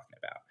I was talking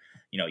about.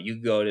 You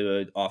could go to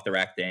an off the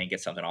rack thing,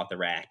 get something off the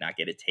rack, not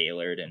get it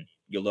tailored, and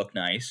you'll look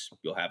nice.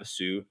 You'll have a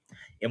suit.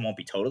 It won't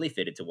be totally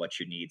fitted to what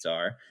your needs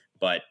are,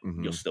 but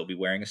you'll still be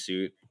wearing a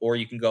suit. Or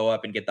you can go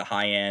up and get the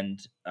high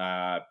end,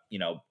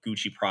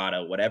 Gucci,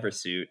 Prada, whatever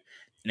suit,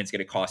 and it's going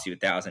to cost you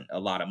a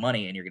lot of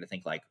money. And you're going to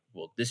think like,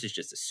 well, this is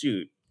just a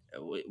suit.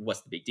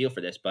 What's the big deal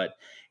for this? But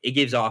it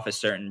gives off a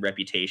certain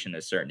reputation,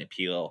 a certain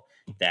appeal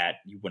that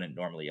you wouldn't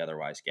normally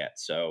otherwise get.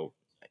 So,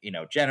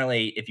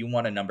 generally, if you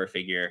want a number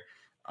figure,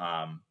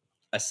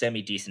 a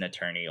semi-decent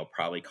attorney will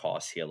probably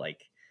cost you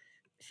like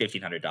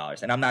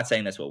 $1,500. And I'm not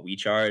saying that's what we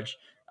charge,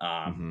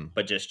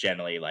 but just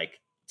generally like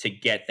to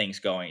get things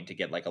going, to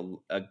get like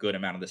a good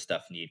amount of the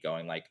stuff you need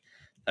going, like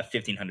a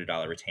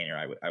 $1,500 retainer,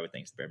 I would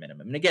think is the bare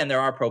minimum. And again,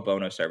 there are pro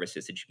bono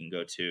services that you can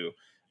go to.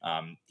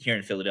 Here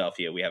in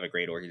Philadelphia, we have a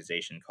great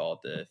organization called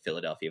the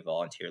Philadelphia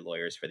Volunteer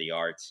Lawyers for the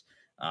Arts.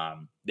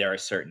 There are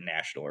certain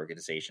national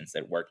organizations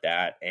that work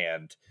that,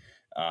 and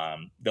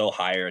they'll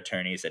hire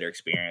attorneys that are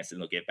experienced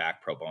and they'll give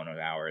back pro bono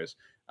hours.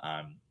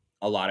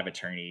 A lot of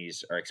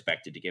attorneys are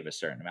expected to give a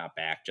certain amount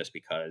back just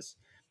because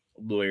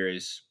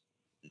lawyers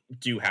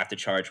do have to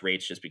charge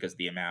rates just because of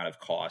the amount of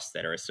costs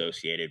that are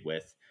associated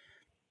with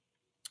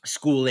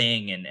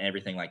schooling and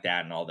everything like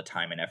that, and all the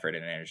time and effort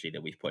and energy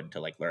that we've put into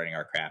like learning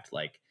our craft.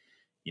 Like,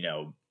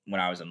 when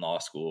I was in law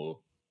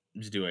school, I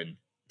was doing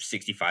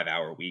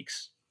 65-hour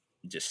weeks,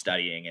 just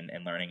studying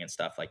and learning and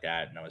stuff like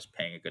that. And I was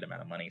paying a good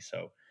amount of money.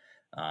 So,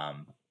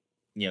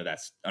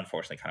 that's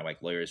unfortunately kind of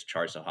like lawyers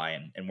charge so high,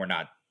 and we're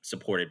not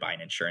supported by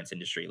an insurance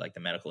industry like the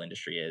medical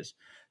industry is.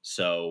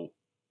 So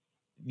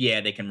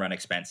yeah, they can run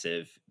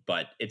expensive,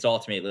 but it's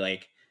ultimately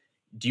like,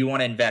 do you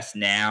want to invest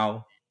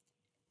now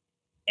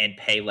and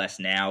pay less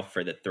now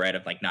for the threat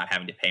of like not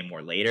having to pay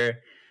more later?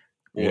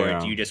 Or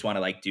do you just want to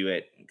like do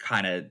it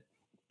kind of,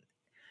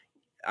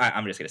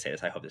 I'm just going to say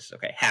this, I hope this is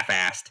okay,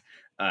 half-assed.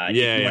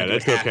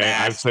 That's okay.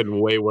 I've said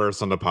way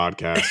worse on the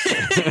podcast.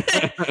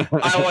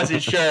 I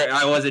wasn't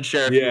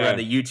sure if you were on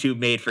the YouTube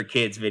made for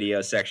kids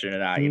video section or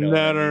not.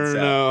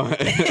 No.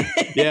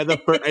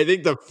 I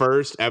think the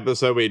first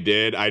episode we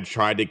did, I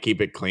tried to keep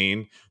it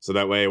clean so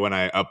that way when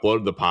I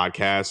upload the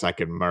podcast, I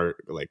can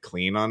mark like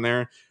clean on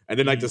there. And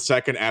then like the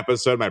second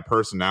episode, my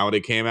personality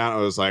came out. I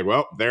was like,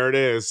 well, there it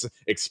is,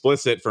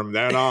 explicit from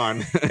then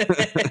on.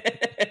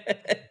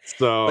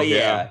 So but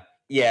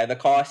yeah, the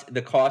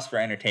cost for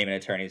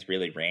entertainment attorneys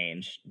really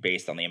range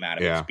based on the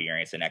amount of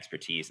experience and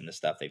expertise and the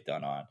stuff they've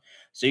done on.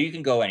 So you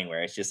can go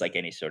anywhere. It's just like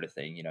any sort of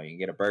thing. You can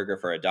get a burger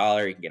for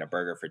 $1. You can get a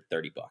burger for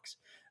 $30.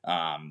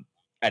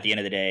 At the end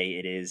of the day,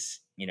 it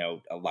is,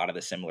 a lot of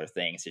the similar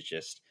things. It's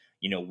just,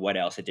 what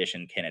else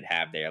addition can it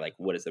have there? Like,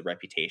 what does the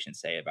reputation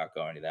say about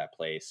going to that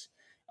place?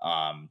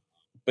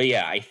 But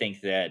yeah, I think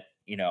that,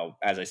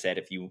 as I said,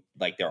 if you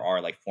like, there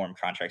are like form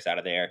contracts out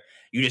of there,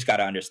 you just got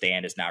to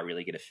understand it's not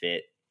really going to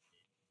fit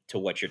to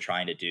what you're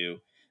trying to do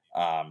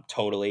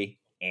totally.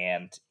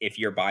 And if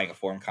you're buying a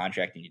form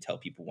contract and you tell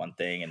people one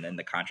thing and then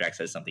the contract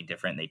says something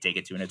different and they take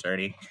it to an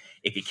attorney,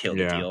 it could kill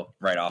the deal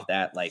right off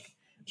that. Like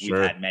we've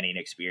had many an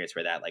experience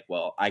where that, like,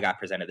 well, I got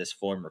presented this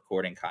form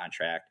recording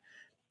contract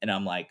and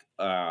I'm like,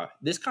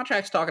 this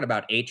contract's talking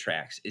about 8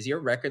 tracks. Is your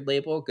record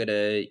label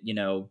gonna,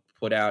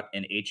 put out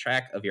an 8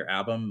 track of your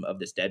album of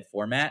this dead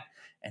format?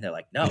 And they're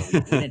like, no,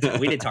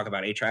 we didn't talk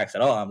about 8 tracks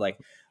at all. I'm like,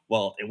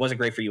 well, it wasn't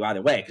great for you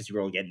either way because you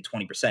were only getting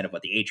 20% of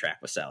what the 8 track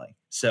was selling.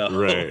 So,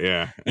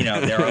 there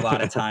are a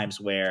lot of times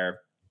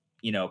where,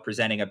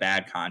 presenting a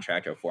bad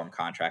contract or a form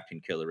contract can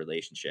kill a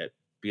relationship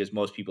because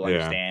most people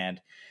understand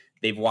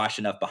they've watched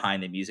enough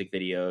behind the music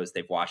videos,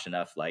 they've watched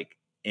enough like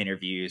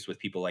interviews with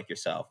people like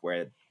yourself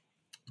where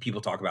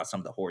people talk about some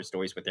of the horror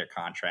stories with their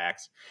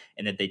contracts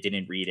and that they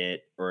didn't read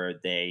it, or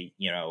they,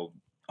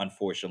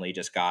 unfortunately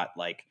just got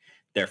like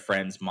their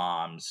friend's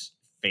mom's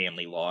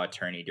family law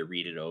attorney to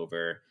read it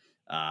over.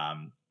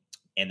 Um,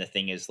 and the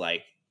thing is,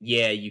 like,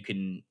 yeah, you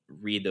can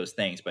read those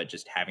things, but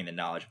just having the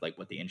knowledge of like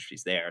what the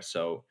industry's there.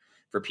 So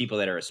for people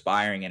that are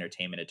aspiring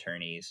entertainment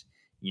attorneys,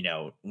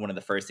 one of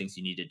the first things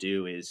you need to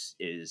do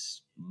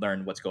is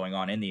learn what's going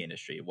on in the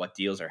industry, what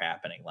deals are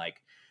happening.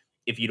 Like,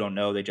 if you don't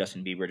know that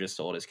Justin Bieber just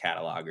sold his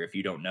catalog, or if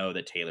you don't know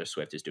that Taylor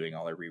Swift is doing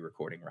all her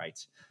re-recording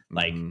rights,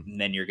 like,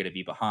 then you're going to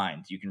be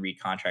behind. You can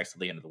read contracts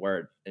until the end of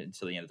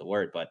the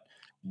word, but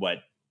what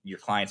your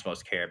clients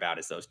most care about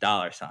is those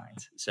dollar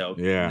signs. So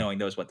Yeah. knowing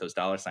what those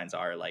dollar signs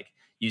are, like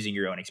using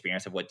your own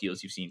experience of what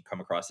deals you've seen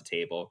come across the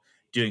table,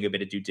 doing a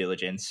bit of due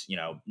diligence.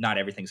 Not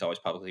everything's always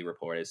publicly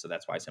reported, so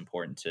that's why it's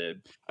important to.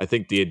 I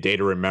think the Day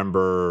to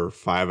Remember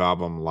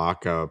 5-album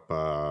lockup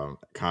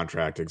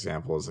contract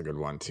example is a good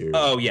one too.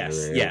 Oh,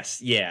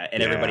 yes, yeah.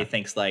 And everybody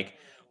thinks like,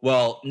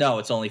 well, no,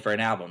 it's only for an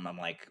album. I'm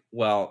like,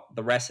 well,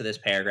 the rest of this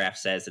paragraph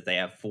says that they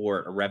have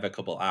 4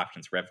 irrevocable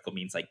options. Revocable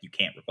means like you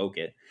can't revoke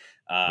it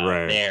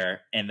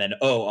there. And then,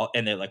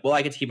 and they're like, well,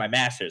 I get to keep my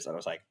masters. And I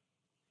was like,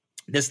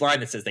 this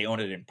line that says they own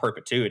it in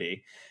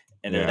perpetuity.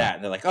 And they're that.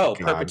 And they're like, oh,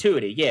 God.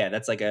 Perpetuity. Yeah,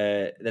 that's like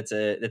that's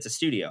a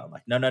studio. I'm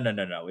like, no.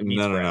 It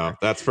means forever. No.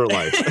 That's for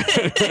life.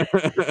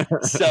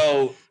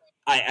 So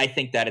I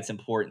think that it's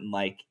important,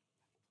 like,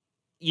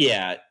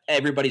 yeah,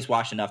 everybody's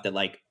watched enough that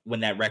like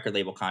when that record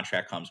label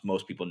contract comes,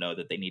 most people know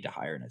that they need to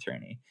hire an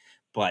attorney.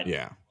 But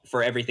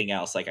for everything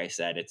else, like I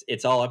said,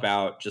 it's all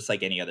about just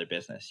like any other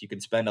business. You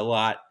can spend a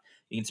lot.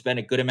 You can spend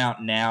a good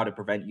amount now to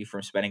prevent you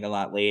from spending a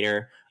lot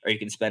later, or you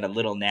can spend a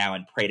little now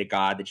and pray to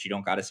God that you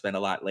don't got to spend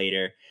a lot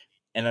later.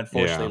 And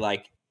unfortunately,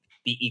 like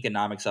the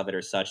economics of it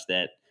are such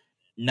that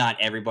not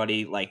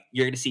everybody, like,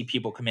 you're going to see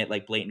people commit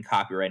like blatant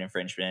copyright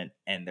infringement,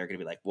 and they're going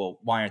to be like, well,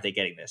 why aren't they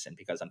getting this? And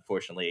because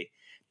unfortunately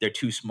they're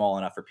too small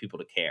enough for people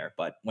to care.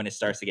 But when it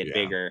starts to get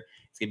bigger,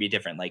 it's going to be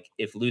different. Like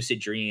if Lucid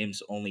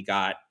Dreams only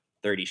got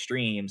 30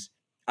 streams,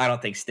 I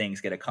don't think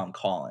Sting's going to come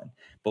calling.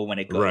 But when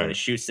when it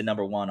shoots to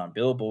number 1 on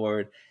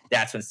Billboard,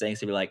 that's when Sting's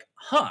going to be like,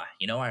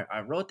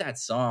 I wrote that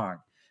song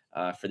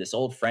for this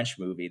old French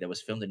movie that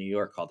was filmed in New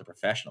York called The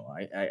Professional.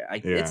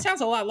 It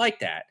sounds a lot like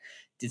that.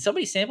 Did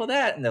somebody sample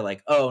that? And they're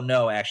like, oh,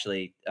 no,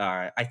 actually,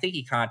 I think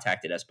he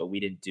contacted us, but we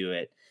didn't do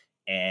it.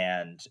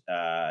 And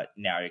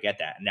now you get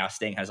that. And now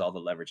Sting has all the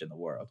leverage in the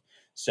world.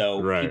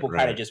 So people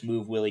kind of just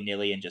move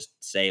willy-nilly and just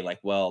say like,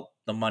 well,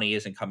 the money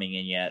isn't coming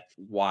in yet.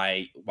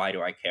 Why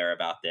do I care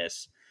about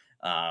this?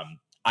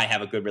 I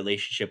have a good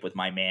relationship with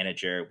my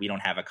manager. We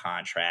don't have a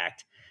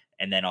contract.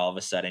 And then all of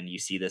a sudden you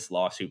see this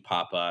lawsuit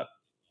pop up.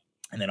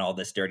 And then all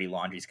this dirty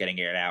laundry is getting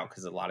aired out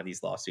because a lot of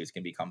these lawsuits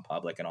can become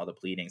public and all the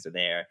pleadings are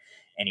there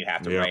and you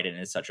have to write it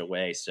in such a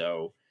way.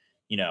 So,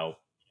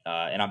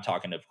 and I'm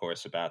talking, of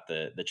course, about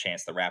the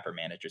Chance the Rapper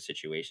manager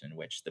situation in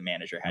which the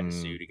manager had to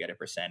sue to get a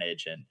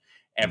percentage and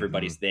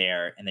everybody's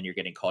there. And then you're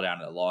getting called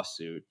out in a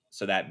lawsuit.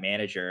 So that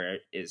manager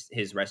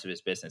his rest of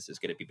his business is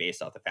going to be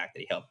based off the fact that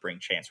he helped bring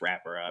Chance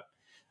Rapper up.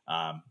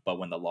 But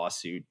when the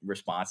lawsuit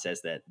response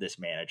says that this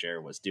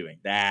manager was doing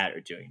that or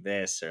doing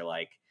this, or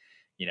like,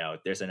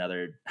 there's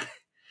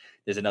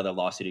another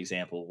lawsuit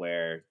example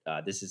where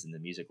this is in the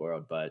music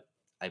world, but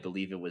I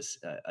believe it was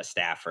a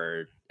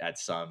staffer at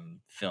some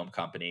film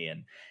company,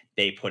 and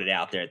they put it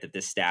out there that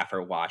this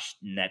staffer watched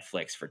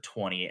Netflix for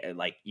 20,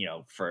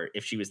 for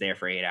if she was there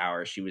for 8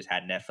 hours, she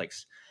had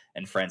Netflix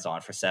and Friends on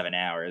for 7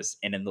 hours.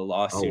 And in the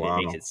lawsuit, it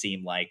makes it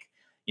seem like,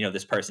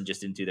 this person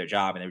just didn't do their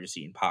job and they were just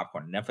eating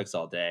popcorn and Netflix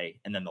all day.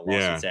 And then the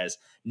lawsuit says,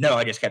 no,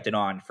 I just kept it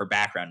on for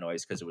background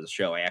noise because it was a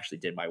show. I actually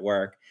did my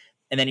work.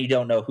 And then you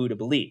don't know who to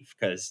believe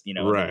because, in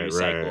the news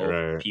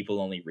cycle, people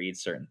only read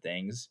certain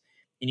things.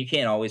 And you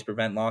can't always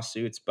prevent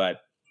lawsuits, but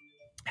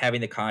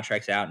having the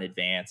contracts out in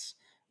advance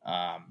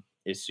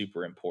is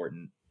super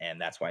important.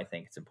 And that's why I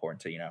think it's important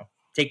to,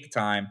 take the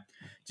time.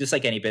 Just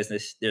like any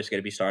business, there's going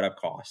to be startup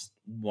costs.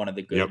 One of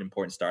the good,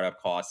 important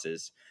startup costs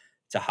is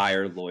to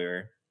hire a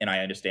lawyer. And I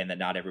understand that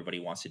not everybody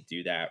wants to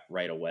do that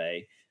right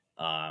away.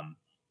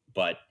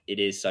 But it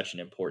is such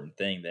an important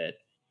thing that,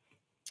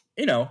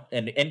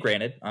 and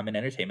granted, I'm an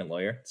entertainment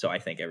lawyer, so I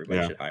think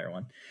everybody should hire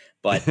one.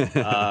 But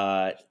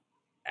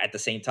at the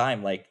same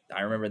time, like,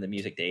 I remember in the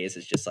music days,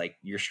 it's just like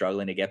you're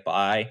struggling to get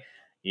by.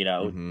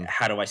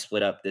 How do I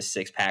split up this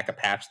 6-pack of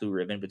Pabst Blue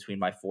Ribbon between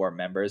my 4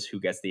 members? Who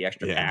gets the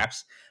extra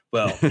Pabst?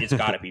 Well, it's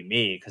got to be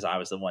me because I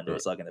was the one that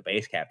was lugging the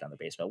bass cap down the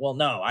basement. Well,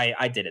 no,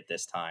 I did it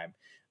this time.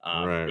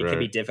 It can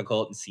be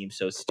difficult and seem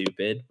so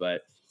stupid,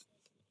 but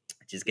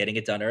just getting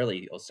it done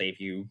early will save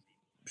you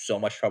so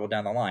much trouble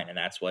down the line. And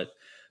that's what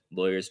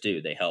lawyers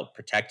do. They help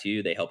protect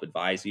you. They help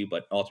advise you.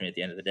 But ultimately, at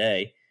the end of the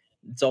day,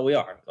 it's all we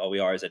are. All we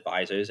are is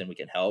advisors, and we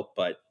can help.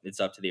 But it's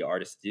up to the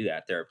artist to do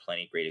that. There are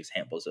plenty of great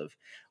examples of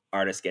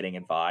artists getting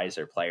advised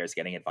or players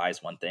getting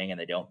advised one thing and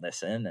they don't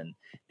listen and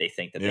they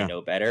think that they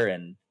know better.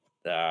 And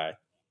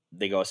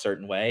they go a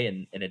certain way,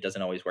 and it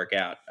doesn't always work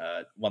out.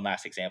 One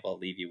last example I'll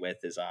leave you with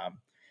is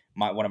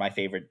one of my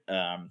favorite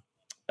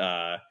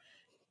uh,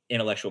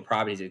 intellectual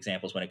properties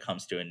examples when it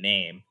comes to a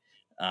name.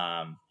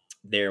 Um,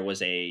 there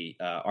was a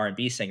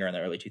R&B singer in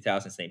the early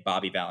 2000s named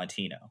Bobby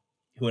Valentino,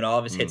 who in all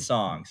of his hit Mm.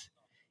 songs,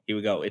 he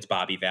would go, "It's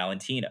Bobby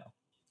Valentino."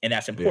 And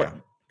that's Yeah.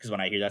 important because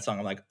when I hear that song,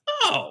 I'm like,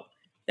 oh,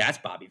 that's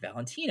Bobby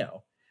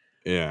Valentino.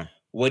 Yeah.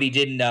 What he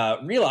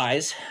didn't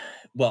realize,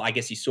 well, I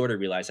guess he sort of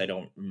realized, I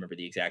don't remember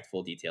the exact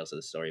full details of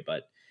the story,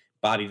 but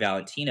Bobby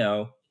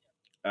Valentino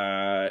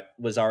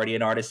was already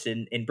an artist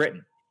in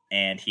Britain,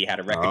 and he had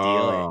a record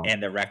deal, Oh.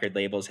 and the record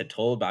labels had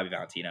told Bobby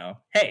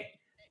Valentino, "Hey,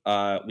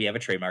 we have a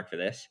trademark for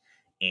this,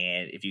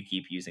 and if you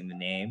keep using the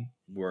name,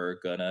 we're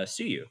gonna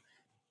sue you."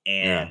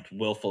 Yeah. And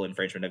willful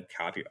infringement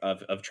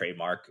of of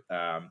trademark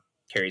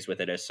carries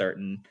with it a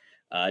certain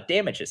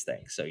damages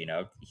thing. So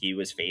he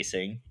was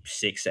facing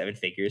 6-7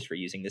 figures for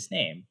using this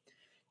name.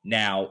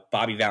 Now,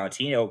 Bobby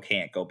Valentino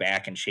can't go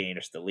back and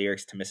change the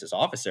lyrics to Mrs.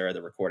 Officer or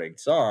the recording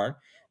song,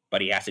 but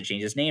he has to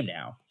change his name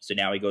now. So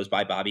now he goes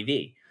by Bobby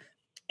V.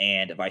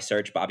 And if I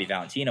search Bobby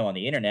Valentino on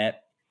the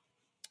internet,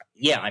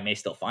 yeah, I may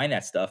still find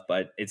that stuff,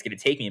 but it's going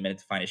to take me a minute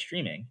to find it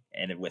streaming.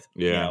 And with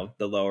Yeah.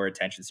 the lower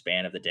attention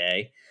span of the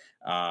day,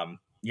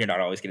 you're not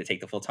always going to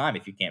take the full time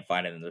if you can't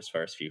find it in those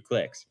first few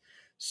clicks.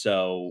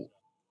 So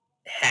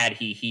had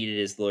he heeded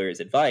his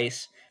lawyer's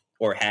advice,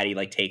 or had he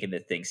like taken the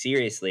thing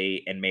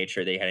seriously and made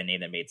sure they had a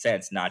name that made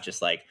sense, not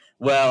just like,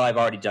 well, I've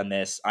already done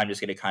this, I'm just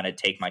going to kind of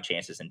take my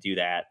chances and do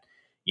that,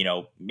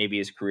 maybe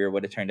his career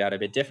would have turned out a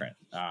bit different.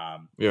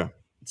 Yeah.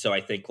 So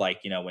I think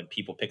like, when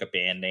people pick a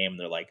band name,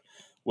 they're like,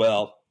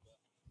 well,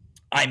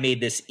 I made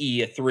this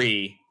E a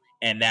 3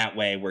 and that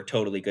way we're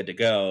totally good to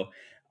go.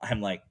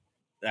 I'm like,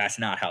 that's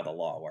not how the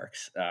law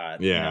works.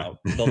 Yeah.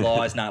 The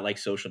law is not like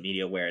social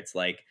media where it's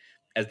like,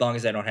 as long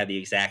as I don't have the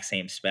exact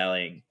same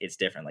spelling, it's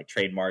different. Like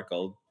trademark,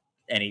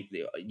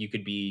 you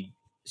could be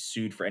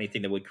sued for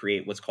anything that would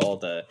create what's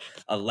called a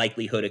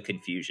likelihood of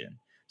confusion.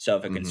 So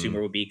if a Hmm.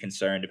 consumer would be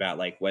concerned about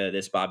like whether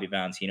this Bobby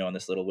Valentino on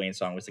this Little Wayne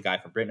song was the guy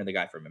from Britain or the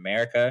guy from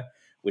America,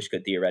 which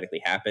could theoretically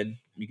happen,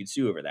 you could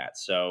sue over that.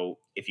 So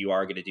if you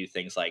are going to do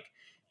things like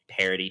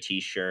parody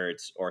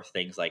T-shirts or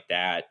things like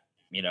that,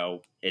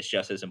 it's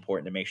just as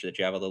important to make sure that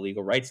you have all the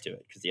legal rights to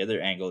it. Because the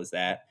other angle is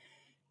that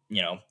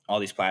all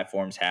these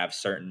platforms have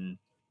certain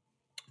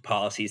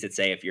policies that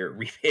say if you're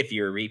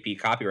a repeat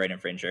copyright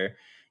infringer,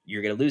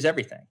 you're going to lose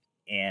everything.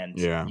 And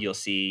Yeah. you'll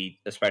see,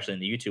 especially in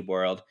the YouTube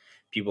world,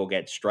 people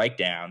get strike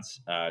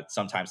downs.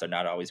 Sometimes they're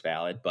not always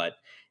valid, but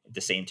at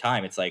the same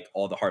time, it's like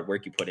all the hard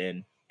work you put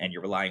in, and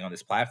you're relying on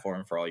this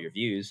platform for all your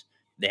views.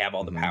 They have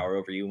all the Hmm. power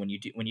over you when you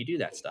do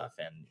that stuff,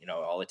 and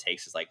all it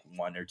takes is like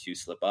 1 or 2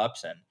 slip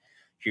ups, and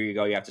here you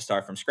go. You have to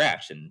start from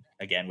scratch. And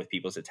again, with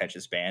people's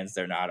attention spans,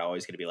 they're not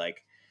always going to be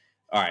like,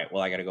 all right,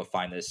 well, I got to go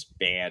find this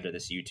band or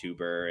this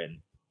YouTuber,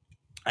 and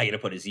I got to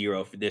put a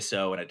 0 for this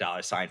O and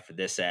a $sign for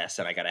this S,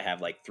 and I got to have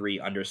like 3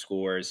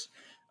 underscores.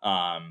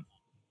 Um,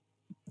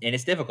 and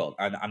it's difficult.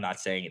 I'm not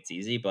saying it's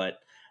easy, but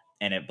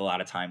a lot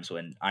of times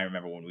when I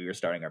remember when we were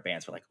starting our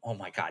bands, we're like, oh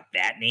my god,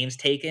 that name's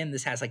taken.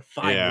 This has like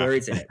 5 Yeah.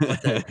 words in it.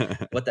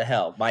 What the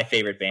hell? My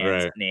favorite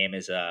band's Right. name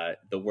is "The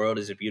World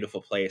Is a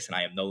Beautiful Place, and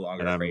I am no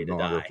longer And I'm afraid to no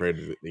longer die." afraid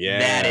of it.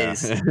 That Yeah.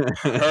 is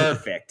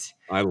perfect.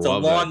 I It's a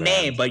love that long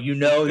name, band. but you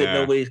know that Yeah.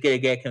 nobody's gonna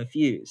get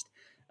confused.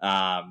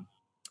 Um,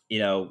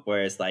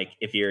 whereas like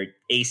if you're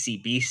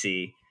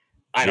ACBC,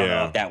 I don't know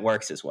Yeah. if that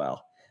works as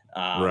well.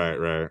 Right.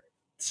 Right.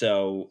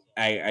 So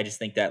I just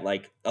think that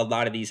like a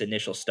lot of these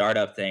initial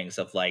startup things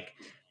of like,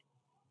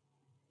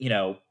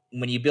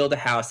 when you build a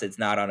house that's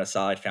not on a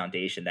solid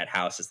foundation, that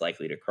house is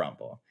likely to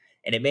crumble.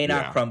 And it may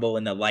not Yeah. crumble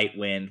in the light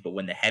wind, but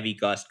when the heavy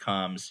gust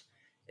comes,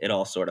 it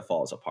all sort of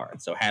falls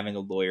apart. So having a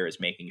lawyer is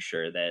making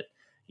sure that,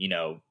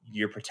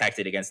 you're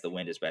protected against the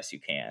wind as best you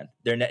can.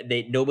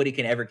 Nobody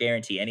can ever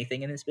guarantee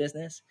anything in this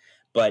business,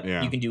 but you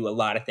Yeah. can do a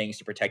lot of things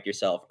to protect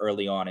yourself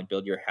early on and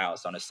build your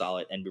house on a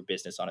solid and your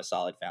business on a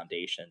solid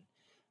foundation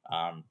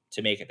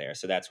to make it there.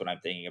 So that's what I'm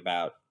thinking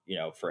about,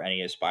 for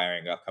any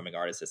aspiring upcoming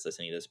artist that's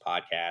listening to this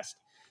podcast.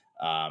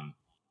 Um,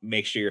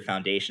 Make sure your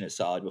foundation is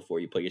solid before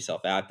you put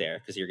yourself out there,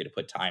 because you're going to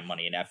put time,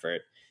 money, and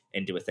effort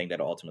into a thing that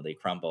will ultimately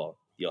crumble.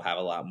 You'll have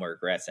a lot more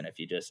regrets than if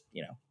you just,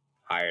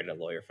 hired a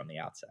lawyer from the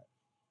outset.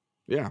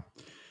 Yeah.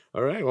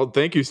 All right. Well,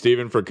 thank you,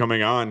 Stephen, for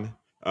coming on.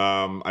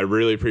 I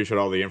really appreciate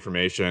all the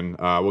information.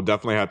 We'll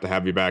definitely have to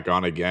have you back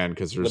on again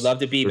because Would love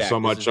to be there's back. so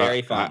This much. is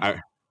very fun.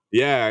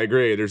 Yeah, I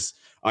agree.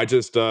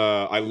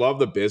 I love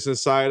the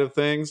business side of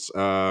things.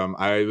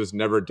 I was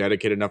never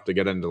dedicated enough to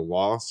get into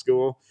law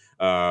school,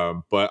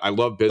 but I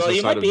love business Well,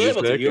 you side might of be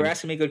able to. music. You were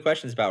asking me good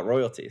questions about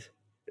royalties.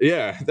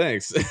 Yeah,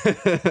 thanks.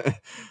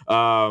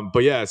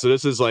 But yeah, so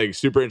this is like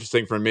super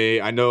interesting for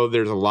me. I know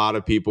there's a lot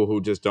of people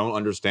who just don't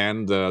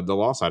understand the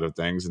law side of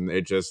things, and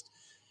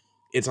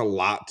it's a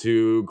lot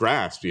to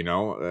grasp.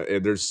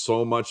 There's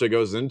so much that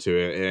goes into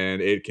it,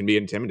 and it can be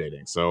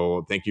intimidating.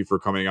 So thank you for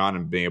coming on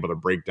and being able to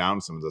break down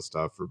some of this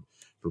stuff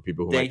for for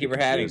people who might Thank be you for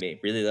having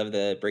confused. me. Really love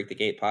the Break the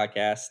Gate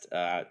podcast.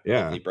 Yeah,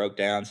 Hopefully broke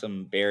down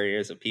some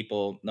barriers of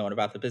people knowing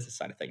about the business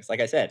side of things. Like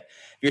I said,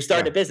 if you're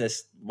starting yeah, a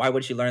business, why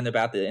would you learn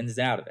about the ins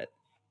and out of it?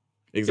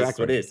 This is what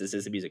exactly. it is. This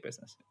is a music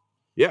business.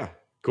 Yeah,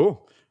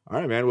 cool. All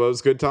right, man. Well, it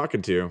was good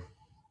talking to you.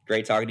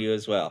 Great talking to you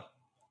as well.